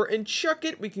vent cover and chuck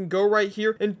it, we can go right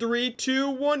here in 3, 2,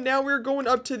 1. Now we're going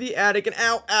up to the attic. And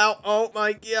ow, ow, oh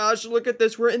my gosh, look at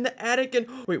this. We're in the attic and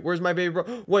wait, where's my baby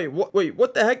bro? Wait,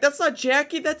 what the heck? That's not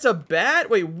Jackie. That's a bat.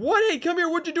 Wait, what? Hey, come here.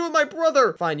 What'd you do with my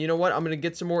brother? Fine, you know what? I'm gonna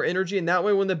get some more energy, and that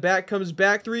way when the bat comes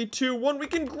back, 3, 2, 1, we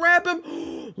can grab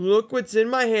him. Look what's in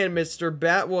my hand, Mr.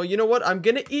 Bat. Well, you know what? I'm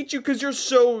gonna eat you because you're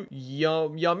so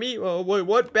yummy. Wait,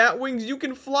 what? Bat wings, you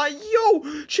can fly.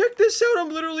 Yo, check this out.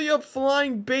 I'm literally a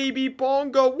flying baby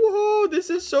Bongo. Whoa, this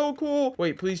is so cool.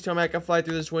 Wait, please tell me I can fly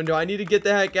through this window. I need to get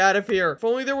the heck out of here. If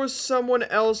only there was someone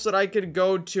else that I could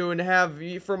go to and have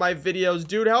for my videos.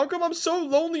 Dude, how come I'm so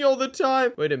lonely all the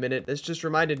time? Wait a minute. This just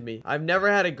reminded me. I've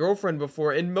never had a girlfriend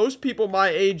before, and most people my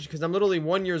age, because I'm literally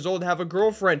 1 year old, have a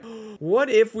girlfriend. What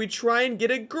if we try and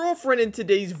get a girlfriend in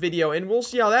today's video? And we'll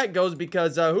see how that goes,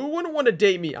 because who wouldn't want to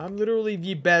date me? I'm literally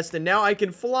the best, and now I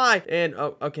can fly. And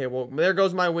okay, well, there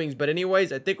goes my wings. But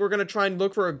anyways, I think we're gonna try and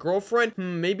look for a girlfriend.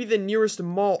 Maybe the nearest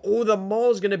mall. Oh, the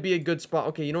mall is gonna be a good spot.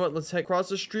 Okay, you know what? Let's head across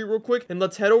the street real quick, and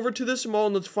let's head over to this mall,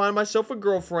 and let's find myself a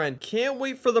girlfriend. Can't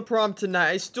wait for the prom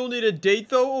tonight. I still need a date,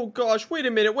 though. Oh gosh, wait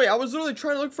a minute. Wait, I was literally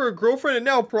trying to look for a girlfriend, and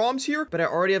now prom's here. But I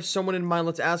already have someone in mind.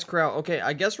 Let's ask her out. Okay,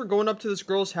 I guess we're going up to this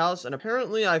girl's house, and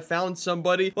apparently I found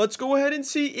somebody. Let's go ahead and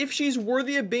see if she's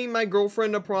worthy of being my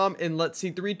girlfriend to prom. And let's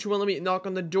see, 3, 2, 1, let me knock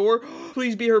on the door.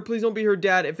 Please be her. Please don't be her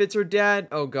dad. If it's her dad,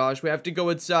 oh gosh, we have to go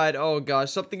inside. Oh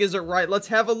gosh, something isn't right. Let's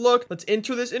have a look. Let's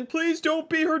enter this, and please don't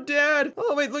be her dad.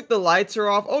 Oh wait, look, the lights are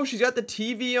off. Oh, she's got the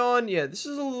TV on. Yeah, this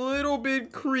is a little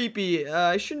bit creepy.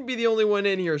 I shouldn't be the only one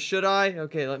in here, should I?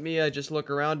 Okay, let me just look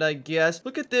around, I guess.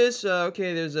 Look at this.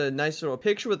 Okay, there's a nice little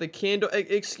picture with a candle.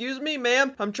 Excuse me,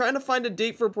 ma'am. I'm trying to find a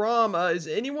date for prom. Is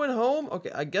anyone home?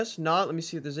 Okay, I guess not. Let me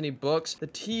see if there's any books. The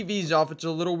TV's off. It's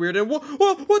a little weird. And what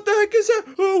the heck is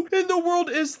that? Who in the world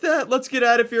is that? Let's get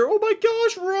out of here. Oh my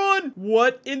gosh, run.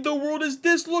 What in the world is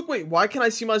this? Look, wait, why can I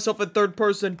see myself in third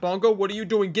person? Bongo, what are you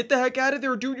doing? Get the heck out of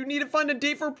there, dude. You need to find a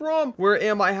date for prom. Where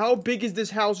am I? How big is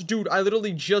this house? Dude, I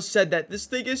literally just said that. This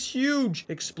thing is huge.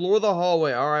 Explore the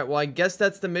hallway. All right, well, I guess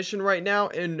that's the mission right now.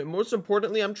 And most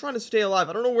importantly, I'm trying to stay alive.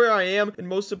 I don't know where I am. And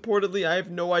most importantly, I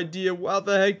have no idea how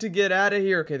the heck to get out of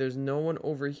here. Okay, there's no one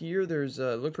over here. There's,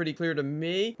 look pretty clear to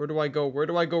me. Where do I go? Where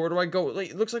do I go? Where do I go?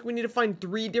 Wait, it looks like we need to find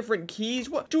 3 different keys.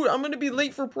 What? Dude, I'm gonna be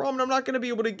late for prom and I'm not gonna be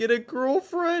able to get a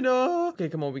girlfriend. Okay,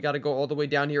 come on. We gotta go all the way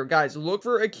down here. Guys, look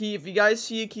for a key. If you guys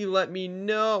see a key, let me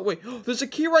know. Wait, there's a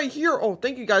key right here. Oh,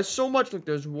 thank you guys so much. Look,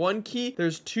 there's 1 key.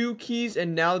 There's 2 keys.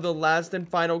 And now the last and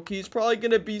final key is probably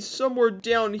gonna be somewhere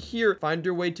down here. Find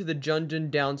your way to the dungeon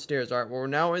downstairs. All right, well, we're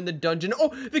now in the dungeon.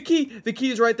 Oh, the key. The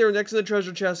key is right there next to the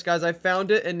treasure chest, guys. I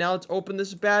found it. And now let's open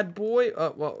this bad boy.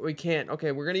 Well, we can't.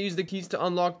 Okay, we're gonna use the keys to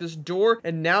unlock this door.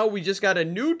 And now we just got a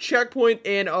new checkpoint.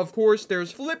 And of course,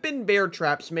 there's flipping bear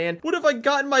traps, man. What have I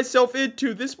gotten myself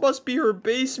into? This must be her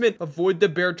basement. Avoid the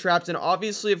bear traps. And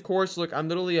obviously, of course, look, I'm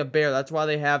literally a bear. That's why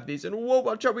they have these. And whoa,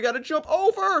 watch out. We gotta jump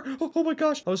over. Oh my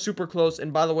gosh. I was super close.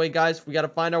 And by the way, guys, we gotta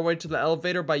find our way to the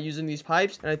elevator by using these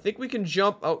pipes. And I think we can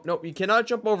jump. Oh, no, you cannot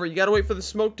jump over. You gotta wait for the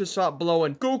smoke to stop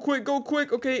blowing. Go quick, go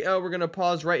quick. Okay, we're gonna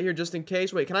pause right here just in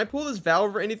case. Wait, can I pull this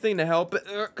valve or anything to help it?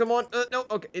 Come on. No,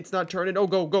 okay, it's not turning. Oh,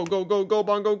 go, go, go, go, go,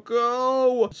 Bongo,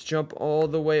 go. Let's jump all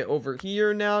the way over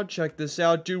here now. Check this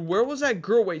out, dude. Where was that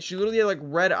girl? Wait, she literally had like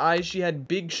red eyes. She had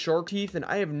big shark teeth, and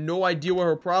I have no idea what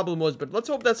her problem was, but let's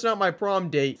hope that's not my prom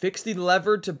date. Fix the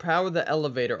lever to power the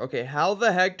elevator. Okay, how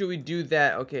the heck do we do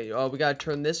that? Okay, we gotta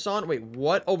turn this on. Wait,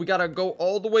 what? Oh, we gotta go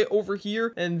all the way over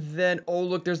here, and then, oh,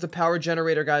 look, there's the power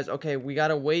generator, guys. Okay, we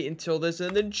gotta wait until this,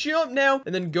 and then jump now,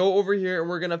 and then go over here, and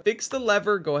we're gonna fix the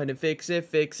lever. Go ahead and fix it,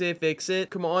 fix it, fix it.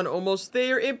 Come on, almost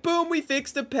there, and boom, we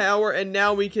fixed the power, and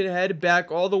now we can head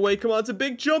back all the way. Come on, it's a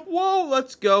big jump. Whoa,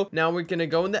 let's go. Now we're gonna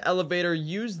go in the elevator,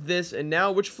 use this, and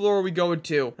now which floor are we going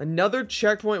to? Another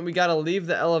checkpoint. We gotta leave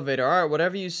the elevator. All right,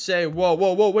 whatever you say. Whoa,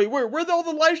 whoa, whoa, wait, where'd all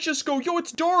the lights just go? Yo,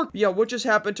 it's dark. Yeah, what just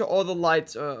happened to all the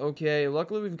lights? Okay,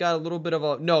 luckily we've got a little bit of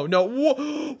a, no,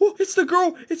 whoa, it's the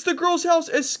girl. It's the girl's house.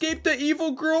 Escape the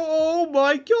evil girl. Oh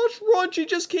my gosh, run. she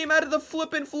just came out of the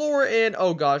flipping floor and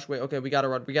oh gosh, wait, okay, we gotta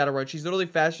run. We gotta run. She's literally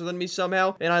faster than me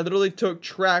somehow. And I literally took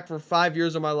track for 5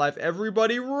 years of my life.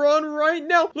 Everybody run right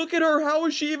now. Look at her. How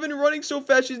is she even running so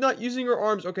fast? She's not using her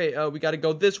arms. Okay, we gotta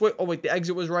go this way. Oh wait, the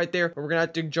exit was right there. We're gonna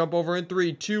have to jump over in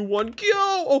 3, 2, 1, go.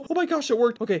 Oh my gosh, it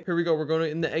worked. Okay, here we go. We're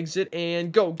going in the exit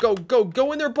and go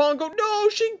in there, Bongo. No,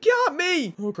 she got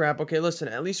me. Oh crap. Okay, listen,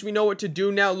 at least we know what to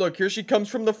do now. Look, here she comes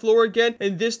from the floor again,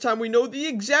 and this time we know the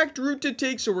exact route to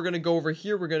take. So we're gonna go over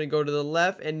here. We're gonna go to the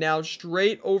left and now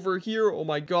straight over here. Oh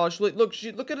my gosh,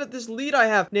 look at this lead I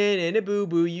have. Nah, boo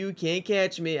boo, you can't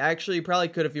catch me. Actually, you probably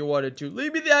could if you wanted to.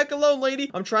 Leave me the heck alone, lady.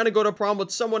 I'm trying to go to prom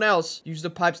with someone else. Use the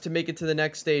pipes to make it to the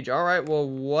next stage. All right, well,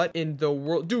 what in the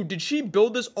world? Dude, did she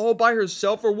build this all by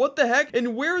herself or what the heck?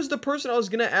 And where is the person I was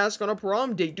gonna ask on a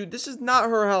prom date? Dude, this is not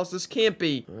her house. This can't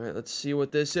be. All right, let's see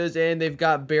what this is. And they've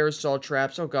got bear saw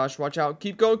traps. Oh gosh, watch out.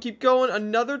 Keep going.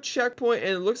 Another checkpoint,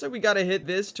 and it looks like we gotta hit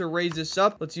this to raise this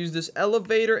up. Let's use this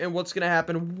elevator, and what's gonna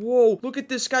happen? Whoa, look at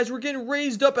this, guys. We're getting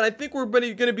raised up, and I think we're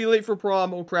gonna be late for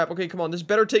prom. Oh crap. Okay, come on. This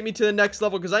better take me to the next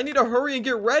level because I need to hurry and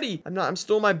get ready. I'm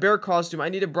still in my bear costume. I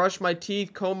need to brush my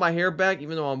teeth, comb my hair back,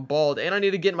 even though I'm bald, and I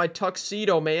need to get in my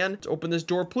tuxedo, man. Let's open this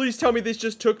door. Please tell me this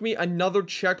just took me another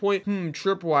checkpoint.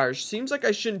 Tripwires. Seems like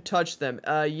I shouldn't touch them.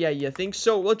 Yeah, you think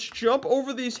so? Let's jump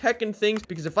over these heckin' things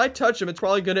because if I touch them, it's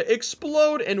probably gonna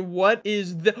explode. And what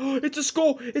is the? It's a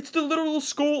skull. It's the literal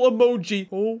skull emoji.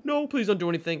 Oh no, please don't do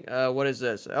anything. What is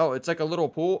this? Oh, it's like a little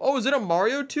pool. Oh, is it a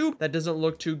Mario tube? That doesn't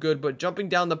look too good, but jumping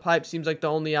down the pipe seems like the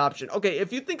only option. Okay,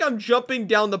 if you think I'm jumping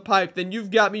down the pipe, then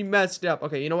you've got me messed up.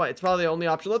 Okay, you know what? It's probably the only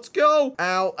option. Let's go.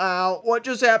 Ow, ow. What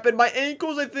just happened? My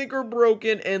ankles, I think, are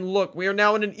broken. And look, we are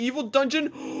now in an evil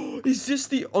dungeon. Is this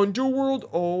the underworld?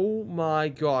 Oh my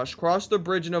gosh. Cross the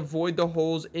bridge and avoid the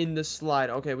holes in the slide.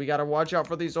 Okay, we gotta watch out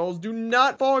for these holes. Do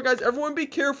not fall, guys. Everyone be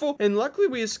careful. And luckily,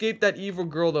 we escaped that evil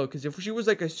girl, though, because if she was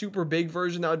like a super big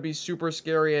version, that would be super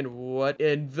scary. And what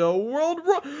in the world?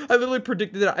 I literally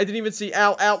predicted that. I didn't even see.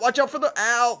 Ow, ow. Watch out for the.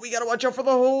 Ow. We gotta watch out for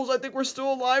the holes. I think we're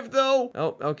still alive, though.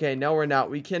 Oh, okay. No, we're not.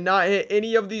 We cannot hit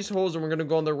any of these holes, and we're gonna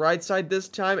go on the right side this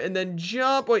time and then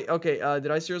jump. Wait, okay.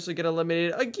 Did I seriously get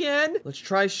eliminated again? Let's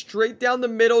try straight down the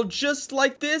middle, just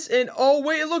like this. And oh,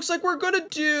 wait, it looks like we're gonna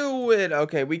do it.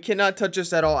 Okay, we cannot touch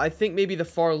this at all. I think maybe the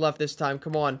far left this time.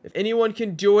 Come on. If anyone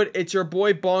can do it, it's your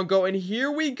boy Bongo. And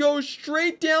here we go,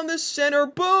 straight down the center.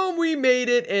 Boom, we made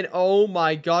it. And oh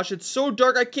my gosh, it's so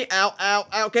dark. I can't. Ow, ow,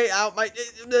 ow. Okay, ow. My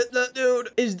dude.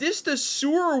 Is this the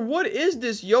sewer or what is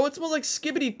this? Yo, it smells like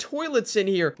skibbity toilets in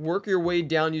here. Work your way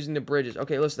down using the bridges.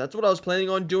 Okay, listen, that's what I was planning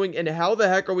on doing. And how the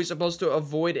heck are we supposed to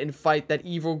avoid and fight that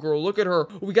evil girl? Look at her.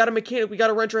 We got a mechanic. We got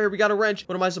a wrench right here. We got a wrench.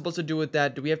 What am I supposed to do with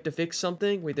that? Do we have to fix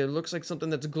something? Wait, there looks like something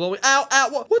that's glowing. Ow,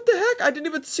 ow. What the heck? I didn't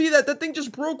even see that. That thing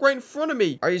just broke right in front of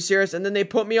me. Are you serious? And then they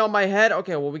put me on my head?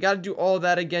 Okay, well, we got to do all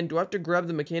that again. Do I have to grab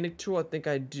the mechanic tool? I think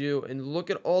I do. And look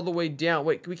at all the way down.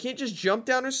 Wait, we can't just jump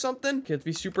down or something? Okay, let's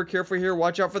be super careful here.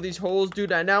 Watch out for these holes, dude.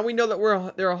 Now we know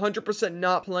that they're 100%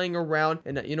 not playing around.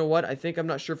 And you know what? I think I'm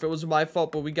not sure if it was my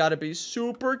fault, but we got to be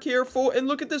super careful. And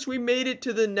look at this. We made it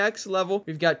to the next level.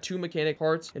 We've got 2 mechanic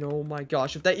parts. And oh my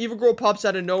gosh, if that evil girl pops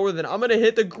out of nowhere, then I'm going to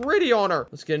hit the gritty on her.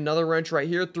 Let's get another wrench right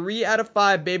here. 3 out of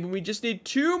 5, baby. We just need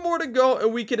 2 more to go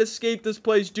and we can escape this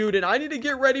place, dude. And I need to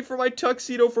get ready for my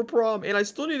tuxedo for prom. And I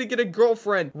still need to get a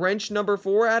girlfriend. Wrench number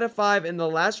 4 out of 5. And the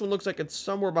last one looks like it's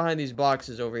somewhere behind these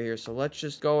boxes over here. So let's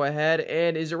just go ahead.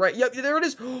 And is it right? Yep, there it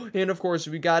is. And of course,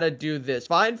 we got to do this.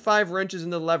 Find 5 wrenches in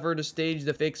the lever to stage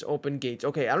the fix open gates.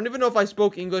 Okay, I don't even know if I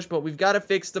spoke English, but we've got to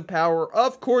fix the power.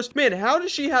 Of course. Man, how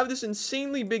does she have this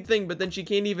insanely big thing, but then she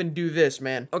can't even do this,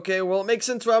 man? Okay, well, it makes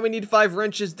sense why we need 5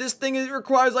 wrenches. This thing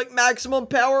requires like maximum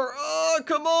power. Oh,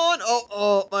 come on.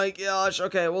 Oh my gosh.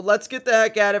 Okay, well, let's get the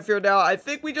heck out of here now. I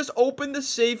think we just opened the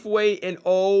safe way and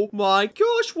oh my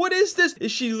gosh, what is this?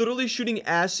 Is she literally shooting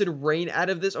acid rain out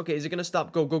of this? Okay, is it gonna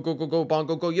stop? Go,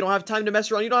 Bongo, go. You don't have time to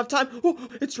mess around. You don't have time. Oh,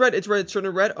 it's red. It's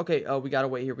turning red. Okay, we gotta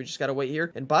wait here. We just gotta wait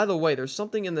here. And by the way, there's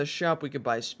something in the shop we could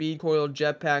buy. Speed coil,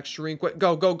 jetpack, shrink.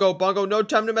 Go, Bongo. No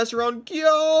time to mess around.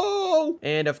 Go!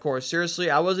 And of course, seriously,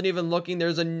 I wasn't even looking.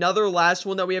 There's another last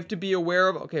one that we have to be aware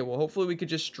of. Okay, well, hopefully we could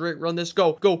just straight run this.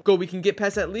 Go. We can get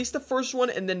past at least the first one,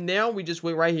 and then now we just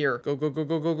wait right here. Go.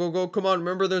 Come on,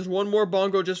 remember, there's one more,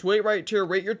 Bongo. Just wait right here.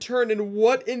 Wait your turn. And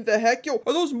what in the heck? Yo,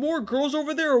 are those more girls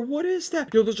over there, or what is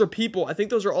that? Yo, those are people. I think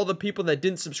those are all the people that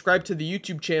didn't subscribe to the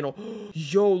YouTube channel.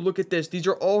 Yo, look at this. These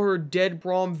are all her dead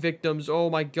prom victims. Oh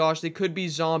my gosh, they could be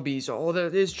zombies. Oh,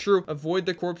 that is true. Avoid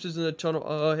the corpses in the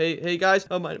tunnel. Hey guys.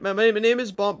 My name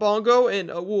is Bongo, and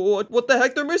what the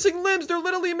heck? They're missing limbs. They're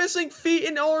literally missing feet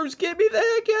and arms. Get me the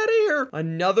heck out of here.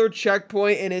 Another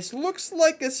checkpoint, and it looks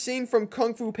like a scene from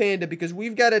Kung Fu Panda because because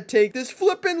we've got to take this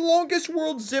flippin' longest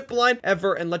world zip line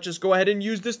ever. And let's just go ahead and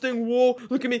use this thing. Whoa,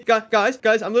 look at me.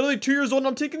 Guys, I'm literally 2 years old and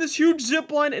I'm taking this huge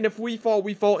zip line. And if we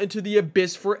fall into the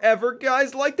abyss forever.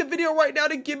 Guys, like the video right now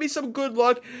to give me some good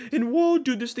luck. And whoa,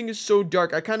 dude, this thing is so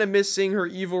dark. I kind of miss seeing her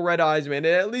evil red eyes, man.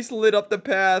 It at least lit up the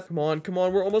path. Come on.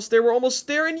 We're almost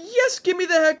there. And yes, get me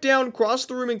the heck down. Cross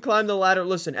the room and climb the ladder.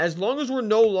 Listen, as long as we're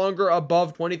no longer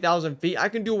above 20,000 feet, I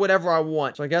can do whatever I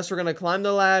want. So I guess we're going to climb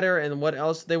the ladder. And what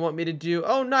else do they want me to do?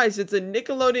 Oh, nice. It's a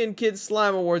Nickelodeon Kids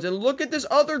Slime Awards. And look at this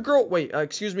other girl. Wait,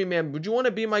 excuse me, ma'am. Would you want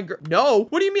to be my girl? No.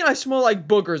 What do you mean I smell like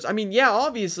boogers? I mean, yeah,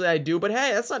 obviously I do. But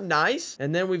hey, that's not nice.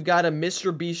 And then we've got a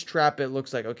Mr. Beast trap, it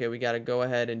looks like. Okay, we got to go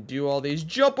ahead and do all these.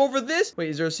 Jump over this. Wait,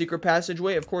 is there a secret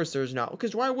passageway? Of course there's not.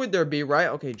 Because why would there be, right?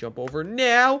 Okay, jump over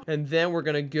now. And then we're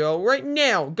going to go right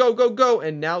now. Go.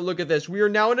 And now look at this. We are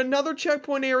now in another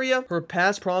checkpoint area. Her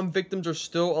past prom victims are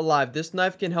still alive. This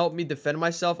knife can help me defend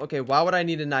myself. Okay, why would I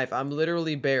need a knife? I'm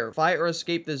literally bare. Fight or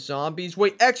escape the zombies.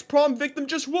 Wait, ex-prom victim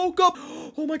just woke up.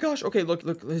 Oh my gosh. Okay, look.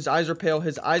 His eyes are pale.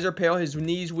 His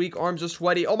knees weak. Arms are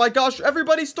sweaty. Oh my gosh.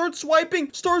 Everybody start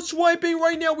swiping. Start swiping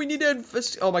right now. We need to...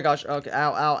 Oh my gosh. Okay,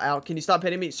 ow. Can you stop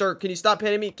hitting me? Sir, can you stop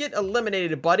hitting me? Get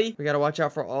eliminated, buddy. We gotta watch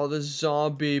out for all the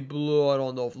zombie blood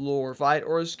on the floor. Fight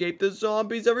or escape the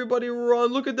zombies. Everybody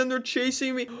run. Look at them. They're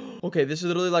chasing me. Okay, this is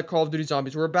literally like Call of Duty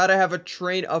Zombies. We're about to have a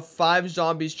train of 5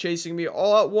 zombies chasing me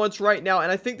all at once right now.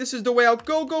 And I think this is the way out.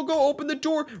 Go. Open the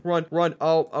door. Run.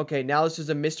 Oh, okay. Now this is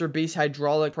a Mr. Beast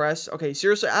hydraulic press. Okay,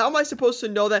 seriously, how am I supposed to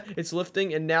know that it's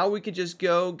lifting? And now we could just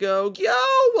go.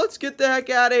 Let's get the heck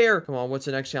out of here. Come on, what's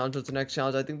the next challenge?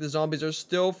 I think the zombies are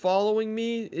still following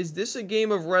me. Is this a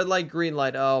game of red light, green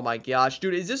light? Oh my gosh,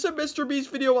 dude, is this a Mr.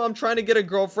 Beast video while I'm trying to get a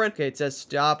girlfriend? Okay, it says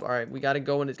stop. All right, we gotta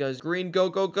go, and it goes green.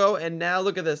 Go. And now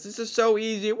look at this. This is so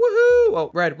easy. Woohoo!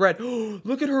 Oh, red.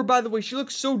 Look at her, by the way. She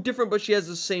looks so different, but she has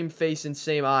the same face and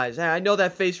same eyes. Hey, I know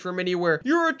that face from anywhere.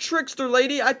 You're a trickster,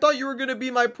 lady. I thought you were gonna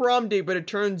be my prom date, but it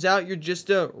turns out you're just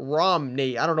a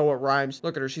Romney. I don't know what rhymes.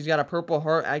 Look at her. She's got a purple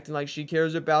heart, acting like she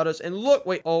cares about us. And look,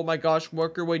 wait. Oh my gosh,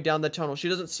 work her way down the tunnel. She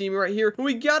doesn't see me right here. And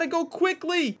we gotta go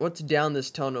quickly. What's down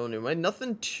this tunnel anyway?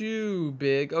 Nothing too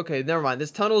big. Okay, never mind.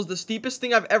 This tunnel is the steepest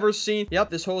thing I've ever seen. Yep,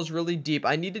 this hole is really deep.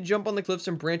 I need to jump on the cliffs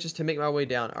and branches to make my way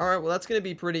down. All right, well, that's gonna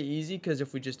be pretty easy because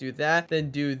if we just do that,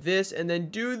 then do this, and then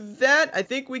do that, I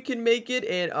think we can make it.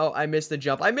 And oh, I missed the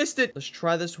jump. I missed it. Let's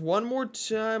try this one more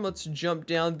time. Let's jump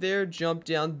down there.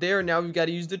 Now we've got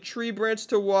to use the tree branch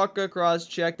to walk across.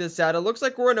 Check this out. It looks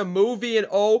like we're in a movie. And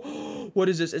oh, what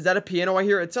is this? Is that a piano I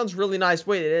hear? It sounds really nice.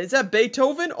 Wait, is that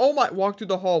Beethoven? Oh my, walk through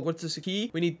the hall. What's this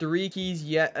key? We need 3 keys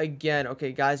yet again.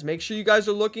 Okay, guys, make sure you guys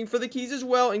are looking for the keys as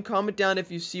well, and comment down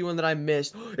if you see one that I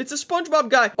missed. It's a SpongeBob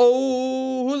guy.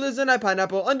 Oh, who lives in a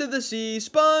pineapple under the sea?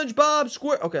 SpongeBob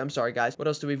Square. Okay, I'm sorry, guys. What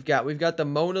else do we've got? We've got the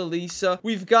Mona Lisa.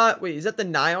 We've got, wait, is that the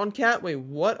Nyan cat? Wait,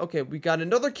 what? Okay, we got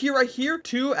another key right here.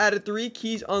 2 out of 3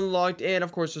 keys unlocked. And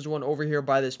of course, there's one over here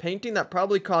by this painting that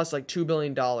probably costs like $2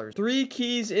 billion. 3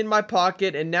 keys in my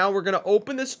pocket. And now we're gonna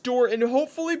open this door and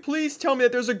hopefully, please tell me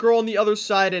that there's a girl on the other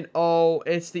side. And oh,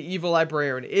 it's the evil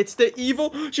librarian. It's the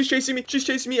evil. She's chasing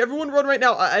me. Everyone run right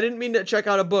now. I didn't mean to check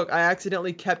out a book. I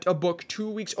accidentally kept a book 2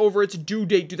 weeks over its due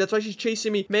date, dude. That's why she's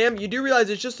chasing me. Ma'am, you do realize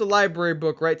it's just a library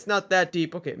book, right? It's not that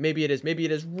deep. Okay, maybe it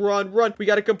is. Run. We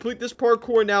gotta complete this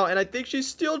parkour now. And I think she's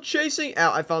still chasing.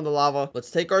 Ow, I found the lava.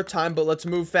 Let's take our time, but let's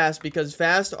move fast because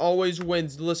fast always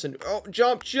wins. Listen. Oh,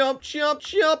 jump.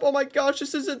 Oh my gosh,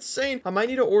 this is insane. I might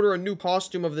need to order a new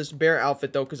costume of this bear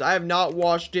outfit though, because I have not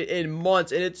washed it in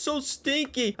months and it's so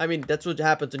stinky. I mean, that's what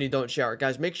happens when you don't shower.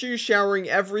 Guys, make sure you're showering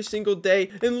every single day.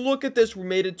 And look at this. We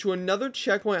made it to another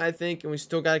checkpoint, I think, and we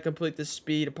still gotta complete this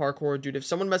speed parkour, dude. If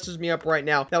someone messes me up right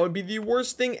now, that would be the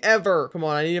worst thing ever. Come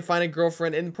on, I need to find a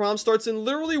girlfriend, and prom starts in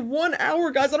literally 1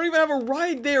 hour, guys. I don't even have a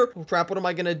ride there. Oh crap, what am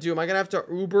I gonna do? Am I gonna have to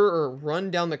Uber or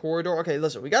run down the corridor? Okay,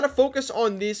 listen, we gotta focus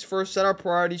on this first, set our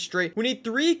priorities straight. We need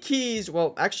 3 keys.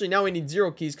 Well, actually, now we need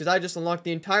 0 keys because I just unlocked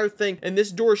the entire thing, and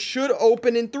this door should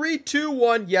open in 3, 2,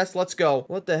 1. Yes, let's go.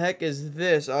 What the heck is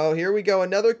this? Oh, here we go.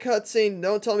 Another cutscene.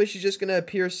 Don't tell me she's just gonna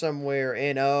appear somewhere.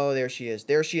 And oh, there she is.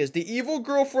 The evil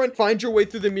girlfriend. Find your way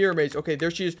through the mirror maze. Okay,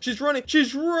 there she is. She's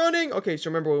running. Okay, so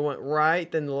remember, we went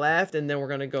right, then left, and then we're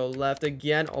gonna go left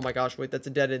again. Oh my gosh, wait, that's a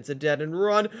dead end. It's a dead end.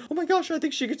 Run. Oh my gosh, I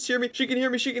think she can hear me.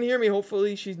 She can hear me.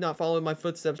 Hopefully, she's not following my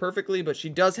footsteps perfectly, but she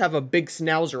does have a big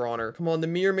schnauzer on her. Come on, the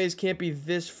mirror maze can't be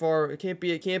this far. It can't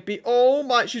be. Oh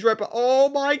my, she's right by. Oh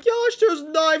my gosh, there's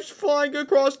knives flying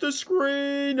across the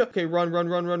screen. Okay, run.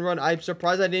 I'm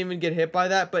surprised I didn't even get hit by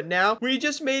that, but now we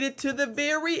just made it to the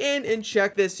very end, and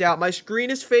check this out. My screen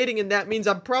is fading, and that means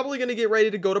I'm probably gonna get ready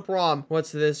to go to prom.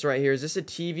 What's this right here? Is this a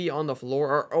TV on the floor?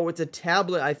 Or, oh, it's a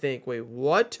tablet, I think. Wait, Wait,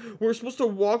 what? We're supposed to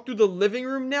walk through the living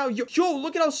room now? Yo,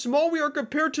 look at how small we are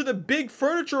compared to the big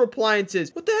furniture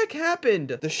appliances. What the heck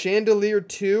happened? The chandelier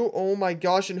too? Oh my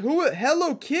gosh. And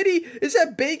Hello Kitty? Is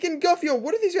that Bacon Guff? Yo,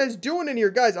 what are these guys doing in here?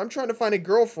 Guys, I'm trying to find a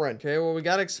girlfriend. Okay, well, we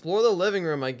gotta explore the living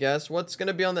room, I guess. What's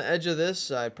gonna be on the edge of this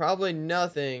side? Probably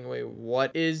nothing. Wait,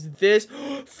 what is this?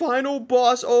 Final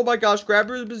boss. Oh my gosh, grab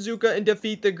your bazooka and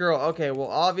defeat the girl. Okay, well,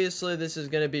 obviously this is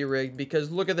gonna be rigged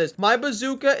because look at this. My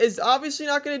bazooka is obviously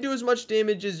not gonna do as much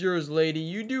damage as yours, lady.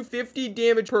 You do 50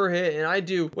 damage per hit and I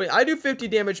do 50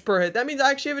 damage per hit. That means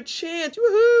I actually have a chance.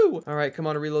 Woohoo! All right, come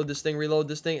on, reload this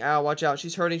thing. Ow, watch out.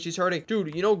 She's hurting.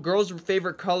 Dude, you know girls'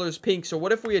 favorite color is pink, so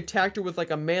what if we attacked her with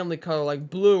like a manly color like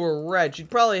blue or red? She'd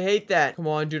probably hate that. Come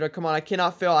on, dude. Come on. I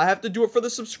cannot fail. I have to do it for the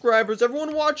subscribers.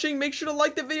 Everyone watching, make sure to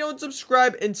like the video and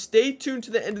subscribe and stay tuned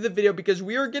to the end of the video because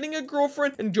we are getting a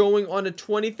girlfriend and going on a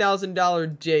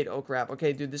 $20,000 date. Oh, crap.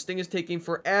 Okay, dude, this thing is taking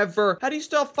forever. How do you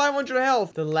still have 500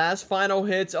 health? The last final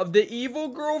hits of the evil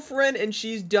girlfriend and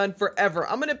she's done forever.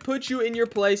 I'm gonna put you in your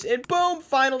place and boom,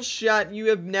 final shot. You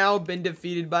have now been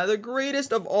defeated by the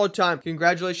greatest of all time.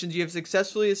 Congratulations, you have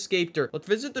successfully escaped her. Let's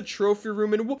visit the trophy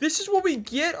room and this is what we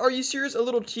get. Are you serious? A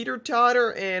little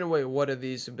teeter-totter. And wait, what are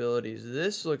these abilities?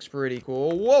 This looks pretty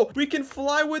cool. Whoa, we can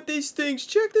fly with these things.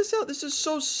 Check this out. This is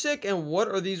so sick. And what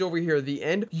are these over here? The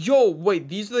end? Yo, wait,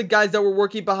 these are the guys that were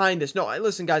working behind this. No,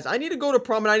 listen, guys, I need to go to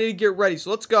prom and I need to get ready. So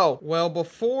let's go. Well,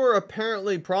 before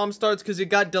apparently prom starts because it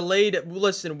got delayed,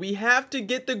 listen, we have to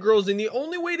get the girls in. The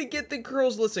only way to get the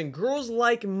girls, listen, girls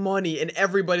like money and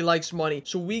everybody likes money.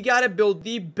 So we gotta build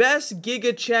the best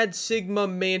Giga Chad Sigma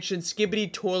mansion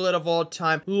skibbity toilet of all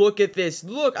time. Look at this.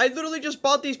 Look, I literally just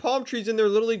bought these palm trees and they're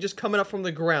literally just coming up from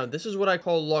the ground. This is what I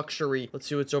call luxury. Let's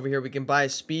see what's over here. We can buy a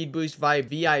speed boost via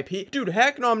VIP. Dude,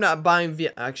 heck no, I'm not buying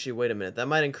Actually, wait a minute. That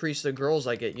might increase the girls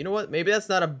I get. You know what? Maybe that's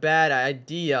not a bad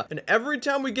idea. And every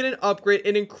time we get an upgrade,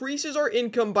 it increases our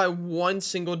income by $1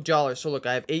 single dollar. So look,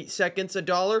 I have 8 seconds a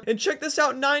dollar. And check this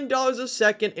out, $9 a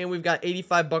second. And we've got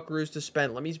 85 buckaroos to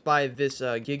spend. Let me buy this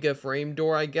Giga frame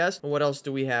door, I guess. And what else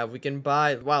do we have? We can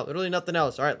buy, wow, literally nothing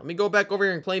else. All right, let me go back over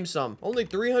here and claim some. Only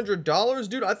 $300?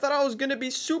 Dude, I thought I was gonna be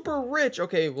super rich.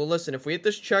 Okay, well, listen, if we hit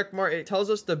this check mark, it tells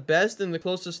us the best and the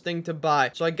closest thing to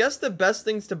buy. So I guess the best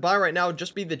things to buy right now would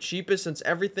just be the cheapest since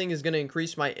everything is gonna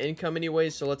increase my income anyway.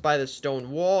 So let's buy this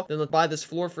stone wall. Then let's buy this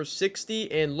floor for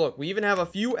 60. And look, we even have a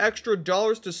few extra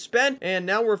dollars to spend. And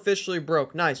now we're officially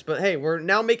broke. Nice. But hey, we're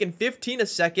now making 15 a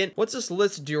second. What's this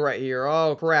list do right here?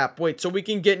 Oh, crap. Wait, so we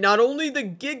can get not only the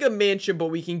Giga Mansion, but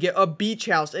we can get a beach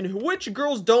house. And which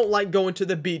girls don't like going to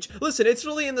the beach? Listen, it's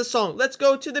really in the song. Let's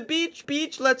go to the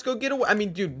beach, let's go get away. I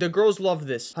mean, dude, the girls love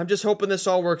this. I'm just hoping this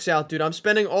all works out, dude. I'm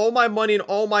spending all my money and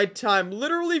all my time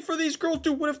literally for these girls.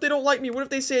 Dude, what if they don't like me? What if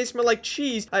they say I smell like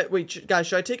cheese? Wait, guys,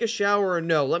 should I take a shower or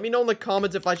no? Let me know in the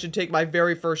comments if I should take my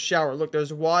very first shower. Look,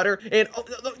 there's water and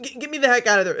get me the heck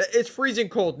out of there. It's freezing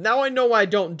cold. Now I know why I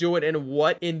don't do it. And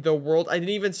what in the world? I didn't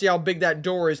even see how big that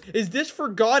door is. Is this for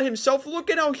God himself? Look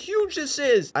at how huge this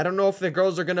is. I don't know if the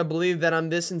girls are gonna believe that I'm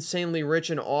this insanely rich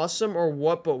and awesome or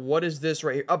what, but what is this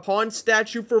right here? A pawn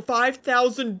statue for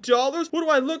 $5,000? What do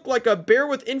I look like, a bear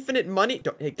with infinite money?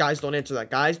 Hey, guys, don't answer that.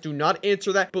 Guys, do not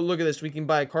answer that. But look at this. We can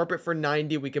buy a carpet for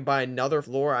 90. We can buy another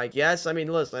floor, I guess. I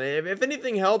mean, listen, if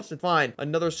anything helps, it's fine.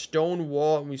 Another stone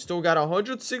wall. And we still got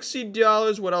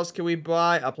 $160. What else can we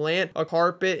buy? A plant, a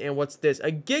carpet, and what's this?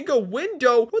 A Giga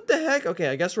window? What the heck? Okay,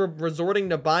 I guess we're resorting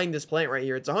to buying this plant right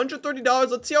here. It's $130.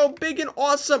 Let's see how big and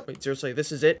awesome. Wait, seriously,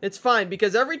 this is it? It's fine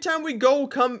because every time we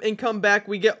come back,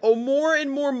 we get more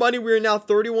and more money. We are now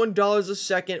 $31 a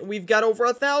second. We've got over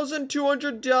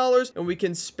 $1,200 and we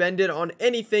can spend it on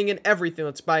anything and everything.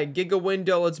 Let's buy a Giga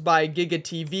window. Let's buy a Giga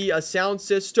TV, a sound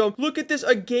system. Look at this,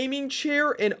 a gaming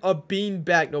chair and a bean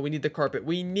bag. No, we need the carpet.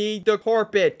 We need the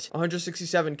carpet.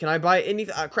 167. Can I buy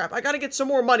anything? Crap, I gotta get some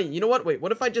more money. You know what? Wait,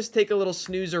 what if I just take a little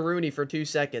snooze-a-rooney for 2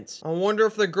 seconds? I wonder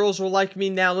if the girls will like me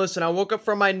now. Listen, I woke up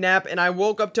from my nap and I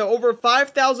woke up to over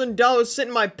 $5,000 sitting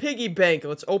in my piggy bank.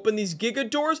 Let's open these Giga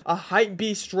doors. A hype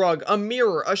beast rug, a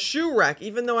mirror, a shoe rack,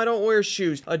 even though I don't wear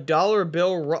shoes, a dollar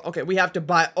bill. Okay, we have to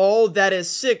buy all that is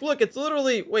sick. Look, it's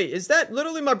literally, wait, is that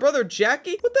literally my brother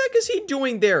Jackie? What the heck is he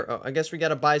doing there? Oh, I guess we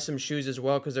gotta buy some shoes as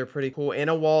well because they're pretty cool, and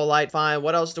a wall light. Fine,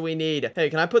 what else do we need? Hey,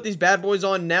 can I put these bad boys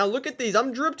on now? Look at these.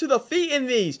 I'm dripped to the feet in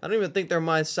these. I don't even think they're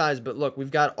my size, but look,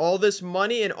 we've got all this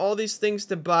money and all these things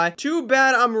to buy. Too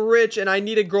bad I'm rich and I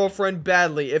need a girlfriend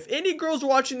badly. If any girls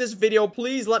watching this video,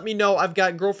 please let me know. I've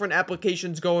got girlfriend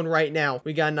applications going right now.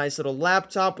 We got a nice little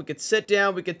laptop. We could sit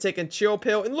down. We could take a chill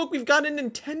pill. And look, we've got a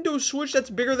Nintendo Switch that's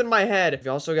bigger than my head. We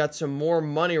also got some more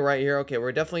money right here. Okay,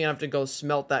 we're definitely gonna have to go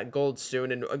smelt that gold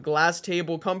soon. And a glass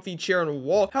table, comfy chair, and a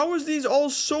wall. How is is these all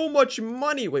so much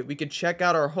money? Wait, we could check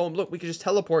out our home. Look, we could just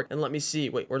teleport and let me see.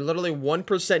 Wait, we're literally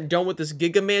 1% done with this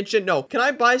Giga Mansion. No, can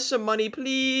I buy some money,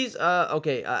 please?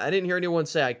 Okay, I didn't hear anyone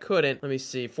say I couldn't. Let me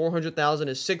see. 400,000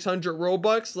 is 600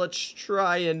 Robux. Let's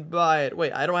try and buy it.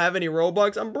 Wait, I don't have any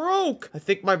Robux. I'm broke. I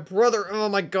think my brother, oh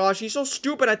my gosh, he's so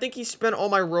stupid. I think he spent all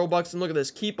my Robux. And look at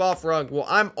this, keep off rug. Well,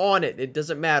 I'm on it. It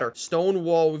doesn't matter. Stone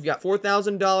wall. We've got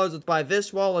 $4,000. Let's buy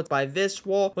this wall. Let's buy this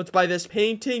wall. Let's buy this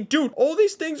painting. Dude, all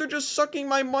these things are just sucking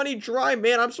my money dry,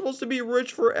 man. I'm supposed to be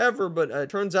rich forever, but it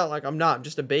turns out like I'm not. I'm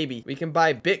just a baby. We can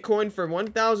buy Bitcoin for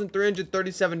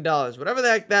 $1,337. Whatever the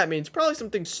heck that means. Probably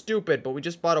something stupid, but we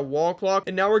just bought a wall clock,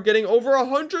 and now we're getting over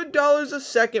 $100 a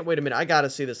second. Wait a minute. I gotta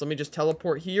see this. Let me just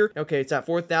teleport here. Okay, it's at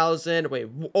 4,000. Wait,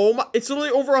 oh my, it's literally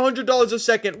over $100 a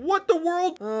second. What the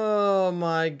world? Oh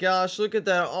my gosh, look at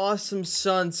that awesome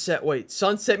sunset. Wait,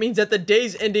 sunset means that the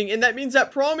day's ending, and that means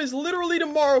that prom is literally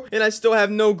tomorrow, and I still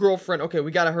have no girlfriend. Okay,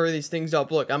 we gotta hurry these things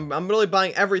up. Look, I'm really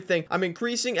buying everything. I'm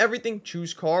increasing everything.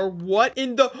 Choose car. What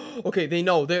in the... Okay, they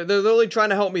know. They're literally trying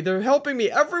to help me. They're helping me.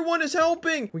 Everyone is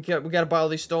helping. We gotta buy all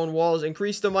these stone walls,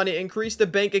 increase the money, increase the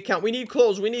bank account. We need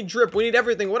clothes. We need drip. We need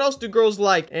everything. What else do girls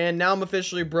like? And now I'm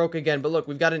officially broke again. But look,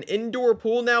 we've got an indoor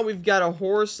pool now. We've got a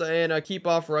horse and a keep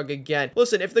off rug again.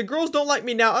 Listen, if the girls don't like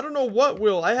me now, I don't know what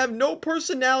will. I have no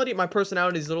personality. My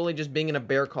personality is literally just being in a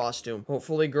bear costume.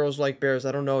 Hopefully girls like bears.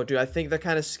 I don't know, dude. I think they're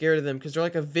kind of scared of them because they're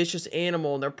like a vicious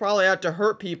animal and they're probably out to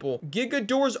hurt people. Giga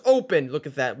doors open. Look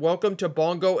at that. Welcome to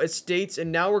Bongo Estates.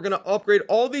 And now we're gonna upgrade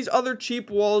all these other cheap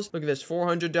walls. Look at this,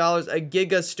 $400, a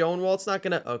giga stone wall. It's not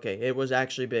gonna... Okay, it was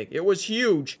actually big. It was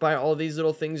huge. Buy all these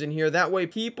little things in here. That way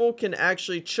people can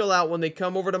actually chill out when they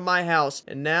come over to my house.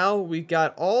 And now we've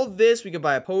got all this. We could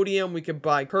buy a podium. We could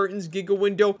buy curtains, giga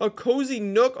window, a cozy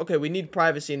nook. Okay, we need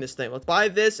privacy in this thing. Let's buy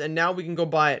this and now we can go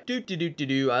buy it.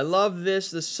 I love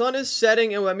this. The sun is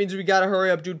setting and that means we gotta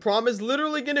hurry up, dude. Prom is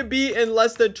literally gonna be in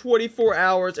less than 24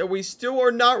 hours and we still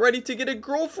are not ready to get a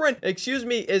girlfriend. Excuse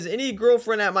me, is any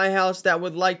girlfriend at my house that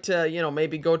would like to, you know,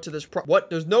 maybe go to this prom? What?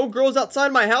 There's no girls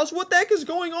outside my house? What the heck is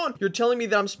going on? You're telling me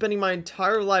that I'm spending my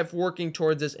entire life working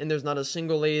towards this and there's not a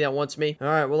single lady that wants me? All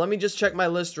right, well, let me just check my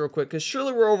list real quick because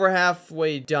surely we're over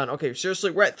halfway done. Okay,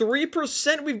 seriously, we're at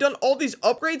 3%. We've done all these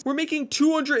upgrades. We're making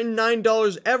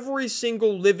 $209 every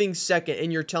single living second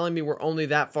and you're telling me we're only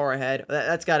that far ahead?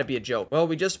 That's got to be a joke. Well,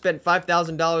 we just spent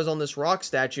 $5,000 on this rock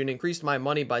statue and increased my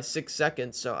money by 6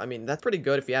 seconds. So, I mean, that's pretty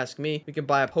good if you ask me. We can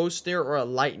buy a poster or a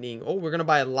lightning. Oh, we're going to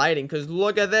buy a lighting because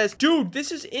look at this. Dude,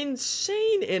 this is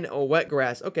insane. And oh, wet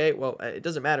grass. Okay, well, it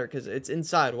doesn't matter because it's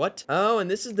inside. What? Oh, and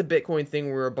this is the Bitcoin thing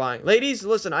we were buying. Ladies,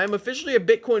 listen, I am officially a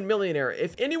Bitcoin millionaire.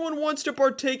 If anyone wants to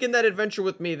partake in that adventure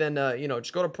with me, then, you know,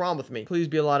 just go to prom with me. Please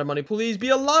be a lot of money. Please be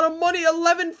a lot of money.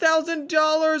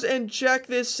 $11,000. And check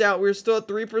this out. We're still at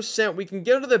 3%. We can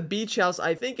get to the beach house.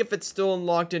 I think if it's still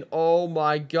unlocked and oh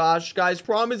my gosh, guys,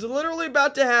 prom is literally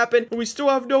about to happen. And we still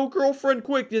have no girlfriend.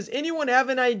 Quick, does anyone have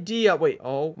an idea? Wait,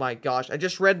 oh my gosh. I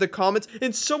just read the comments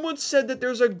and someone said that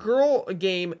there's a girl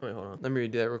game. Wait, hold on. Let me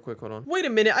redo that real quick. Hold on. Wait a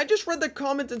minute. I just read the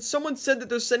comments and someone said that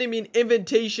they're sending me an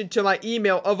invitation to my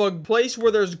email of a place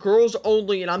where there's girls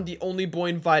only and I'm the only boy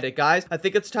invited. Guys, I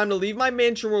think it's time to leave my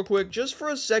mansion real quick just for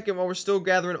a second while we're still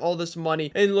gathering all this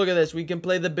money. And look at this. We can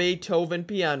play the Beethoven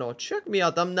piano. Check me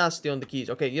out. I'm nasty on the keys.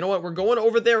 Okay, you know what? We're going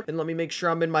over there and let me make sure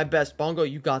I'm in my best. Bongo,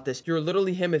 you got this. You're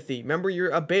literally Timothy. Remember, you're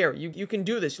a bear. You can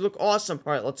do this. You look awesome.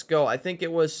 All right, let's go. I think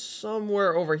it was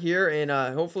somewhere over here and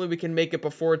hopefully we can make it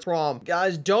before it's prom.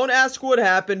 Guys, don't ask what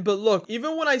happened, but look,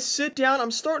 even when I sit down,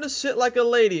 I'm starting to sit like a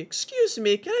lady. Excuse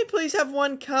me, can I please have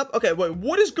one cup? Okay, wait,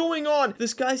 what is going on?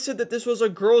 This guy said that this was a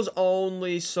girls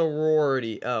only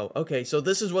sorority. Oh, okay, so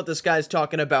this is what this guy's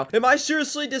talking about. Am I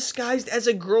seriously disguised as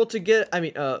a girl to get, hi,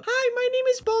 my name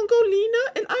is Bongo Lina,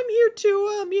 and I'm here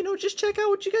to, you know, just check out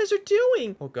what you guys are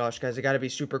doing. Oh gosh, guys, I gotta be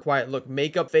super quiet. Look,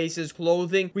 makeup, faces,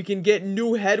 clothing. We can get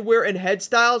new headwear and head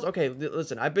styles. Okay,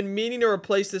 listen, I've been meaning to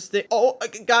replace this thing. Oh,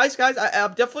 guys,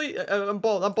 I'm definitely, I'm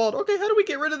bald. Okay, how do we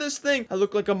get rid of this thing? I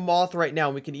look like a moth right now.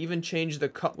 We can even change the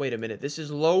cut. Wait a minute, this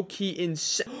is low-key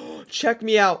insane. Check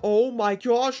me out. Oh my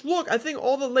gosh, look, I think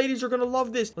all the ladies are gonna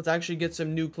love this. Let's actually get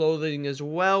some new clothing as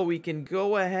well. We can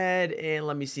go ahead and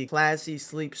let me see. Classy,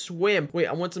 sleep, swim. Wait,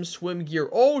 I want some swim gear.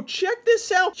 Oh, check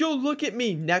this out. Yo, look at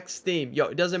me. Next theme. Yo,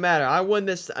 it doesn't matter. I won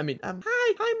this. Hi,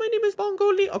 my name is Bongo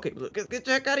Lee. Okay, look, get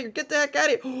the heck out of here. Get the heck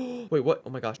out of here. Wait, what? Oh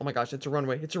my gosh, it's a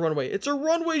runway. It's a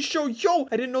runway show. Yo,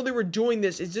 I didn't know they were doing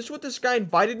this. Is this what this guy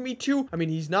invited me to? I mean,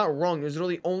 he's not wrong. There's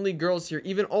really only girls here.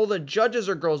 Even all the judges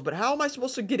are girls, but how am I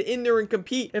supposed to get in there and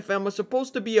compete if I'm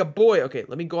supposed to be a boy? Okay,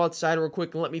 let me go outside real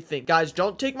quick and let me think. Guys,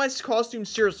 don't take my costume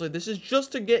seriously. This is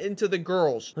just to get into the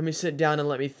girls. Let me sit down and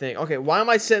let me think. Okay, why am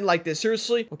I sitting like this?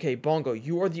 Seriously? Okay, Bongo,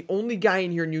 you are the only guy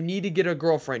in here and you need to get a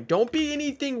girlfriend. Don't be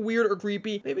anything weird or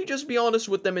creepy. Maybe just be honest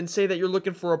with them and say that you're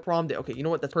looking for a prom date. Okay, you know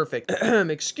what? That's perfect.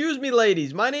 Excuse me,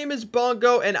 ladies. My name is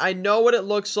Bongo and I know what it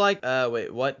looks like.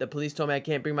 Wait, what? The police told me I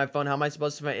can't bring my phone. How am I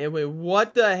supposed to find? Wait,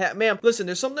 what the heck? Ma'am, listen,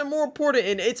 there's something more important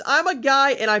and I'm a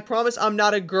guy and I promise I'm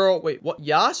not a girl. Wait, what?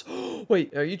 Yas?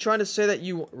 Wait, are you trying to say that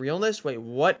you realness? Wait,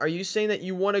 what? Are you saying that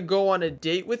you want to go on a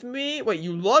date with me? Wait,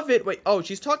 you love it? Wait, oh,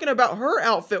 she's talking about her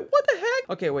outfit. What the heck?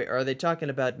 Okay, wait, are they talking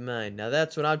about mine? Now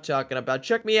that's what I'm talking about.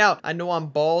 Check me out. I know I'm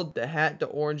bald, the hat, the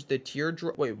orange, the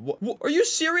teardrop. Wait, what? Are you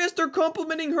serious? They're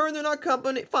complimenting her and they're not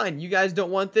complimenting. Fine, you guys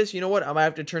don't want this. You know what? I might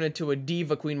have to turn into a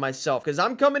diva queen myself because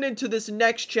I'm coming into this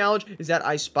next challenge. Is that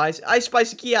Ice Spice? Ice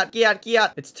Spice,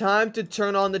 kiat. It's time to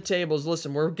turn on the tables.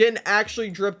 Listen, we're getting actually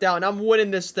dripped out and I'm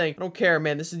winning this thing. I don't care,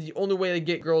 man. This is the only way to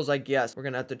get girls, I guess. We're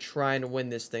gonna have to try and win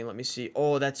this thing. Let me see.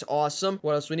 Oh, that's awesome.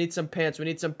 What else? We need some pants. We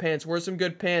need some pants. Where's some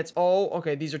good pants? Oh,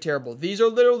 okay. These are terrible. These are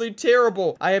literally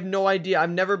terrible. I have no idea. I've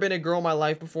never been a girl in my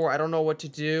life before. I don't know what to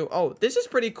do. Oh, this is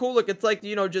pretty cool. Look, it's like,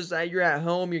 you know, just you're at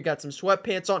home. You got some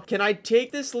sweatpants on. Can I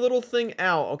take this little thing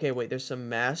out? Okay, wait. There's some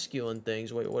masculine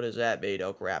things. Wait, what is that, made?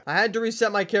 Oh, crap. I had to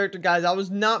reset my character, guys. I was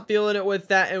not feeling it with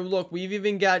that. And look, we've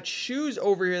even got shoes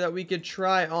over here that we could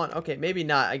try on. Okay, maybe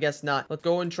not. I guess not. Let's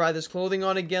go and try this clothing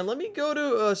on again. Let me go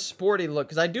to a sporty look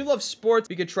because I do love sports.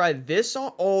 We could try this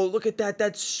on. Oh, look at that.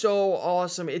 That's so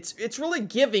awesome. It's really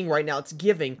giving right now. It's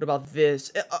giving. What about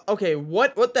this? Okay,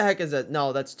 what the heck is that?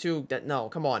 No, that's too... no,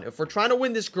 come on. If we're trying to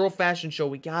win this girl fashion show,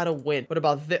 we gotta win. What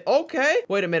about this? Okay.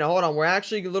 Wait a minute. Hold on. We're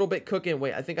actually a little bit cooking.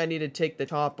 Wait, I think I need to take the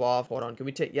top off. Hold on. Can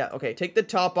we take... yeah, okay. Take the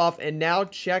top off and now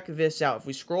check this out. If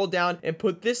we scroll down and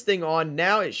put this thing on,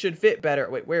 now it should fit better.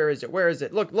 Wait, where is it? Where is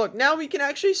it? Look. Now we can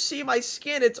actually see my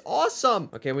skin. It's awesome.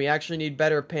 Okay, we actually need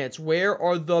better pants. Where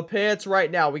are the pants right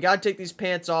now? We gotta take these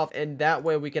pants off and that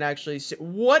way we can actually see.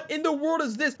 What in the world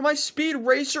is this? Am I Speed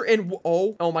Racer? And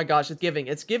oh my gosh, it's giving.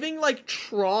 It's giving like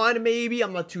Tron maybe.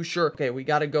 I'm not too sure. Okay, we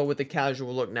gotta go with the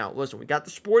casual look now. Listen, we got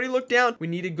the sporty look down. We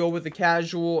need to go with the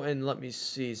casual and let me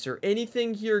see. Is there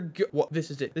anything here? What?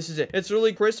 This is it. This is it. It's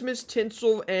really Christmas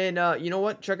tinsel and you know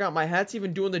what? Check out my hat's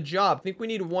even doing the job. I think we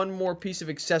need one more piece of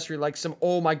accessory like some,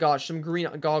 oh my gosh, some green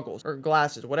goggles or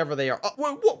glasses, whatever they are.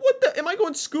 What the? Am I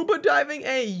going scuba diving?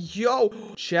 Hey, yo,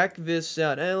 check this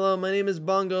out. Hello, my name is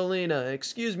Bongolina.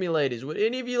 Excuse me, ladies. Would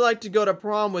any of you like to go to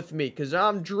prom with me? Because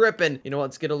I'm dripping. You know,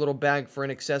 let's get a little bag for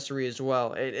an accessory as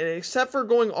well. And except for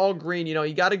going all green, you know,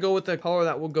 you got to go with a color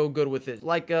that will go good with it.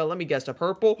 Like, let me guess, a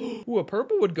purple? Ooh, a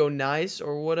purple would go nice.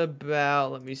 Or what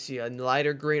about, let me see, a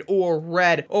lighter green? Oh, a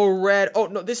red. Oh, red. Oh,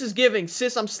 no, this is giving.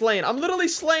 Sis, I'm slaying. I'm literally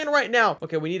slaying right now.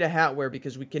 Okay, we need a hat wear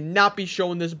because we cannot be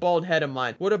showing this bald head of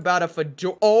mine. What about a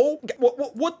fedora? Oh,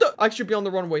 what the? I should be on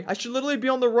the runway. I should literally be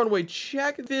on the runway.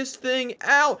 Check this thing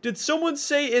out. Did someone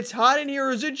say it's hot in here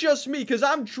or is it just me? Because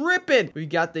I'm dripping. We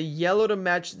got the yellow to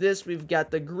match this. We've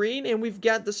got the green and we've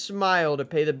got the smile to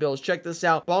pay the bills. Check this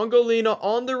out. Bongolina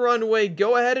on the runway.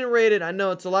 Go ahead and rate it. I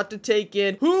know it's a lot to take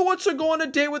in. Who wants to go on a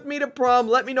date with me to prom?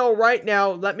 Let me know right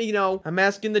now. Let me know. I'm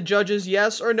asking the judges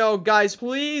yes or no. Guys,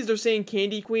 please. They're saying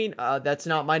Candy Queen. That's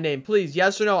not my name. Please,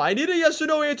 yes or no. I need a yes or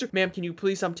no answer. Ma'am, can you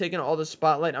please? I'm taking all the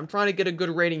spotlight. I'm trying to get a good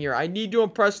rating here. I need to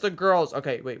impress the girls.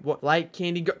 Okay, wait. What? Light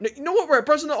candy girl. No, you know what? We're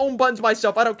pressing the own buttons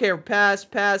myself. I don't care. Pass.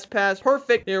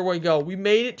 Perfect. There we go. We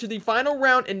made it to the final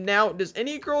round. And now, does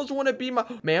any girls want to be my...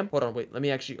 Ma'am, hold on. Wait. Let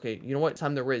me actually... Okay, you know what? It's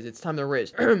time to riz. It's time to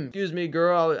riz. Excuse me,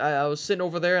 girl. I was sitting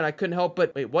over there and I couldn't help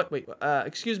but... Wait, what? Wait.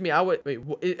 Excuse me. Wait.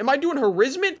 Am I doing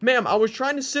harassment? Ma'am, I was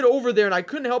trying to sit over there and I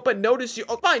couldn't help but notice you.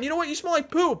 Oh, fine. You know what? You smell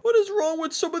like poop. What is wrong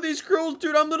with some of these girls,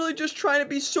 dude? I'm literally just trying to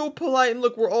be so polite. And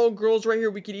look, we're all girls right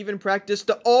here. We could even practice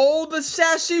the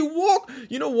sassy walk.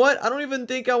 You know what? I don't even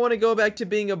think I want to go back to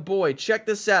being a boy. Check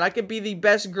this out. I could be the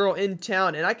best girl in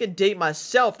town and I could date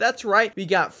myself. That's right. We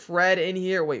got Fred in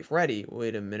here. Wait, Freddy.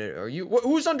 Wait a minute. Are you...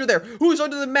 Who's under there? Who's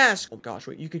under the mask? Oh gosh,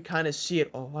 wait. You could kind of see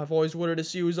it. Oh, I've always wanted to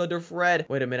see who's under Fred.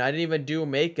 Wait a minute. I didn't even do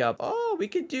makeup. Oh, we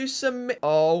could do some...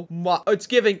 Oh my... Oh, it's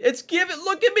giving. It's giving.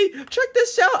 Look at me. Check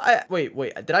this out. Wait.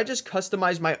 Did I just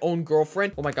customize my own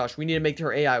girlfriend? Oh my gosh. We need to make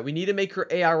her AI. We need to make her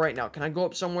AI right now. Can I go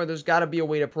up somewhere? There's got to be a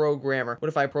way to program her. What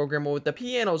if I program her with the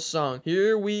piano song?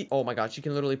 Here we... Oh my gosh. You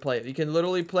can literally play it. You can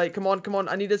literally play it. Come on.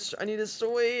 I need a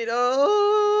sweet...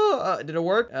 Oh... did it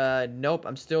work? Nope.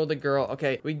 I'm still the girl.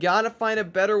 Okay. We gotta find a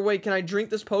better way. Can I drink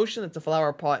this potion? It's a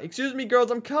flower pot. Excuse me,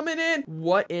 girls. I'm coming in.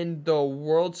 What in the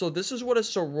world? So this is what a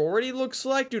sorority looks looks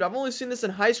like. Dude, I've only seen this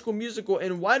in High School Musical,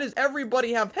 and why does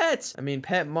everybody have pets? I mean,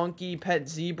 pet monkey, pet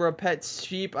zebra, pet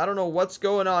sheep. I don't know what's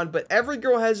going on, but every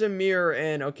girl has a mirror,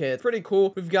 and okay, it's pretty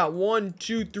cool. We've got 1,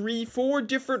 2, 3, 4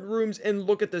 different rooms, and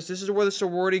look at this. This is where the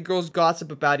sorority girls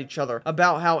gossip about each other,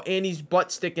 about how Annie's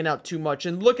butt sticking out too much,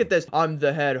 and look at this. I'm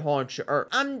the head honcho, or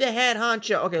I'm the head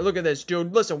honcho. Okay, look at this,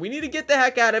 dude. Listen, we need to get the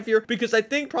heck out of here, because I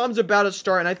think prom's about to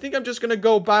start, and I think I'm just gonna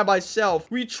go by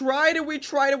myself. We tried and we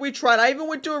tried and we tried. I even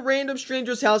went to a random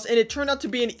stranger's house, and it turned out to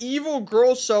be an evil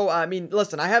girl, so, I mean,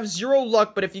 listen, I have 0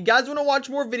 luck, but if you guys want to watch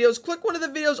more videos, click one of the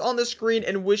videos on the screen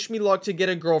and wish me luck to get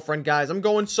a girlfriend, guys. I'm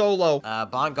going solo.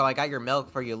 Bongo, I got your milk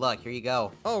for you. Look, here you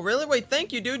go. Oh, really? Wait,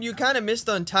 thank you, dude. You kind of missed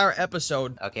the entire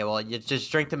episode. Okay, well, you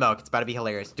just drink the milk. It's about to be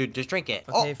hilarious. Dude, just drink it.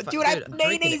 Okay, oh, dude, I have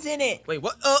mayonnaise in it. Wait,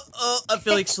 what? I'm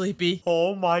feeling sleepy.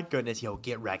 Oh my goodness. Yo,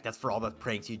 get wrecked. That's for all the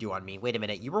pranks you do on me. Wait a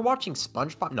minute. You were watching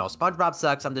SpongeBob? No, SpongeBob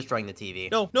sucks. I'm destroying the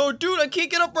TV. No, dude, I can't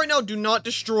get up right now. Do not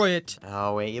destroy it.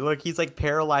 Oh, wait. Look, he's like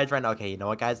paralyzed right now. Okay, you know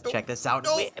what, guys? Check this out.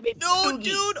 No, wait, no,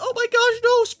 dude. Oh my gosh,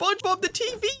 no. SpongeBob the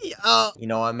TV. You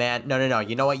know what, man? No.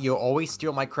 You know what? You always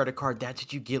steal my credit card. That's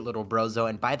what you get, little brozo.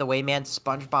 And by the way, man,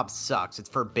 SpongeBob sucks. It's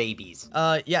for babies.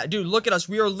 Yeah, dude, look at us.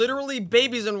 We are literally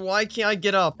babies, and why can't I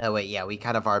get up? Oh, wait, yeah, we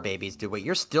kind of are babies, dude. Wait,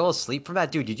 you're still asleep from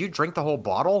that? Dude, did you drink the whole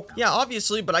bottle? Yeah,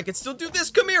 obviously, but I can still do this.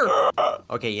 Come here.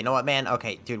 Okay, you know what, man?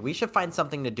 Okay, dude, we should find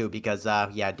something to do because,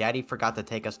 yeah, Daddy forgot to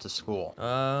take us to school.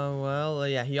 Well,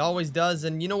 yeah, he always does.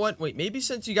 And you know what? Wait, maybe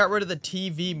since you got rid of the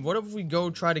TV, what if we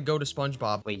try to go to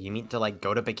SpongeBob? Wait, you mean to, like,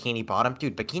 go to Bikini Bottom?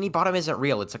 Dude, Bikini Bottom isn't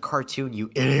real. It's a cartoon, you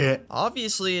idiot.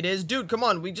 Obviously it is. Dude, come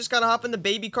on. We just gotta hop in the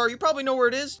baby car. You probably know where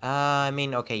it is. I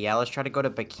mean, okay, yeah, let's try to go to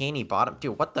Bikini Bottom.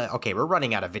 Dude, what the? Okay, we're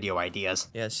running out of video ideas.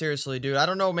 Yeah, seriously, dude. I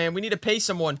don't know, man. We need to pay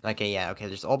someone. Okay, yeah, okay,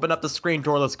 just open up the screen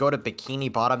door. Let's go to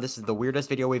Bikini Bottom. This is the weirdest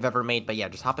video we've ever made, but yeah,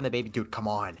 just hop in the baby. Dude, come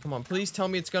on. Come on, please tell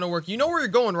me it's gonna work. You know where you're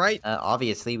going, right?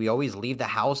 Obviously, we always leave the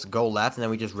house, go left, and then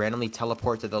we just randomly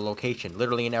teleport to the location,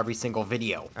 literally in every single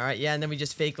video. All right, yeah, and then we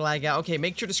just fake lag out. Okay,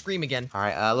 make sure to scream again. All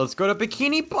right, let's go to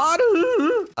Bikini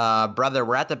Bottom. Brother,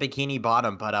 we're at the Bikini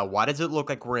Bottom, but why does it look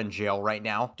like we're in jail right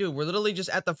now? Dude, we're literally just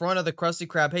at the front of the Krusty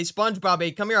Krab. Hey, SpongeBob,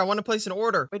 hey, come here. I want to place an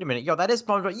order. Wait a minute. Yo, that is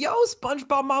SpongeBob. Yo,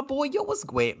 SpongeBob, my boy. Yo,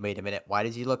 wait a minute. Why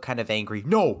does he look kind of angry?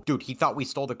 No, dude, he thought we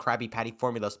stole the Krabby Patty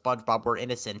formula. SpongeBob, we're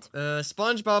innocent.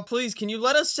 SpongeBob, please, can you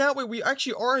let us out? Wait, we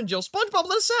actually are in jail. SpongeBob,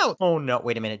 let us out. Oh, no.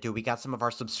 Wait a minute, dude. We got some of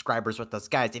our subscribers with us.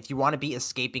 Guys, if you want to be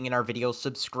escaping in our videos,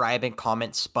 subscribe and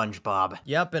comment SpongeBob.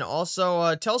 Yep, and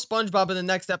also, tell SpongeBob in the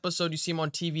next episode you see him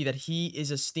on TV that he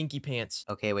is a stinky pants.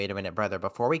 Okay, wait a minute, brother.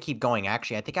 Before we keep going,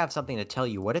 actually, I think I have something to tell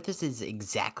you. What if this is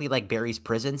exactly like Barry's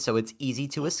prison, so it's easy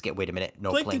to escape? Wait a minute.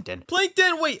 No, Plankton.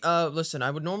 Plankton, wait. Listen,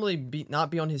 I would normally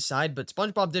not be on his side, but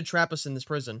SpongeBob did trap us in this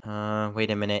prison.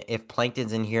 Wait a minute. If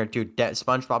Plankton's in here, dude,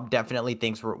 SpongeBob definitely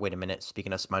thinks we're... Wait a minute.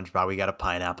 Speaking of SpongeBob, we got a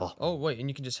pineapple. Oh, wait, and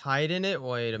you can just hide in it?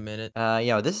 Wait a minute.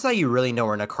 Yo, this is how you really know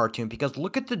we're in a cartoon, because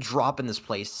look at the drop in this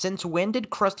place. Since when did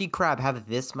Krusty Krab have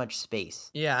this much space?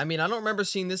 Yeah, I mean, I don't remember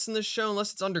seeing this in this show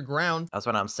unless it's underground. That's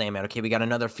what I'm saying, man. Okay, we got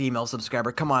another female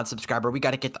subscriber. Come on, subscriber. We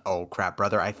gotta get the... Oh, crap,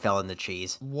 brother. I fell in the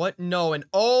cheese. What? No, and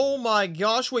oh my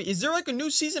gosh, wait, is there like a new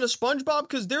season of SpongeBob?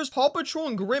 Because there's Paw Patrol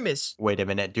and Grimace. Wait a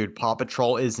minute, dude. Paw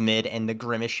Patrol is mid and the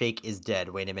Grimace Shake is dead.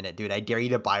 Wait a minute, dude. I dare you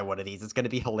to buy one of these. It's gonna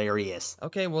be hilarious.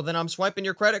 Okay, well then I'm swiping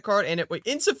your credit card and wait,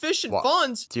 insufficient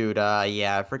funds? Dude,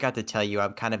 yeah, I forgot to tell you,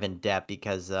 I'm kind of in debt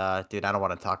because, dude, I don't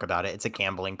want to talk about it. It's a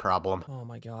gambling problem. Oh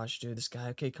my gosh, dude, this guy.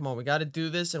 Okay, come on, we gotta do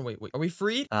this. And wait, are we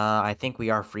freed? I think we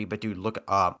are free, but dude, look,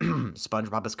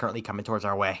 SpongeBob is currently coming towards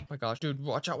our way. Oh my gosh, dude,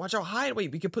 watch out, hide.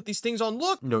 Wait, we can put these things on.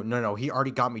 Look. No, he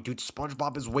already got me, dude.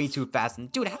 SpongeBob is way too fast.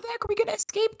 And dude, how the heck are we gonna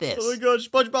escape this? Oh my gosh,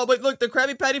 SpongeBob, wait, look, the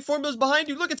Krabby Patty formula's behind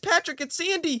you. Look, it's Patrick, it's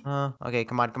Sandy. Okay,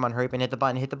 come on, hurry up and hit the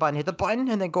button,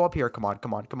 and then go up here. Come on.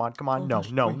 Oh,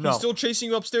 No. He's still chasing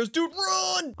you upstairs, dude,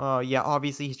 run! Oh, yeah,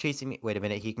 obviously he's chasing me. Wait a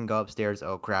minute, he can go upstairs.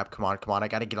 Oh, crap, come on, I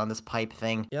gotta get on this pipe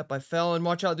thing. Yep, I fell, and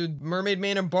watch out, dude. Mermaid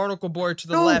Man and Barnacle Boy are to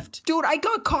the left. Dude, I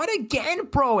got caught again,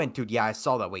 bro. And dude, yeah, I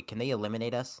saw that. Wait, can they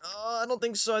eliminate us? I don't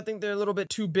think so. I think they're a little bit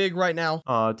too big right now.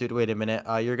 Oh, dude, wait a minute.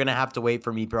 You're gonna have to wait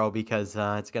for me, bro, because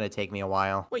it's gonna take me a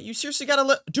while. Wait, you seriously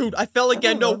gotta Dude, I fell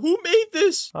again. No, who made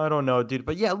this? I don't know, dude,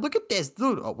 but yeah, look at this,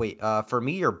 dude. Oh, wait, for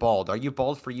me, you're bald. Are you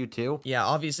bald for you too? Yeah,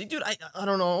 obviously. Dude, I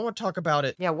don't know. I want to talk about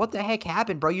it. Yeah, what the heck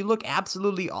happened, bro? You look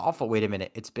absolutely awful. Wait a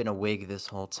minute. It's been a wig this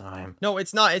whole time. No,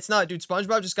 it's not. Dude,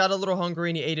 SpongeBob just got a little hungry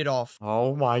and he ate it off.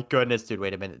 Oh my goodness, dude.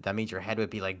 Wait a minute. That means your head would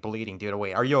be like bleeding, dude. Oh,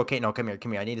 wait, are you okay? No, come here.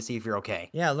 I need to see if you're okay.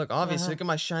 Yeah, look, obviously, look at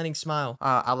my shining smile.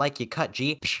 I like you cut,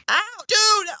 G. Ow,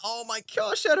 dude! Oh my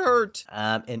gosh, that hurt.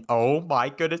 And oh my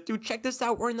goodness, dude, check this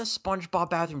out. We're in the SpongeBob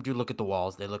bathroom. Dude, look at the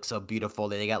walls. They look so beautiful.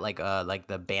 They got like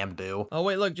the bamboo. Oh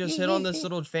wait, look, just hit on this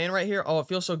little fan right here. Oh, it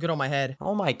feels so good on my head.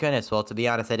 Oh my goodness. Well, to be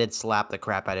honest, I did slap the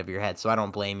crap out of your head, so I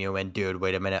don't blame you. And dude,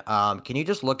 wait a minute. Can you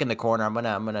just look in the corner? I'm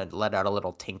gonna let out a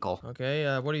little tinkle.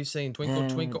 Okay, what are you saying? Twinkle,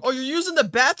 twinkle. Oh, you're using the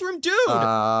bathroom, dude.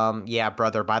 Yeah,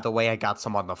 brother. By the way, I got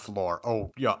some on the floor.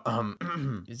 Oh, yeah.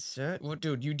 Is that what,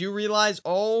 dude? You do realize?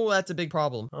 Oh, that's a big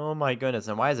problem. Oh my goodness.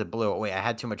 And why is it blue? Wait, I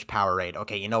had too much Powerade.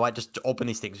 Okay, you know what? Just open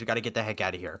these things. We gotta get the heck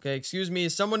out of here. Okay, excuse me.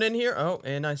 Is someone in here? Oh,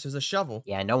 and nice. There's a shovel.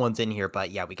 Yeah, no one's in here,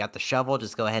 but yeah, we got the shovel.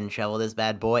 Just go ahead and shovel this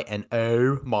bad boy. And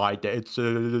oh my, it's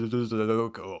so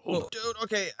cool. Oh, dude,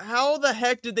 okay. How the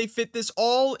heck did they fit this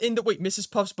all in the... Wait, Mrs.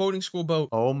 Puff's boating school boat.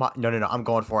 Oh my, no, I'm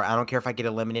going for it. I don't care if I get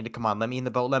eliminated. Come on, let me in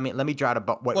the boat. Let me drive a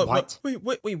boat. Wait, what?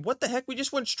 Wait, what the heck? We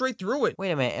just went straight through it.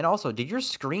 Wait a minute. And also, did your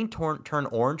screen turn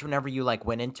orange whenever you like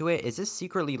went into it? Is this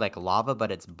secretly like lava,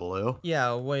 but it's blue?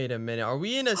 Yeah, wait a minute. Are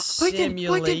we in a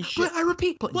simulation? I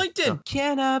repeat, Plankton.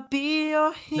 Can I be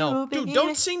your hero? No, dude,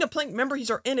 don't sing to Plankton. Remember,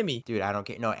 he's our enemy. Dude, I don't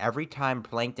care. No, every time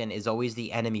Plankton is always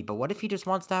the enemy. But what if he just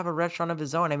wants to have a restaurant of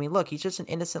his own? I mean, look, he's just an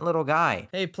innocent little guy.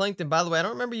 Hey, Plankton, by the way, I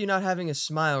don't remember you not having a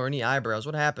smile or any eyebrows.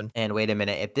 What happened? And wait a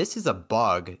minute. If this is a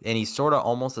bug and he's sort of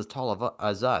almost as tall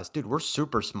as us, dude, we're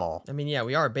super small. I mean, yeah,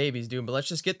 we are babies, dude, but let's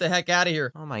just get the heck out of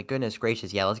here. Oh my goodness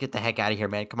gracious. Yeah, let's get the heck out of here,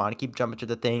 man. Come on, keep jumping to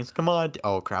the things. Come on.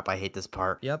 Oh crap, I hate this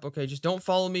part. Yep, okay, just don't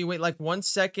follow me. Wait like 1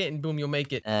 second and boom, you'll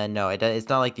make it. No, it's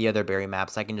not like the other berry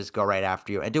maps. I can just go right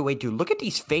after you. And dude, look at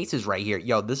these faces right here.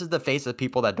 Yo, this is the face of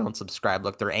people that don't subscribe.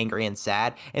 Look, they're angry and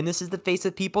sad. And this is the face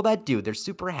of people that do. They're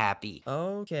super happy.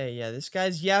 Okay, yeah, this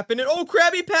guy's yapping it. Oh,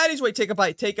 Krabby Patties. Wait, take a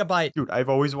bite. Dude, I've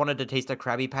always wanted to taste a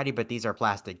Krabby Patty, but these are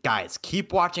plastic. Guys,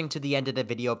 keep watching to the end of the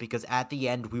video because at the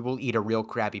end, we will eat a real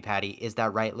Krabby Patty. Is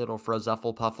that right, little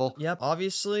Frozuffle Puffle? Yep,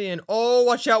 obviously. And oh,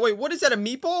 watch out. Wait, what is that, a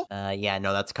meatball? Yeah,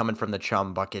 no, that's coming from the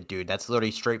chum bucket, dude. That's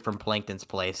literally straight from Plankton's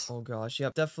place. Oh gosh,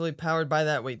 yep, definitely powered by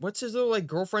that. Wait, what's his little like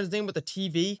girlfriend's name with the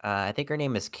TV? I think her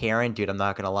name is Karen. Dude, I'm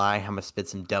not gonna lie. I'm gonna spit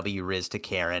some W Riz to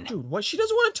Karen. Dude, what? She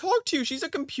doesn't want to talk to you. She's a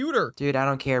computer. Dude, I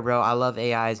don't care, bro. I love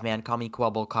AIs, man. Call me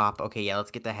Quibble Cop. Okay, yeah,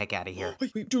 let's get the heck out of here.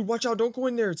 Wait, dude, watch out. Don't go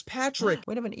in there. It's Patrick.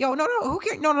 Wait a minute. Yo, no. Who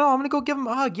cares? No. I'm gonna go give him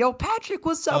a hug. Yo, Patrick,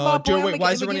 what's up, my boy? Dude, wait,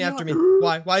 why is he running after me?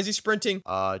 Why is he sprinting?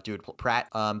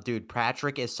 Dude,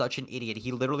 Patrick is such an idiot.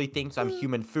 He literally thinks I'm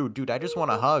human food. Dude, I just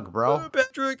want a hug, bro.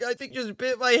 Patrick, I think just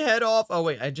bit my head off. Oh,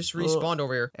 wait, I just respawned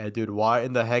over here. Hey, dude, why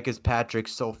in the heck is Patrick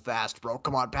so fast, bro?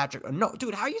 Come on, Patrick. No,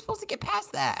 dude, how are you supposed to get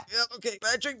past that? Yep, okay,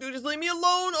 Patrick, dude, just leave me alone.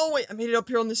 Oh, wait, I made it up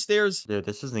here on the stairs. Dude,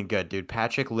 this isn't good, dude.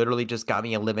 Patrick literally just got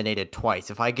me eliminated twice.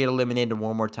 If I get eliminated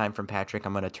one more time from Patrick,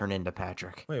 I'm gonna turn into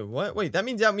Patrick. Wait, what? Wait, that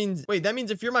means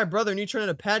if you're my brother and you turn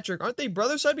into Patrick, aren't they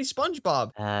brothers? So I'd be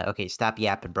SpongeBob. Okay, stop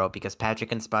yapping, bro, because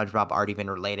Patrick and SpongeBob aren't even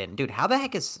related. And dude, how the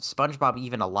heck is SpongeBob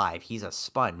even alive? He's a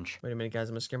sponge. Wait a minute, guys.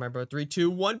 I'm gonna scare my brother. 3, 2,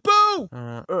 1,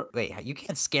 boo! Wait, you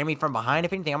can't scare me from behind.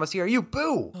 If anything, I'm gonna scare you.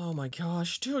 Boo! Oh my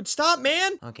gosh, dude, stop,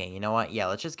 man! Okay, you know what? Yeah,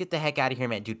 let's just get the heck out of here,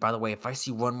 man. Dude, by the way, if I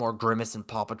see one more Grimace in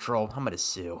Paw Patrol, I'm gonna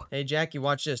sue. Hey, Jackie,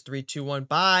 watch this. 3, 2, 1,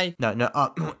 bye. No.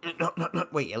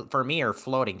 Wait, for me or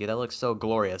floating, dude, that looks so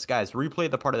glorious. Guys, replay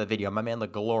the part of the video. My man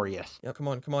looked glorious. Yeah, come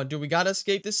on, dude. We gotta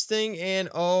escape this thing, and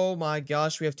oh my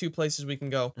gosh, we have 2 places we can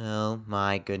go. Oh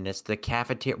my goodness, the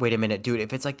cafeteria. Wait a minute, dude.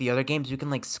 If it's like the other games, you can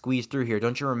like squeeze through here.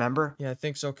 Don't you remember? Yeah, I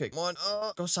think so. Okay, come on.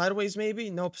 Go sideways, maybe?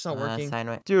 Nope, it's not working.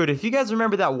 Sideways. Dude, if you guys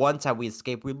remember that one time we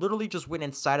escaped, we literally just went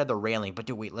inside of the railing. But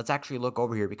dude, wait, let's actually look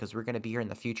over here because we're gonna be here in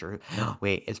the future.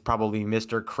 Wait, it's probably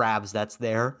Mr. Krabs that's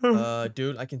there.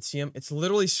 Dude, I can see him. It's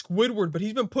literally Squidward, but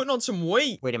he's been putting on some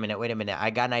weight. Wait a minute. I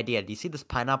got an idea. Do you see this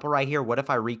pineapple right here? What if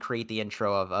I recreate the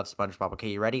intro of SpongeBob? Okay,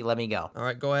 you ready? Let me go. All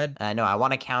right, go ahead. No, I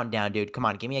want a countdown, dude. Come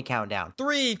on, give me a countdown.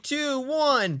 3, 2,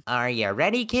 1. Are you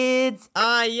ready, kids?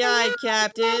 Aye,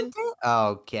 Captain.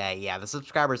 Okay, yeah, the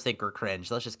subscribers think we're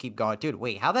cringe. Let's just keep going. Dude,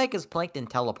 wait, how the heck is Plankton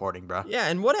teleporting, bro? Yeah,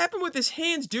 and what happened with his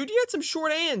hands, dude? He had some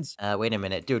short hands. Wait a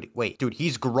minute, dude. Wait, dude,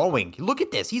 he's growing. Look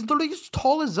at this. He's literally as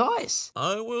tall as us.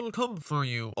 I will come for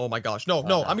you. Oh my gosh, no,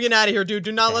 I'm getting out of here, dude.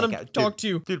 Do not let him talk to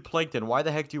you. Dude, Plankton, why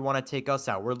the heck do you want to take us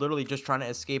out? We're literally just trying to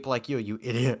escape like you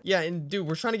idiot. Yeah, and dude,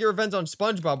 we're trying to get revenge on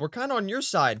SpongeBob. We're kind of on your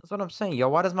side. That's what I'm saying. Yo,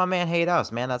 why does my man hate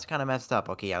us, man? That's kind of messed up.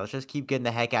 Okay, yeah, let's just keep getting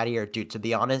the heck out of here. Dude, to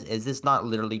be honest, is this not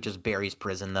literally just Barry's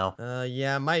prison, though.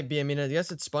 Yeah, it might be. I mean, I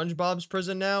guess it's SpongeBob's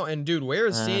prison now. And dude, where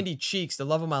is Sandy Cheeks, the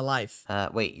love of my life?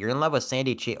 Wait, you're in love with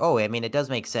Sandy Cheek? Oh, I mean, it does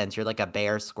make sense. You're like a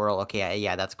bear, squirrel. Okay,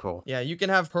 yeah, that's cool. Yeah, you can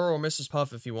have her or Mrs.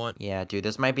 Puff if you want. Yeah, dude,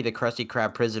 this might be the Krusty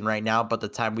Krab prison right now, but the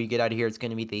time we get out of here, it's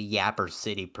gonna be the Yapper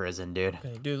City prison, dude.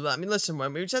 Okay, dude, I mean, listen,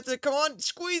 we just have to, come on,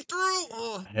 squeeze through.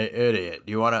 Oh. Hey, idiot,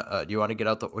 do you wanna get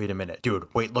out the, wait a minute, dude,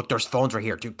 wait, look, there's phones right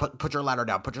here, dude, put your ladder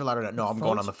down, No, I'm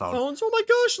going on the phone. Phones? Oh my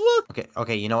gosh, look.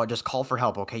 Okay, you know what, just call for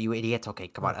help, okay, you idiots, okay,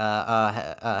 come on,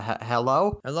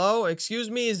 hello? Hello, excuse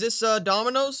me, is this,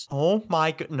 Domino's? Oh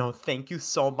my god, no, thank you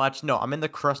so much. No, I'm in the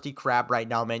Krusty Krab right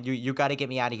now, man, you gotta get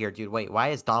me out of here, dude. Wait, why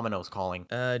is Domino's calling?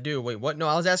 Dude, wait, what? No,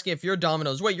 I was asking if you're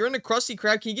Domino's. Wait, you're in the Krusty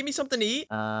Krab, can you give me something to eat?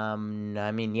 I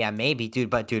mean, yeah, maybe, dude,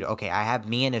 but dude, okay, I have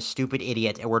me and a stupid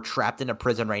idiot, and we're trapped in a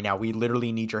prison right now. We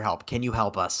literally need your help. Can you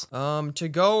help us? To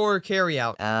go or carry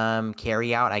out?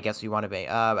 Carry out, I guess we want to be.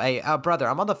 Hey, brother,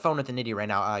 I'm on the phone with an idiot right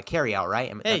now. Carry out,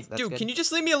 right? Hey, that's dude, good. can you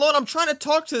just leave me alone? I'm trying to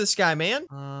talk to this guy, man.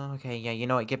 Okay, yeah, you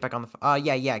know what, get back on the phone.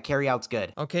 Yeah, carry out's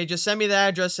good. Okay, just send me the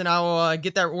address and I'll,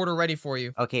 get that order ready for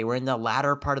you. Okay, we're in the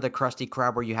latter part of the Krusty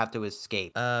Krab where you have to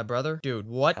escape. Brother? Dude,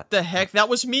 what the heck? That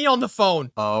was me on the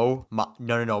phone. Oh,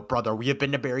 no, brother, we have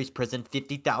been to Barry's prison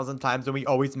 50,000 times and we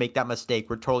always make that mistake.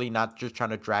 We're totally not just trying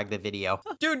to drag the video.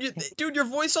 Dude, your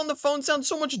voice on the phone sounds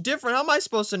so much different. How am I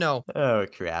supposed to know? Oh,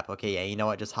 crap. Okay, yeah, you know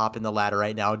what? Just hop in the ladder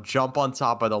right now. Jump on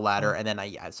top of the ladder, and then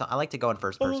I like to go in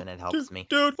first person. It helps me.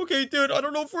 Dude, I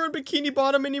don't know if we're in Bikini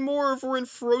Bottom anymore or if we're in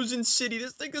Frozen City.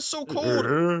 This thing is so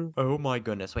cold. Oh my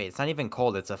goodness. Wait, it's not even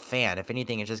cold. It's a fan. If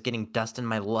anything, it's just getting dust in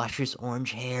my luscious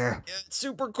orange hair. Yeah, it's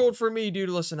super cold for me, dude.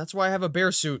 Listen, that's why I have a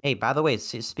bear suit. Hey, by the way,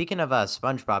 speaking of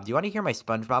SpongeBob, do you want to hear my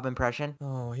SpongeBob impression?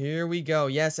 Oh, here we go.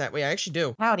 Yes, wait, I actually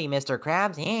do. Howdy, Mr.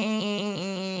 Krabs.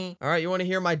 All right, you want to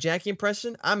hear my Jackie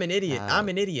impression? I'm an idiot. I'm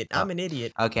an idiot.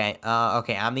 Okay,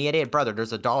 I'm the idiot brother.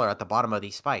 There's $1 at the bottom of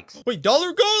these spikes. Wait,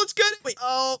 dollar go? Let's get it. Wait,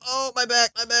 oh, my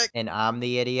back. And I'm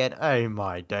the idiot. Oh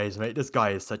my days, mate. This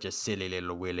guy is such a silly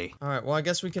little willy. All right, well, I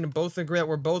guess we can both agree that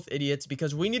we're both idiots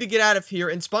because we need to get out of here,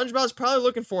 and SpongeBob's probably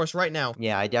looking for us right now.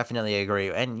 Yeah, I definitely agree.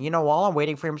 And, you know, while I'm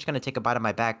waiting for him, I'm just gonna take a bite of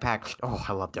my backpack. Oh,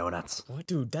 I love donuts. What,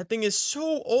 dude? That thing is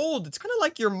so old. It's kind of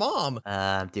like your mom.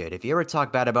 Dude, if you ever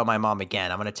talk bad about my mom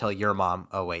again, I'm gonna tell your mom.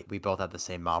 Oh, wait, we both have the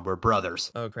same mom. We're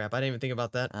brothers. Oh, crap. I didn't even think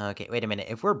about that. Okay, wait a minute.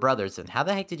 If we're brothers, then how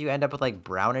the heck did you end up with, like,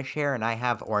 brownish hair and I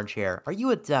have orange hair? Are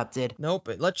you adopted? Nope.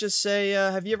 Let's just say,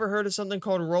 have you ever heard of something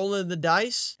called rolling the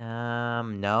dice?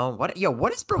 No.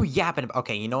 What is bro yapping about?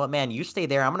 Okay, you know what, man? You stay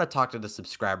there. I'm gonna talk to the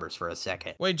subscribers for a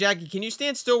second. Wait, Jackie, can you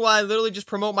stand still while I literally just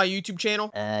promote my YouTube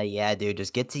channel? Yeah, dude.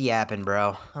 Just get to yapping,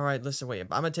 bro. All right, listen, wait. I'm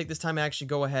gonna take this time to actually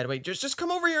go ahead. Wait, just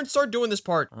come over here and start doing this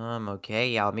part.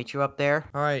 Okay. Yeah, I'll meet you up there.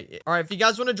 All right. If you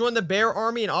guys want to join the bear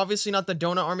army and obviously not the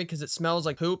donut army because it smells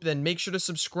like poop, then make sure to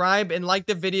subscribe and like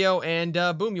the video and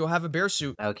boom, you'll have a bear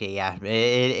suit. Okay, yeah,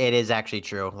 it is actually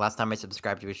true. Last time I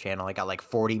subscribed to his channel, I got like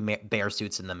 40 bear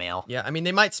suits in the mail. Yeah, I mean,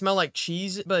 they might smell like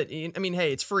cheese, but I mean,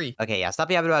 hey, it's free. Okay, yeah,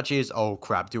 stop yapping about cheese. Oh,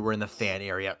 crap, dude, we're in the fan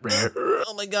area.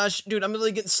 Oh my gosh, dude, I'm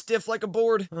really getting stiff like a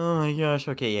board. Oh my gosh,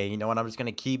 okay, yeah, you know what? I'm just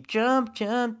gonna keep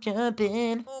jumping.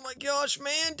 Oh my gosh,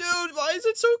 man, dude, why is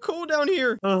it so cold down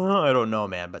here? I don't know,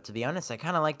 man, but to be honest, I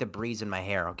kind of like the breeze in my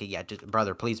hair. Okay, yeah, just,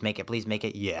 brother, please make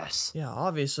it. Yes. Yeah,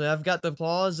 obviously, I've got the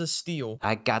claws of steel.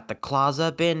 I got the claws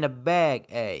up in the bag.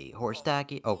 Hey, horse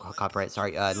tacky. Oh, copyright,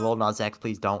 sorry. Lil Nas X,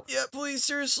 please don't. Yeah, please,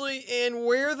 seriously, and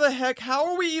where the heck, how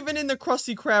are we even in the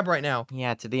Krusty Krab right now?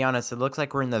 Yeah, to be honest, it looks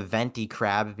like we're in the Venti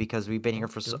Crab because we've been here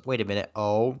for wait a minute.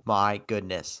 Oh my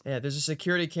goodness. Yeah, there's a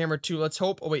security camera too. Let's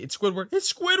hope. Oh wait, it's Squidward.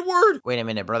 It's Squidward! Wait a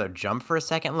minute, brother. Jump for a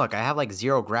second. Look, I have like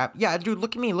 0 grab. Yeah, dude,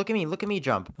 look at me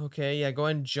jump. Okay, yeah, go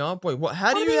ahead and jump. Wait, what?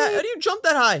 How do you jump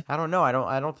that high? I don't know.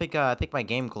 I don't think I think my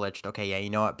game glitched. Okay, yeah, you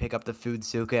know what? Pick up the food,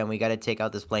 Suka, and we gotta take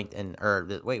out this plankton.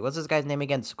 Wait, what's this guy's name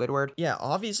again? Squidward? Yeah,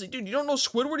 obviously, dude, you don't know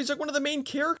Squidward? He's like one of the main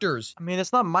characters. I mean,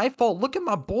 it's not my fault. Look at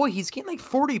my boy. He's gained like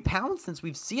 40 pounds since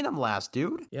we've seen him last,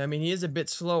 dude. Yeah, I mean, he is a bit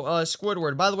slow.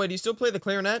 Squidward, by the way, do you still play the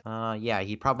clarinet? Yeah,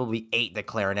 he probably ate the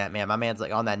clarinet, man. My man's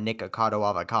like on that Nick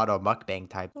avocado mukbang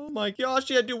type. Oh my gosh,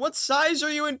 yeah, dude, what size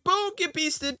are you in? Boom, get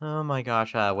beasted. Oh my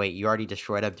gosh, wait, you already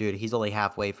destroyed him, dude. He's only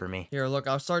halfway for me. Here, look,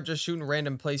 I'll start just shooting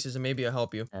random places and maybe I'll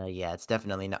help you. Yeah, it's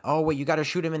definitely not. Oh, wait, you gotta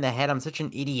shoot him in the head. I'm such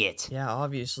an idiot. Yeah,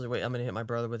 obviously. Wait, I'm gonna hit my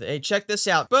brother with it. Hey, check this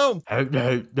out. Boom!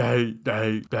 Okay.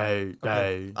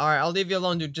 Alright, I'll leave you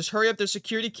alone, dude. Just hurry up. There's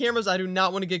security cameras. I do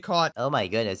not want to get caught. Oh my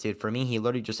goodness, dude. For me, he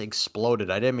literally just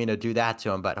exploded. I didn't mean to do that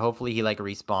to him, but hopefully he like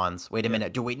respawns. Wait a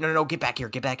minute. Dude, wait. No. Get back here,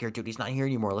 dude. He's not here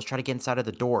anymore. Let's try to get inside of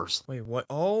the door. doors. Wait, what?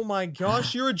 Oh my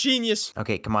gosh, you're a genius.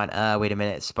 Okay, come on. Wait a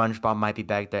minute. SpongeBob might be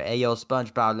back there. Hey, yo,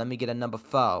 SpongeBob, let me get a number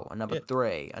 4, a number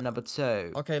 3, a number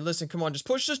 2. Okay, listen, come on, just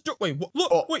push this door. Wait,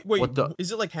 look, Oh, wait. what the?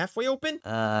 Is it like halfway open?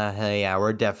 Hey, yeah,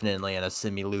 we're definitely in a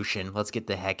simulation. Let's get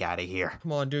the heck out of here.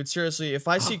 Come on, dude, seriously, if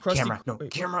I see Krusty... Camera, no,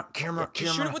 wait, camera.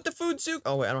 shoot it with the food soup.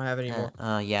 Oh, wait, I don't have it anymore.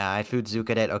 Yeah, I food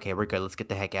zooked it. Okay, we're good. Let's get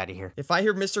the heck out of here. If I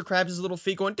hear Mr. Krabs' little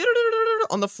feet going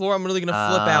on the floor, I'm really gonna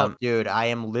flip out. Dude, I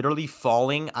am literally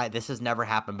falling. This has never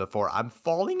happened before. I'm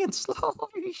falling in slow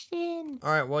motion.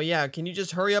 All right, well, yeah, can you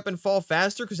just hurry up and fall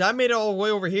faster? Because I made it all the way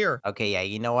over here. Okay, yeah,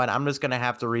 you know what? I'm just gonna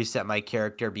have to reset my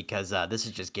character because this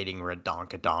is just getting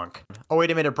redonk-a-donk. Oh,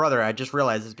 wait a minute, brother. I just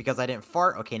realized it's because I didn't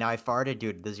fart. Okay, now I farted.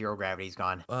 Dude, the zero gravity's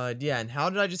gone. Yeah, and how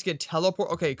did I just get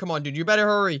teleport? Okay, come on, dude, you better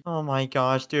hurry. Oh my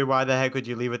gosh, dude, why the heck would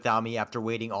you leave without me after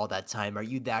waiting all that time? Are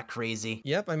you that crazy?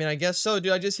 Yep, I mean, I guess so,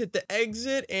 dude. I just hit the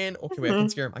exit and... Okay, wait, I can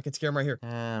scare him. I can scare him right here.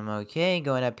 Okay,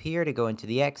 going up here to go into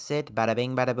the exit. Bada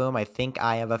bing, bada boom. I think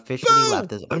I have officially left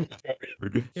this.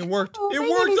 It worked. Oh, It my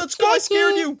worked. goodness, Let's go. I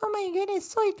scared Jackie. you. Oh my goodness,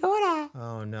 soy Dora.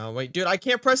 Oh, no. Wait, dude, I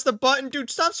can't press the button. Dude,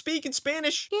 stop speaking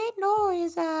Spanish. Yeah, no,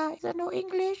 is no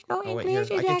English, no Oh, wait, here.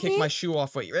 English, I can kick Jackie. my shoe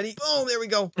off. Wait, you ready? Boom, there we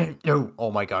go. No.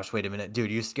 Oh my gosh, wait a minute.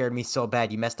 Dude, you scared me so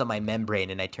bad. You messed up my membrane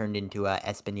and I turned into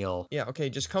Espanol. Yeah, okay,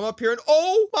 just come up here and...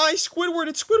 Oh, my Squidward.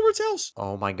 It's Squidward's house.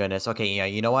 Oh my goodness. Okay, yeah,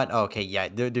 you know what? Okay, yeah,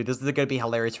 dude, this is gonna be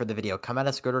hilarious for the video. Come out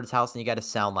of Squidward's house and you gotta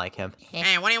sound like him.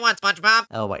 Hey, what do you want, SpongeBob?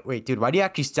 Oh, wait, dude, why do you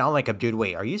actually sound like him, dude?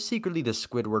 Wait, are you secretly the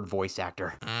Squidward voice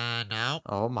actor? No.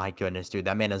 Oh my goodness, dude,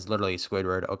 that man is literally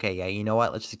Squidward. Okay, yeah, you know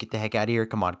what? Let's just get the heck out of here.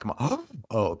 Come on.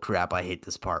 Oh, crap, I hate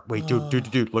this part. Wait,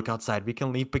 dude, look outside. We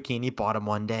can leave Bikini Bottom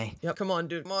one day. Yep, come on,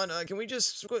 dude. Come on, can we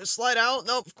just slide out?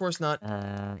 Nope, of course not.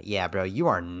 Yeah, bro, you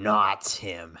are not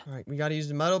him. All right, we gotta use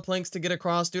the metal planks to get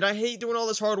across. Dude, I hate doing all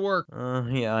this hard work.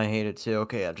 Yeah, I hate it too.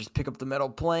 Okay, I'll just pick up the metal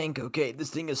plank. Okay, this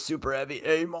thing is super heavy.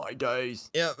 Hey, my days.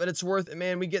 Yeah, but it's worth it,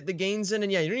 man. We get the gains in,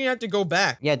 and yeah, you don't even have to go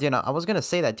back. Yeah, dude, I was gonna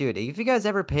say that, dude. If you guys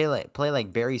ever play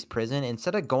like Barry's Prison,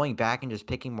 instead of going back and just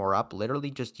picking more up,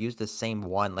 literally just use the same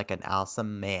one like an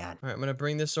awesome man. All right, I'm gonna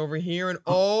bring this over here, and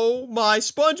oh my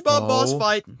SpongeBob boss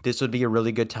fight. This would be a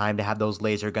really good time to have those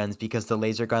laser guns because the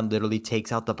laser gun literally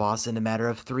takes out the boss in a matter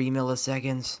of 3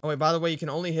 milliseconds. Oh wait, by the way, you can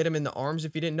only hit him in the arms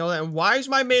if you didn't know that. And why is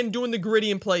my man doing the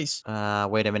gritty in place?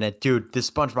 Wait a minute, dude. This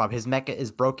SpongeBob, his mecha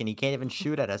is broken. He can't even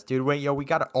shoot at us, dude. Wait, yo, we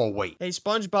gotta. Oh wait. Hey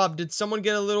SpongeBob, did someone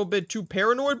get a little bit too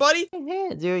paranoid, buddy?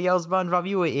 Dude, yo, SpongeBob,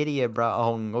 you an idiot, bro.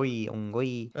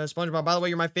 SpongeBob, by the way,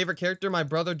 you're my favorite character. My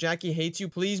brother Jackie hates you.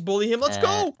 Please bully him. Let's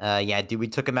go. Yeah, dude, we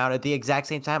took him out at the exact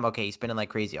same time. Okay, he's spinning like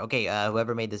crazy. Okay,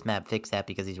 whoever made this map, fix that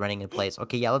because he's running in place.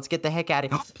 Okay, yeah, let's get the heck out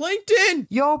of here. Plankton!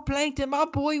 Yo, Plankton, my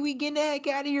boy, we getting the heck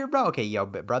out of here, bro. Okay, yo,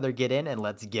 brother, get in and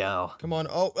let's go. Come on.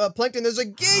 Oh, Plankton, there's a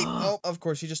gate. Oh, of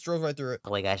course, he just drove right through it.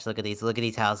 Oh my gosh, look at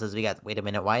these houses. We got, wait a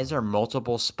minute, why is there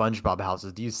multiple SpongeBob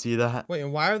houses? Do you see that? Wait,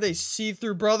 and why are they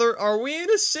see-through, brother? Are we in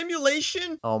a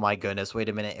simulation? Oh my goodness, wait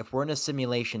a minute. If we're in a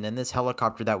simulation, then this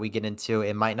helicopter that we get into,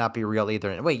 it might not be real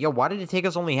either. Wait, yo, why did it take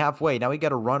us only halfway? Now we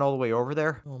gotta run all the way over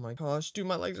there? Oh my gosh, dude,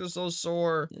 my legs are so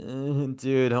sore.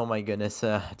 Dude, oh my goodness.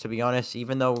 To be honest,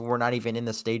 even though we're not even in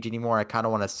the stage anymore, I kind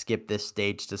of want to skip this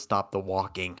stage to stop the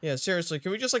walking. Yeah, seriously,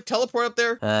 can we just like teleport up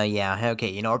there? Yeah, okay,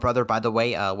 you know what, brother, by the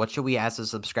way, what should we ask the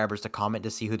subscribers to comment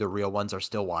to see who the real ones are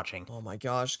still watching? Oh my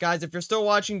gosh, guys, if you're still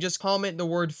watching, just comment the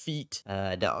word feet.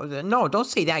 No, don't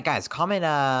say that, guys. Comment,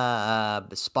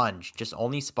 sponge. Just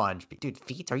only sponge. Dude,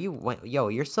 feet, are you, what? Yo,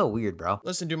 you're so weird, bro.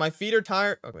 Listen, dude, my feet are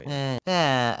tired. Oh, wait.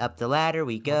 Up the ladder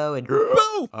we go and...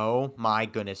 Boo! Oh my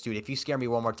goodness, dude, if you scare me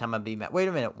one more time, I'll be mad. Wait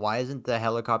a minute, why isn't the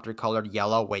helicopter colored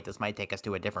yellow? Wait, this might take us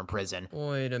to a different prison.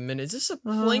 Wait a minute, is this a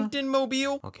Plankton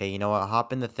mobile? Okay, you know what?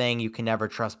 Hop in the thing. You can never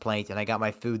trust Plankton. I got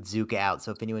my food Zuka out,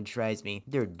 so if anyone tries me,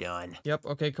 they're done. Yep,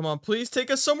 okay, come on, please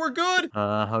take us somewhere good.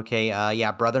 Okay,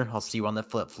 yeah, brother, I'll see you on the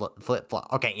flip.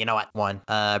 Okay, you know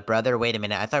what? Brother, wait a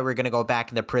minute. I thought we were gonna go back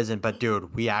into prison, but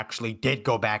dude, we actually did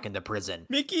go back into prison.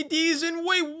 Mickey D's and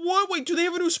wait, what? Wait, do they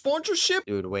have a new sponsorship?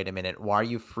 Dude, wait a minute. Why are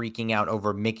you freaking out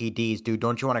over Mickey D's? Dude,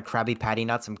 don't you want a Krabby Patty,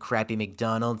 not some crappy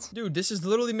McDonald's? Dude, this is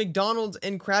literally McDonald's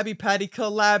and Krabby Patty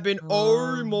collabing.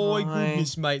 Oh my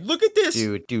goodness, mate. Look at this.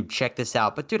 Dude, check this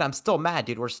out. But dude, I'm still mad,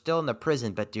 dude. We're still in the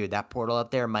prison, but dude, that portal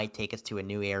up there might take us to a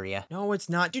new area. No, it's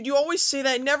not. Dude, you always say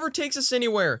that. It never takes us anywhere.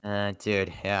 anywhere.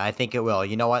 Dude, yeah, I think it will.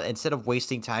 You know what? Instead of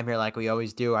wasting time here like we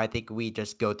always do, I think we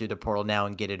just go through the portal now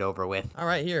and get it over with. All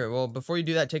right, here. Well, before you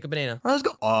do that, take a banana. Let's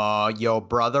go. Yo,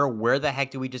 brother, where the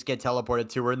heck did we just get teleported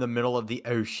to? We're in the middle of the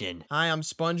ocean. Hi, I'm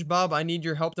SpongeBob. I need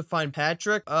your help to find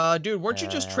Patrick. Dude, weren't you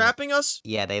just trapping us?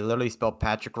 Yeah, they literally spelled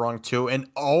Patrick wrong too. And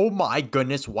oh my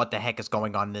goodness, what the heck is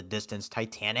going on in the distance?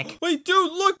 Titanic? Wait,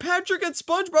 dude, look, Patrick and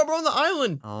SpongeBob are on the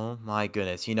island. Oh my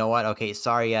goodness. You know what? Okay,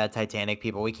 sorry, Titanic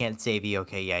people. We can't save you.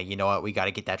 Okay, yeah, you know what? We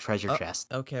gotta get that treasure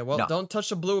chest. Okay, well, No. don't touch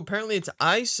the blue. Apparently, it's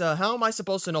ice. How am I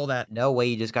supposed to know that? No way,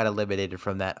 you just got eliminated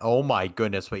from that. Oh my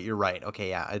goodness, wait, you're right. Okay,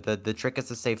 yeah, the trick is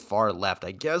to stay far left,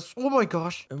 I guess. Oh my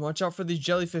gosh. And watch out for these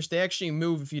jellyfish. They actually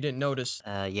move if you didn't notice.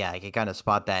 Yeah, I can kind of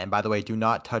spot that. And by the way, do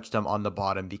not touch them on the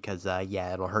bottom because,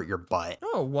 yeah, it'll hurt your butt.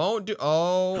 Oh, won't do.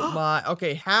 Oh my.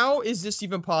 Okay, how is this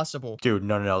even possible? Dude,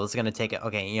 no, this is gonna take it.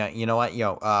 Okay, yeah, you know what?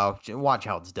 Yo, watch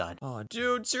how it's done. Oh,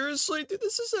 dude, seriously? Dude,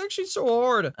 this is actually so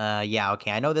hard. Yeah,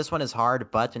 okay, I know this one is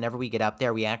hard, but whenever we get up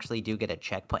there, we actually do get a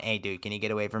checkpoint. Hey, dude, can you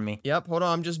get away from me? Yep, hold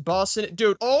on. I'm just bossing it.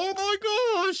 Dude, oh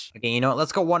my gosh. Okay, you know what?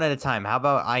 Let's go one at a time. How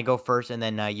about I go first and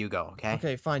then you go, okay?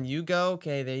 Okay, fine. You go.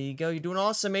 Okay, there you go. You're doing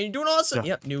awesome, man. You're doing awesome.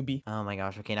 Yep, newbie. Oh my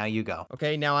gosh, okay, now you go.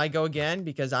 Okay, now I go again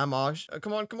because I'm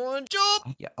come on,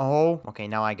 jump. Yeah, oh, okay,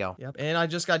 now I go. Yep, and I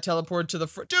just got teleported to the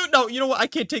front. Dude, no, you know what? I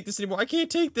can't take this anymore. I can't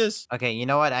take this. Okay, you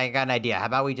know what? I got an idea. How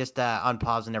about we just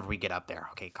unpause whenever we get up there?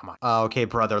 Okay, come on. Okay,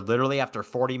 brother. Literally after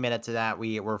 40 minutes of that,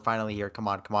 we're finally here. Come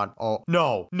on. Oh,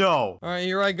 no. All right,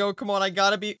 here I go. Come on, I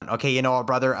gotta be. Okay, you know what,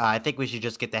 brother? I think we should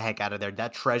just get the heck out of there.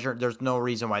 That treasure, there's no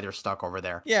reason why they're stuck over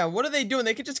there. Yeah, what are they doing?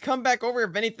 They could just come back over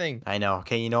if anything. I know.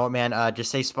 Okay, you know what, man?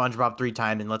 Just say SpongeBob 3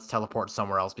 times and let's teleport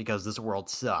somewhere else because this world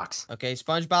sucks. Okay,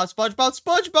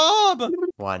 SpongeBob.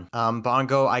 1.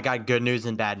 Bongo, I got good news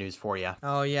and bad news for you.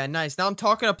 Oh, yeah, nice. Now I'm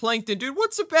talking to Plankton. Dude,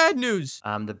 what's the bad news?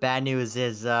 The bad news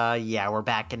is, yeah, we're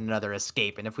back in another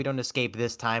escape. And if we don't escape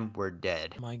this time, we're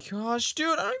dead. Oh my gosh,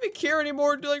 dude, I don't even care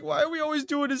anymore. Like, why are we always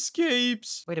doing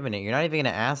escapes? Wait a minute, you're not even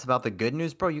gonna ask about the good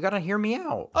news, bro? You gotta hear me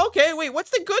out. Okay, wait,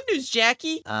 what's the good news,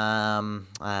 Jackie?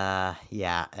 Yeah,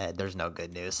 there's no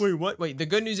good news. Wait, what? Wait, the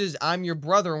good news is I'm your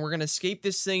brother and we're gonna escape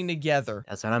this thing together.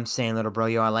 That's what I'm saying, little bro.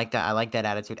 Yo, I like that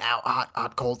attitude. Ow,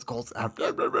 hot, cold.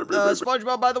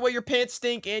 SpongeBob, by the way, your pants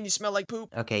stink and you smell like poop.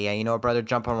 Okay, yeah, you know what, brother?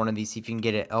 Jump on one of these, see if you can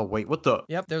get it. Oh, wait, what the?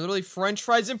 Yep, they're literally French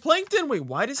fries and Plankton. Wait,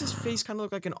 why does his face kind of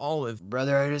look like an olive?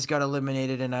 Brother, I just got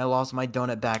eliminated and I lost my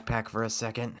donut backpack for a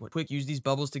second. Quick, use these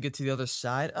bubbles to get to the other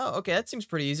side. Oh, okay, that seems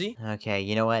pretty easy. Okay,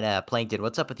 you know what, Plankton,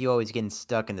 what's up with you always getting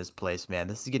stuck in this place, man?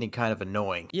 This is getting kind of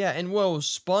annoying. Yeah, and whoa,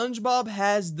 SpongeBob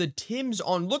has the Timbs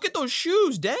on. Look at those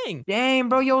shoes, dang. Dang,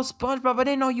 bro, yo, SpongeBob, I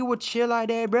didn't know you would chill like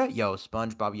that, bro. Yo,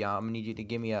 SpongeBob, yo, I'm gonna need you to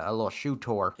give me a little shoe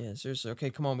tour. Yeah, seriously. Okay,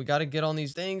 come on, we gotta get on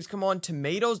these things. Come on,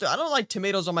 tomatoes. I don't like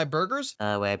tomatoes on my burgers.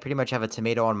 Wait, I pretty much have a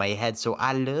tomato on my head, so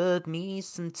I love me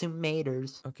some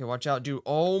tomatoes. Okay, watch out, dude.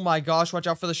 Oh my gosh, watch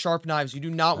out for the sharp knives. You do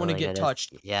not want to get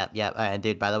touched. Yep. And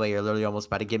dude, by the way, you're literally almost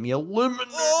about to get me eliminated.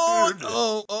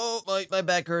 Oh, my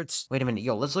back hurts. Wait a minute,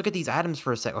 yo, let's look at these items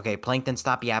for a sec. Okay, Plankton,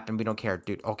 stop yapping. We don't care,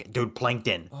 dude. Okay, dude,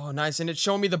 Plankton. Oh, nice. And it's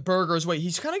showing me the burgers. Wait,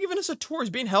 he's kind of giving us a tour. He's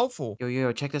being helpful.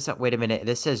 Yo, check this out. Wait a minute.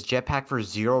 This says jetpack for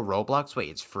 0 Roblox. Wait,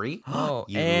 it's free? Oh,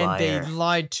 you and liar. they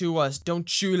lied to us.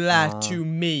 Don't you lie to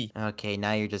me. Okay,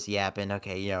 now you're just yapping.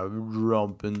 Okay, yeah,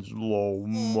 jumping slow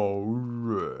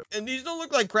mo. And these don't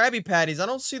look like Krabby Patties. I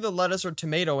don't see the lettuce or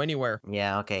tomato anywhere.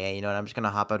 Yeah, okay, yeah, you know what? I'm just gonna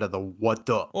hop out of the what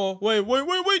the? Oh, wait,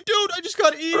 dude. I just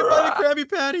got eaten by the Krabby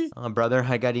Patty. Brother,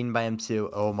 I got eaten by him too.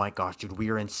 Oh my gosh, dude, we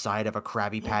are inside of a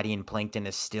Krabby Patty and Plankton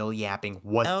is still yapping.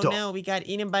 What the? Oh no, we got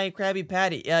eaten by a Krabby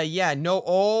Patty. Yeah, no.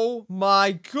 Oh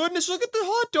my goodness, look at the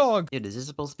hot dog. Dude, is this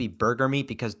supposed to be burger meat?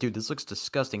 Because, dude, this looks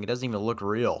disgusting. It doesn't even look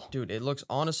real. Dude, it looks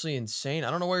honestly insane.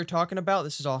 I don't know what you're talking about.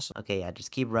 This is awesome. Okay, yeah,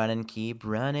 just keep running and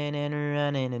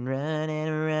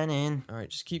running. All right,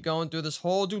 just keep going through this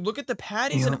hole. Dude, look at the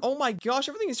patties and oh my gosh,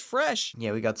 everything is fresh.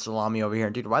 Yeah, we got salami over here.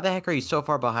 Dude, why the heck are you so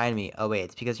far behind me? Oh, wait,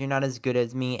 it's because you're not as good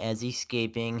as me as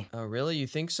escaping. Oh, really? You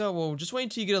think so? Well, just wait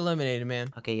until you get eliminated, man.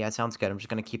 Okay, yeah, sounds good. I'm just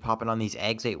gonna keep hopping on these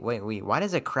eggs. Wait, why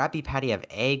does a Krabby Patty have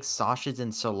eggs, sausage,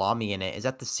 and salami in it? Is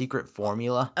that the secret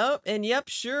formula? Oh, and yep,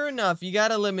 sure enough, you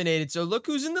got eliminated. So look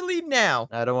who's in the lead now.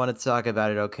 I don't want to talk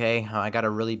about it, okay? I got a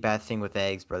really bad thing with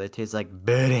eggs, bro. They taste like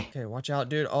berry. Okay, watch out,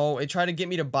 dude. Oh, it tried to get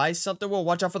me to buy something. Well,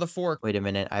 watch out for the fork. Wait a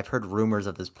minute. I've heard rumors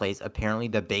of this place. Apparently,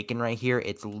 the bacon right here,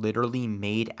 it's literally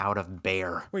made out of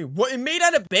bear. Wait, what? what? It made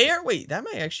out of bear? Wait, that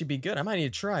might actually be good. I might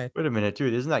need to try it. Wait a minute,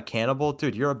 dude. Isn't that cannibal?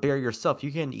 Dude, you're a bear yourself.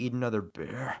 You can't eat another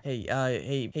bear.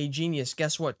 Hey, genius.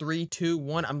 Guess what? 3, 2,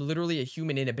 1. I'm literally a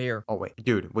human in a bear. Oh, wait,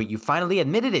 dude. Wait, you finally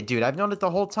admitted it, dude. I've known it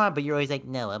the whole time, but you're always like,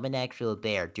 no, I'm an actual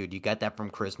bear. Dude, you got that from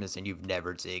Christmas and you've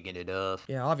never taken it off.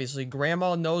 Yeah, obviously.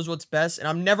 Grandma knows what's best, and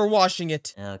I'm never washing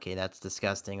it. Okay, that's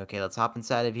disgusting. Okay, let's hop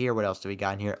inside of here. What else do we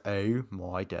got in here? Oh,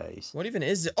 my days. What even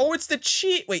is it? Oh, it's the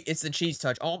cheese. Wait, it's the cheese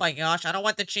touch. Oh my gosh, I don't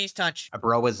want the cheese touch. A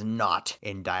bro is not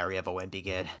in Diary of a Wimpy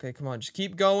Kid. Okay, come on. Just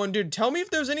keep going, dude. Tell me if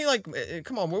there's any, like,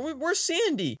 come on. Where's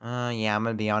Sandy? Yeah, I'm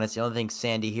gonna be honest. The only thing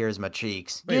sandy here is my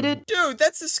cheeks. Wait, dude,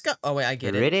 that's the sky. Oh, wait, I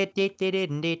get it.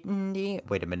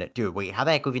 Wait a minute, dude. Wait, how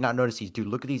the heck have you not noticed these? Dude,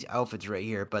 look at these outfits right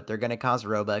here, but they're gonna cost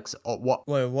Robux. Oh, what?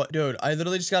 Wait, what? Dude, I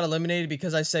literally just got eliminated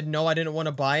because I said no, I didn't want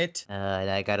to buy it. And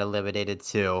I got eliminated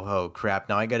too. Oh, crap.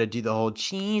 Now I gotta do the whole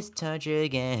cheese touch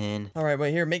again. All right,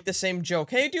 wait, here, make the same joke.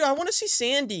 Hey, dude, I want to see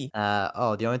Sandy.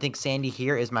 Oh, the only thing sandy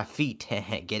here is my feet.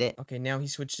 Get it? Okay, now he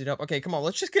switched it up. Okay, come on,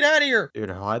 let's just get out of here. Dude,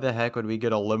 why the heck would we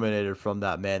get eliminated from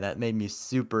that, man? That made me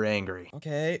super angry.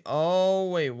 Okay, oh,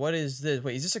 wait, what is this?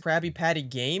 Wait, is this a Krabby Patty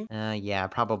game? Yeah,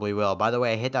 probably will. By the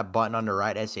way, I hit that button on the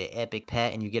right. I say epic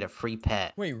pet, and you get a free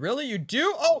pet. Wait, really? You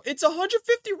do? Oh, it's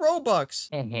 150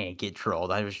 Robux. Get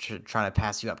trolled. I was trying to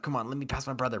pass you up. Come on, let me pass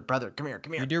my brother. Brother, come here.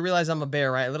 You do realize I'm a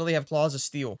bear, right? I literally have claws of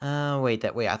steel. Wait,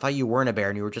 I thought you weren't a bear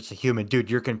and you were just a human. Dude,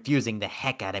 you're confusing the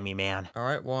heck out of me, man. All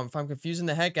right, well, if I'm confusing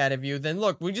the heck out of you, then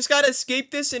look, we just gotta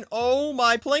escape this and oh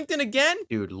my, Plankton again?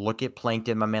 Dude, look at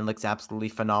Plankton. My man looks absolutely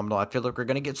phenomenal. I feel like we're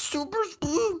gonna get super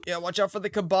spooked. Yeah, watch out for the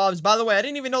kebabs. By the way, I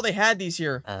didn't even know they had these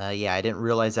here. Yeah, I didn't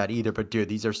realize that either, but dude,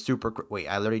 these are super wait,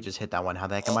 I literally just hit that one. How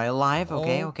the heck am I alive?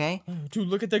 Okay. Dude,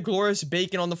 look at the glorious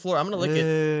bacon on the floor. I'm gonna lick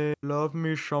it. Love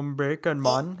me some bacon,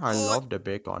 man. I love the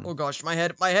bacon. Oh gosh, my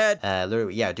head.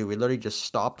 Literally, yeah, dude, we literally just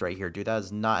stopped right here, dude. That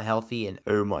is not healthy, and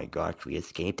oh my gosh, we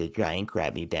escaped a giant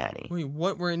Krabby Patty. Wait,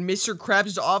 what? We're in Mr.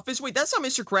 Krabs' office? Wait, that's not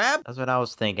Mr. Krab. That's what I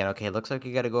was thinking. Okay, looks like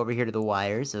we gotta go over here to the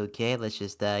wires. Okay, let's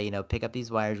just, pick up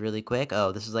these wires really quick.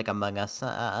 Oh, this is like Among Us.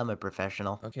 I'm a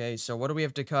professional. Okay, so what do we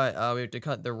have to cut? We have to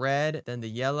cut the red, then the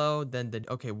yellow, then the...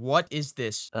 Okay, what is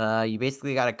this? You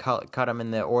basically gotta cut them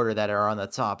in the order that are on the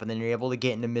top, and then you're able to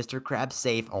get into Mr. Krabs'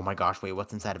 safe. Oh my gosh, wait,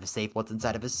 what's inside of a safe? What's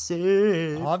inside of a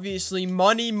safe? Obviously,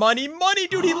 money,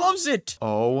 dude, he loves it.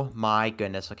 Oh my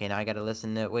goodness. Okay, now I gotta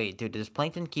listen to... Wait, dude, does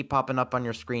Plankton keep popping up on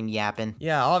your screen yapping?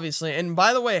 Yeah, obviously. And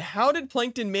by the way, how did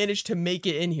Plankton manage to make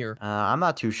it in here? I'm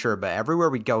not too sure, but everywhere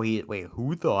we go, wait,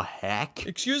 who the heck?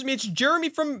 Excuse me, it's Jeremy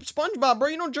from SpongeBob, bro.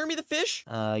 You know Jeremy the fish?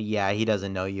 Yeah, he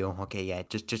doesn't know you. Okay, yeah,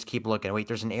 just keep looking. Wait,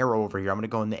 there's an arrow over here. I'm gonna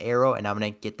go in the arrow, and I'm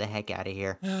gonna get the heck out of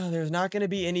here. There's not gonna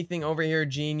be anything over here,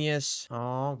 genius.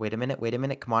 Oh, wait a minute.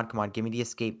 Come on. Give me the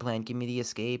escape plan. Give me the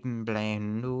escape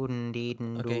plan.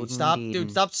 Okay, stop,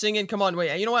 dude. Stop singing. Come on,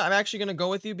 wait. You know what? I'm actually gonna go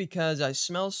with you because I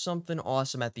smell something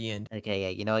awesome at the end. Okay, yeah.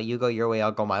 You know what? You go your way,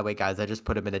 I'll go my way, guys. I just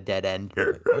put him in a dead end.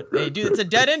 Hey, dude, it's a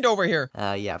dead end over here.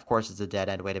 Yeah, of course it's a dead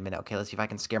end. Wait a minute. Okay, let's see if I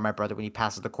can scare my brother when he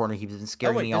passes the corner. He's been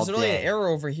scaring me all day. There's literally an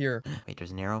arrow over here. Wait,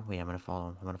 there's an arrow? Wait, I'm gonna follow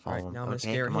him. All right, now I'm gonna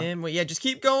scare him. Wait, yeah, just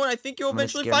keep going. I think you'll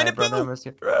eventually find it.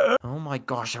 Oh my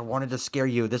gosh, I wanted to scare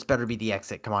you. This better be the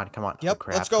exit. Come on. Yep, Oh,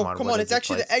 crap. let's go. Come on, it's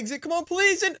actually the exit. Come on,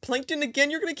 please. And Plankton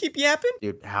again, you're gonna keep yapping?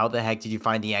 Dude, how the heck did you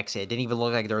find the exit? It didn't even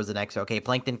look like there was an exit. Okay,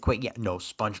 Plankton, quick. Yeah, no,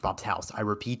 SpongeBob's house. I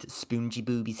repeat, Spoongy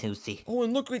Booby's housey. Oh,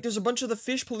 and look, wait, there's a bunch of the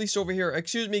fish police over here.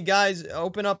 Excuse me, guys.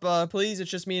 Open up, please.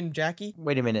 It's just me and Jackie.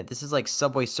 Wait a minute. This is like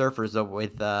Subway Surfers though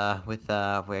wait,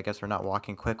 I guess we're not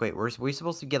walking quick. Wait, were we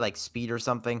supposed to get like speed or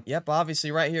something? Yep,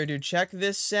 obviously right here, dude. Check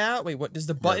this out. Wait, what does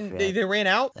the button? They ran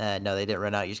out? No, they didn't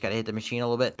run out. You just gotta hit the machine a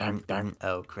little bit. Dun.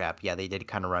 Oh crap. Yeah, they did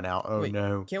kind of run out. Oh wait,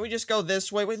 no. Can't we just go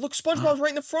this way? Wait, look, SpongeBob's right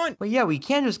in the front. Well, yeah, we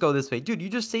can just go this way. Dude, you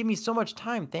just saved me so much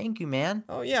time. Thank you, man.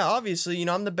 Oh yeah, obviously, you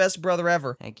know, I'm the best brother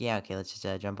ever. Heck yeah, okay, let's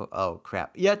just jump. Oh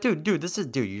crap. Yeah, dude, you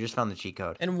just found the cheat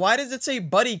code. And why does it say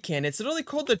buddy can? It's literally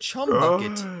called the chum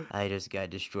bucket. I just got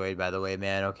destroyed, by the way,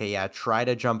 man. Okay, yeah, try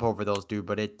to jump over those, dude,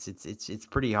 but it's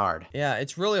pretty hard. Yeah,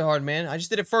 it's really hard, man. I just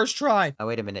did it first try. Oh,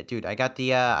 wait a minute, dude. I got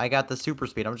the super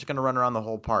speed. I'm just gonna run around the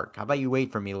whole park. How about you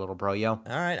wait for me, little bro, yo? All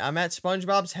right, I'm at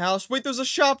SpongeBob's house. Wait, there's a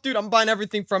shop, dude. I'm buying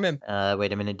everything from him.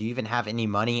 Wait a minute. Do you even have any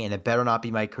money? And it better not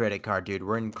be my credit card, dude.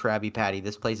 We're in Krabby Patty.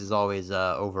 This place is always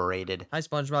overrated. Hi,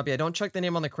 SpongeBob. Yeah, don't check the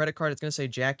name on the credit card. It's gonna say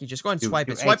Jackie. Just go ahead and swipe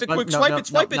it. Hey, Swipe it quick.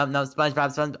 Swipe it. No,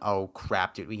 SpongeBob. Oh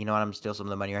crap, dude. You know what? I'm gonna steal some of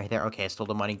the money right there. Okay, I stole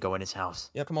the money. Go in his house.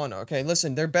 Yeah, come on. Okay,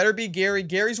 listen, there better be Gary.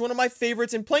 Gary's one of my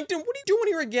favorites. And Plankton, what are you doing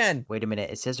here again? Wait a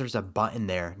minute. It says there's a button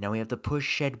there. Now we have to push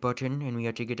shed button, and we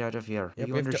have to get out of here. Yep,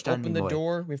 You we have to understand open me, the boy?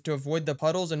 door. We have to avoid the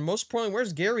puddles. And most importantly,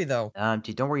 where's Gary, though?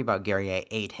 Dude, don't worry about Gary. I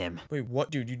ate him. Wait,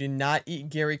 what, dude? You did not eat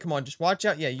Gary. Come on, just watch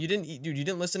out. Yeah, you didn't eat, dude. You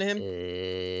didn't listen to him?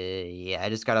 Yeah, I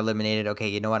just got eliminated. Okay,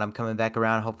 you know what? I'm coming back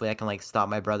around. Hopefully I can, like, stop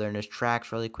my brother in his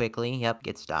tracks really quickly. Yep,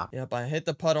 get stopped. Yep, I hit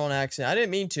the puddle on accident. I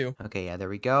didn't mean to. Okay, yeah, there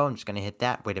we go. I'm just gonna hit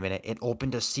that. Wait a minute. It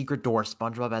opened a secret door.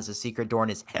 SpongeBob has a secret door in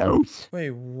his house.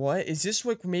 Wait, what? Is this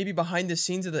like maybe behind the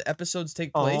scenes of the episodes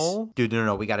take place? Oh, dude,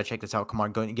 no, we gotta check this out. Come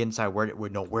on, go get inside.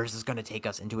 Where's this gonna take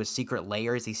us? Into a secret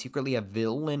lair? Is he secretly a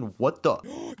villain? What the?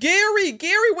 Gary,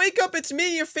 wake up! It's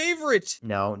me, your favorite.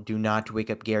 No, do not wake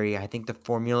up Gary. I think the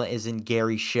formula is in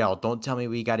Gary's shell. Don't tell me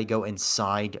we gotta go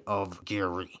inside of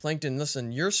Gary. Plankton,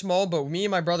 listen, you're small, but me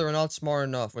and my brother are not smart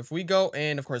enough. If we go,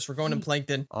 and of course, we're going in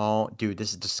Plankton. Oh, dude,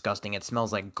 this is disgusting. It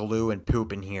smells like glue and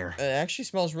poop in here. It actually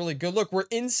smells really good. Look, we're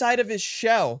inside of his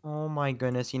shell. Oh my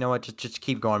goodness. You know what? Just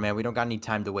keep going, man. We don't got any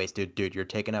time to waste, dude. Dude, you're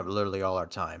taking up literally all our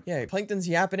time. Yeah, Plankton's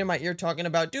yapping in my ear talking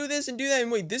about do this and do that.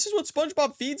 And wait, this is what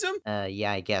SpongeBob feeds him?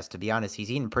 Yeah, I guess. To be honest,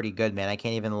 he's eating pretty good, man. I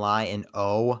can't even lie. And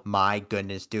oh my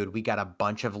goodness, dude, we got a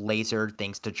bunch of laser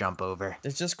things to jump over.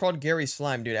 It's just called Gary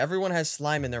Slime, dude. Everyone has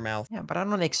slime in their mouth. Yeah, but I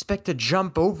don't expect to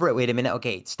jump over it. Wait a minute.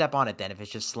 Okay, step on it then if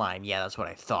it's just slime. Yeah, that's what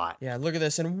I thought. Yeah, look at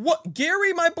this. And what?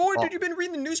 Gary, my boy, dude, you been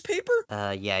reading the newspaper?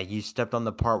 Yeah, you stepped on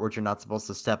the part where you're not supposed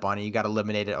to step on it. You got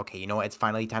eliminated. Okay, you know what? It's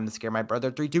finally time to scare my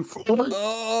brother. 3, 2, 4.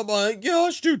 Oh my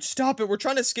gosh, dude, stop it. We're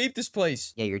trying to escape this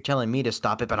place. Yeah, you're telling me to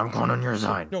stop it, but I'm going on your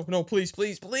side. No, please,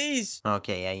 please, please.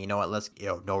 Okay, yeah, you know what?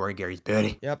 Don't worry, Gary's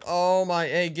buddy. Yep. Oh my,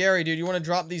 hey, Gary, dude, you want to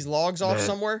drop these logs off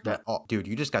somewhere? Oh, dude,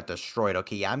 you just got destroyed.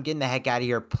 Okay, yeah, I'm getting the heck out of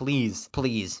here. Please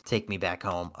take me back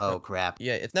home. Oh, crap.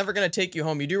 Yeah, it's never gonna take you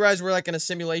home. You do realize we're like in a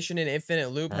simulation in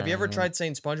infinite loop. Have you ever tried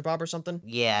saying SpongeBob or something?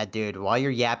 Yeah, dude, while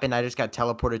you're yapping, I just got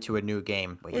teleported to a new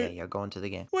game. But yeah, go into the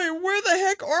game. Wait, where the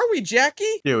heck are we,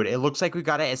 Jackie? Dude, it looks like we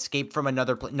gotta escape from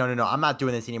another place. No, I'm not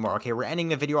doing this anymore. Okay, we're ending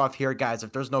the video off here, guys.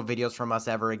 If there's no videos from us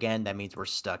ever again, that means we're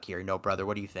stuck here. No, brother,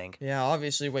 what do you think? Yeah,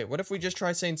 obviously. Wait, what if we just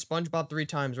try saying SpongeBob 3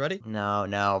 times? Ready?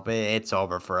 No, but it's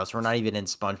over for us. We're not even in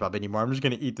SpongeBob anymore. I'm just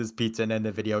gonna eat this pizza and end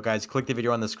the video, guys. Click the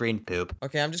video on the screen. Poop.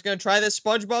 Okay, I'm just gonna try this.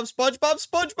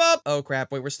 SpongeBob. Oh,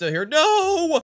 crap. Wait, we're still here. No!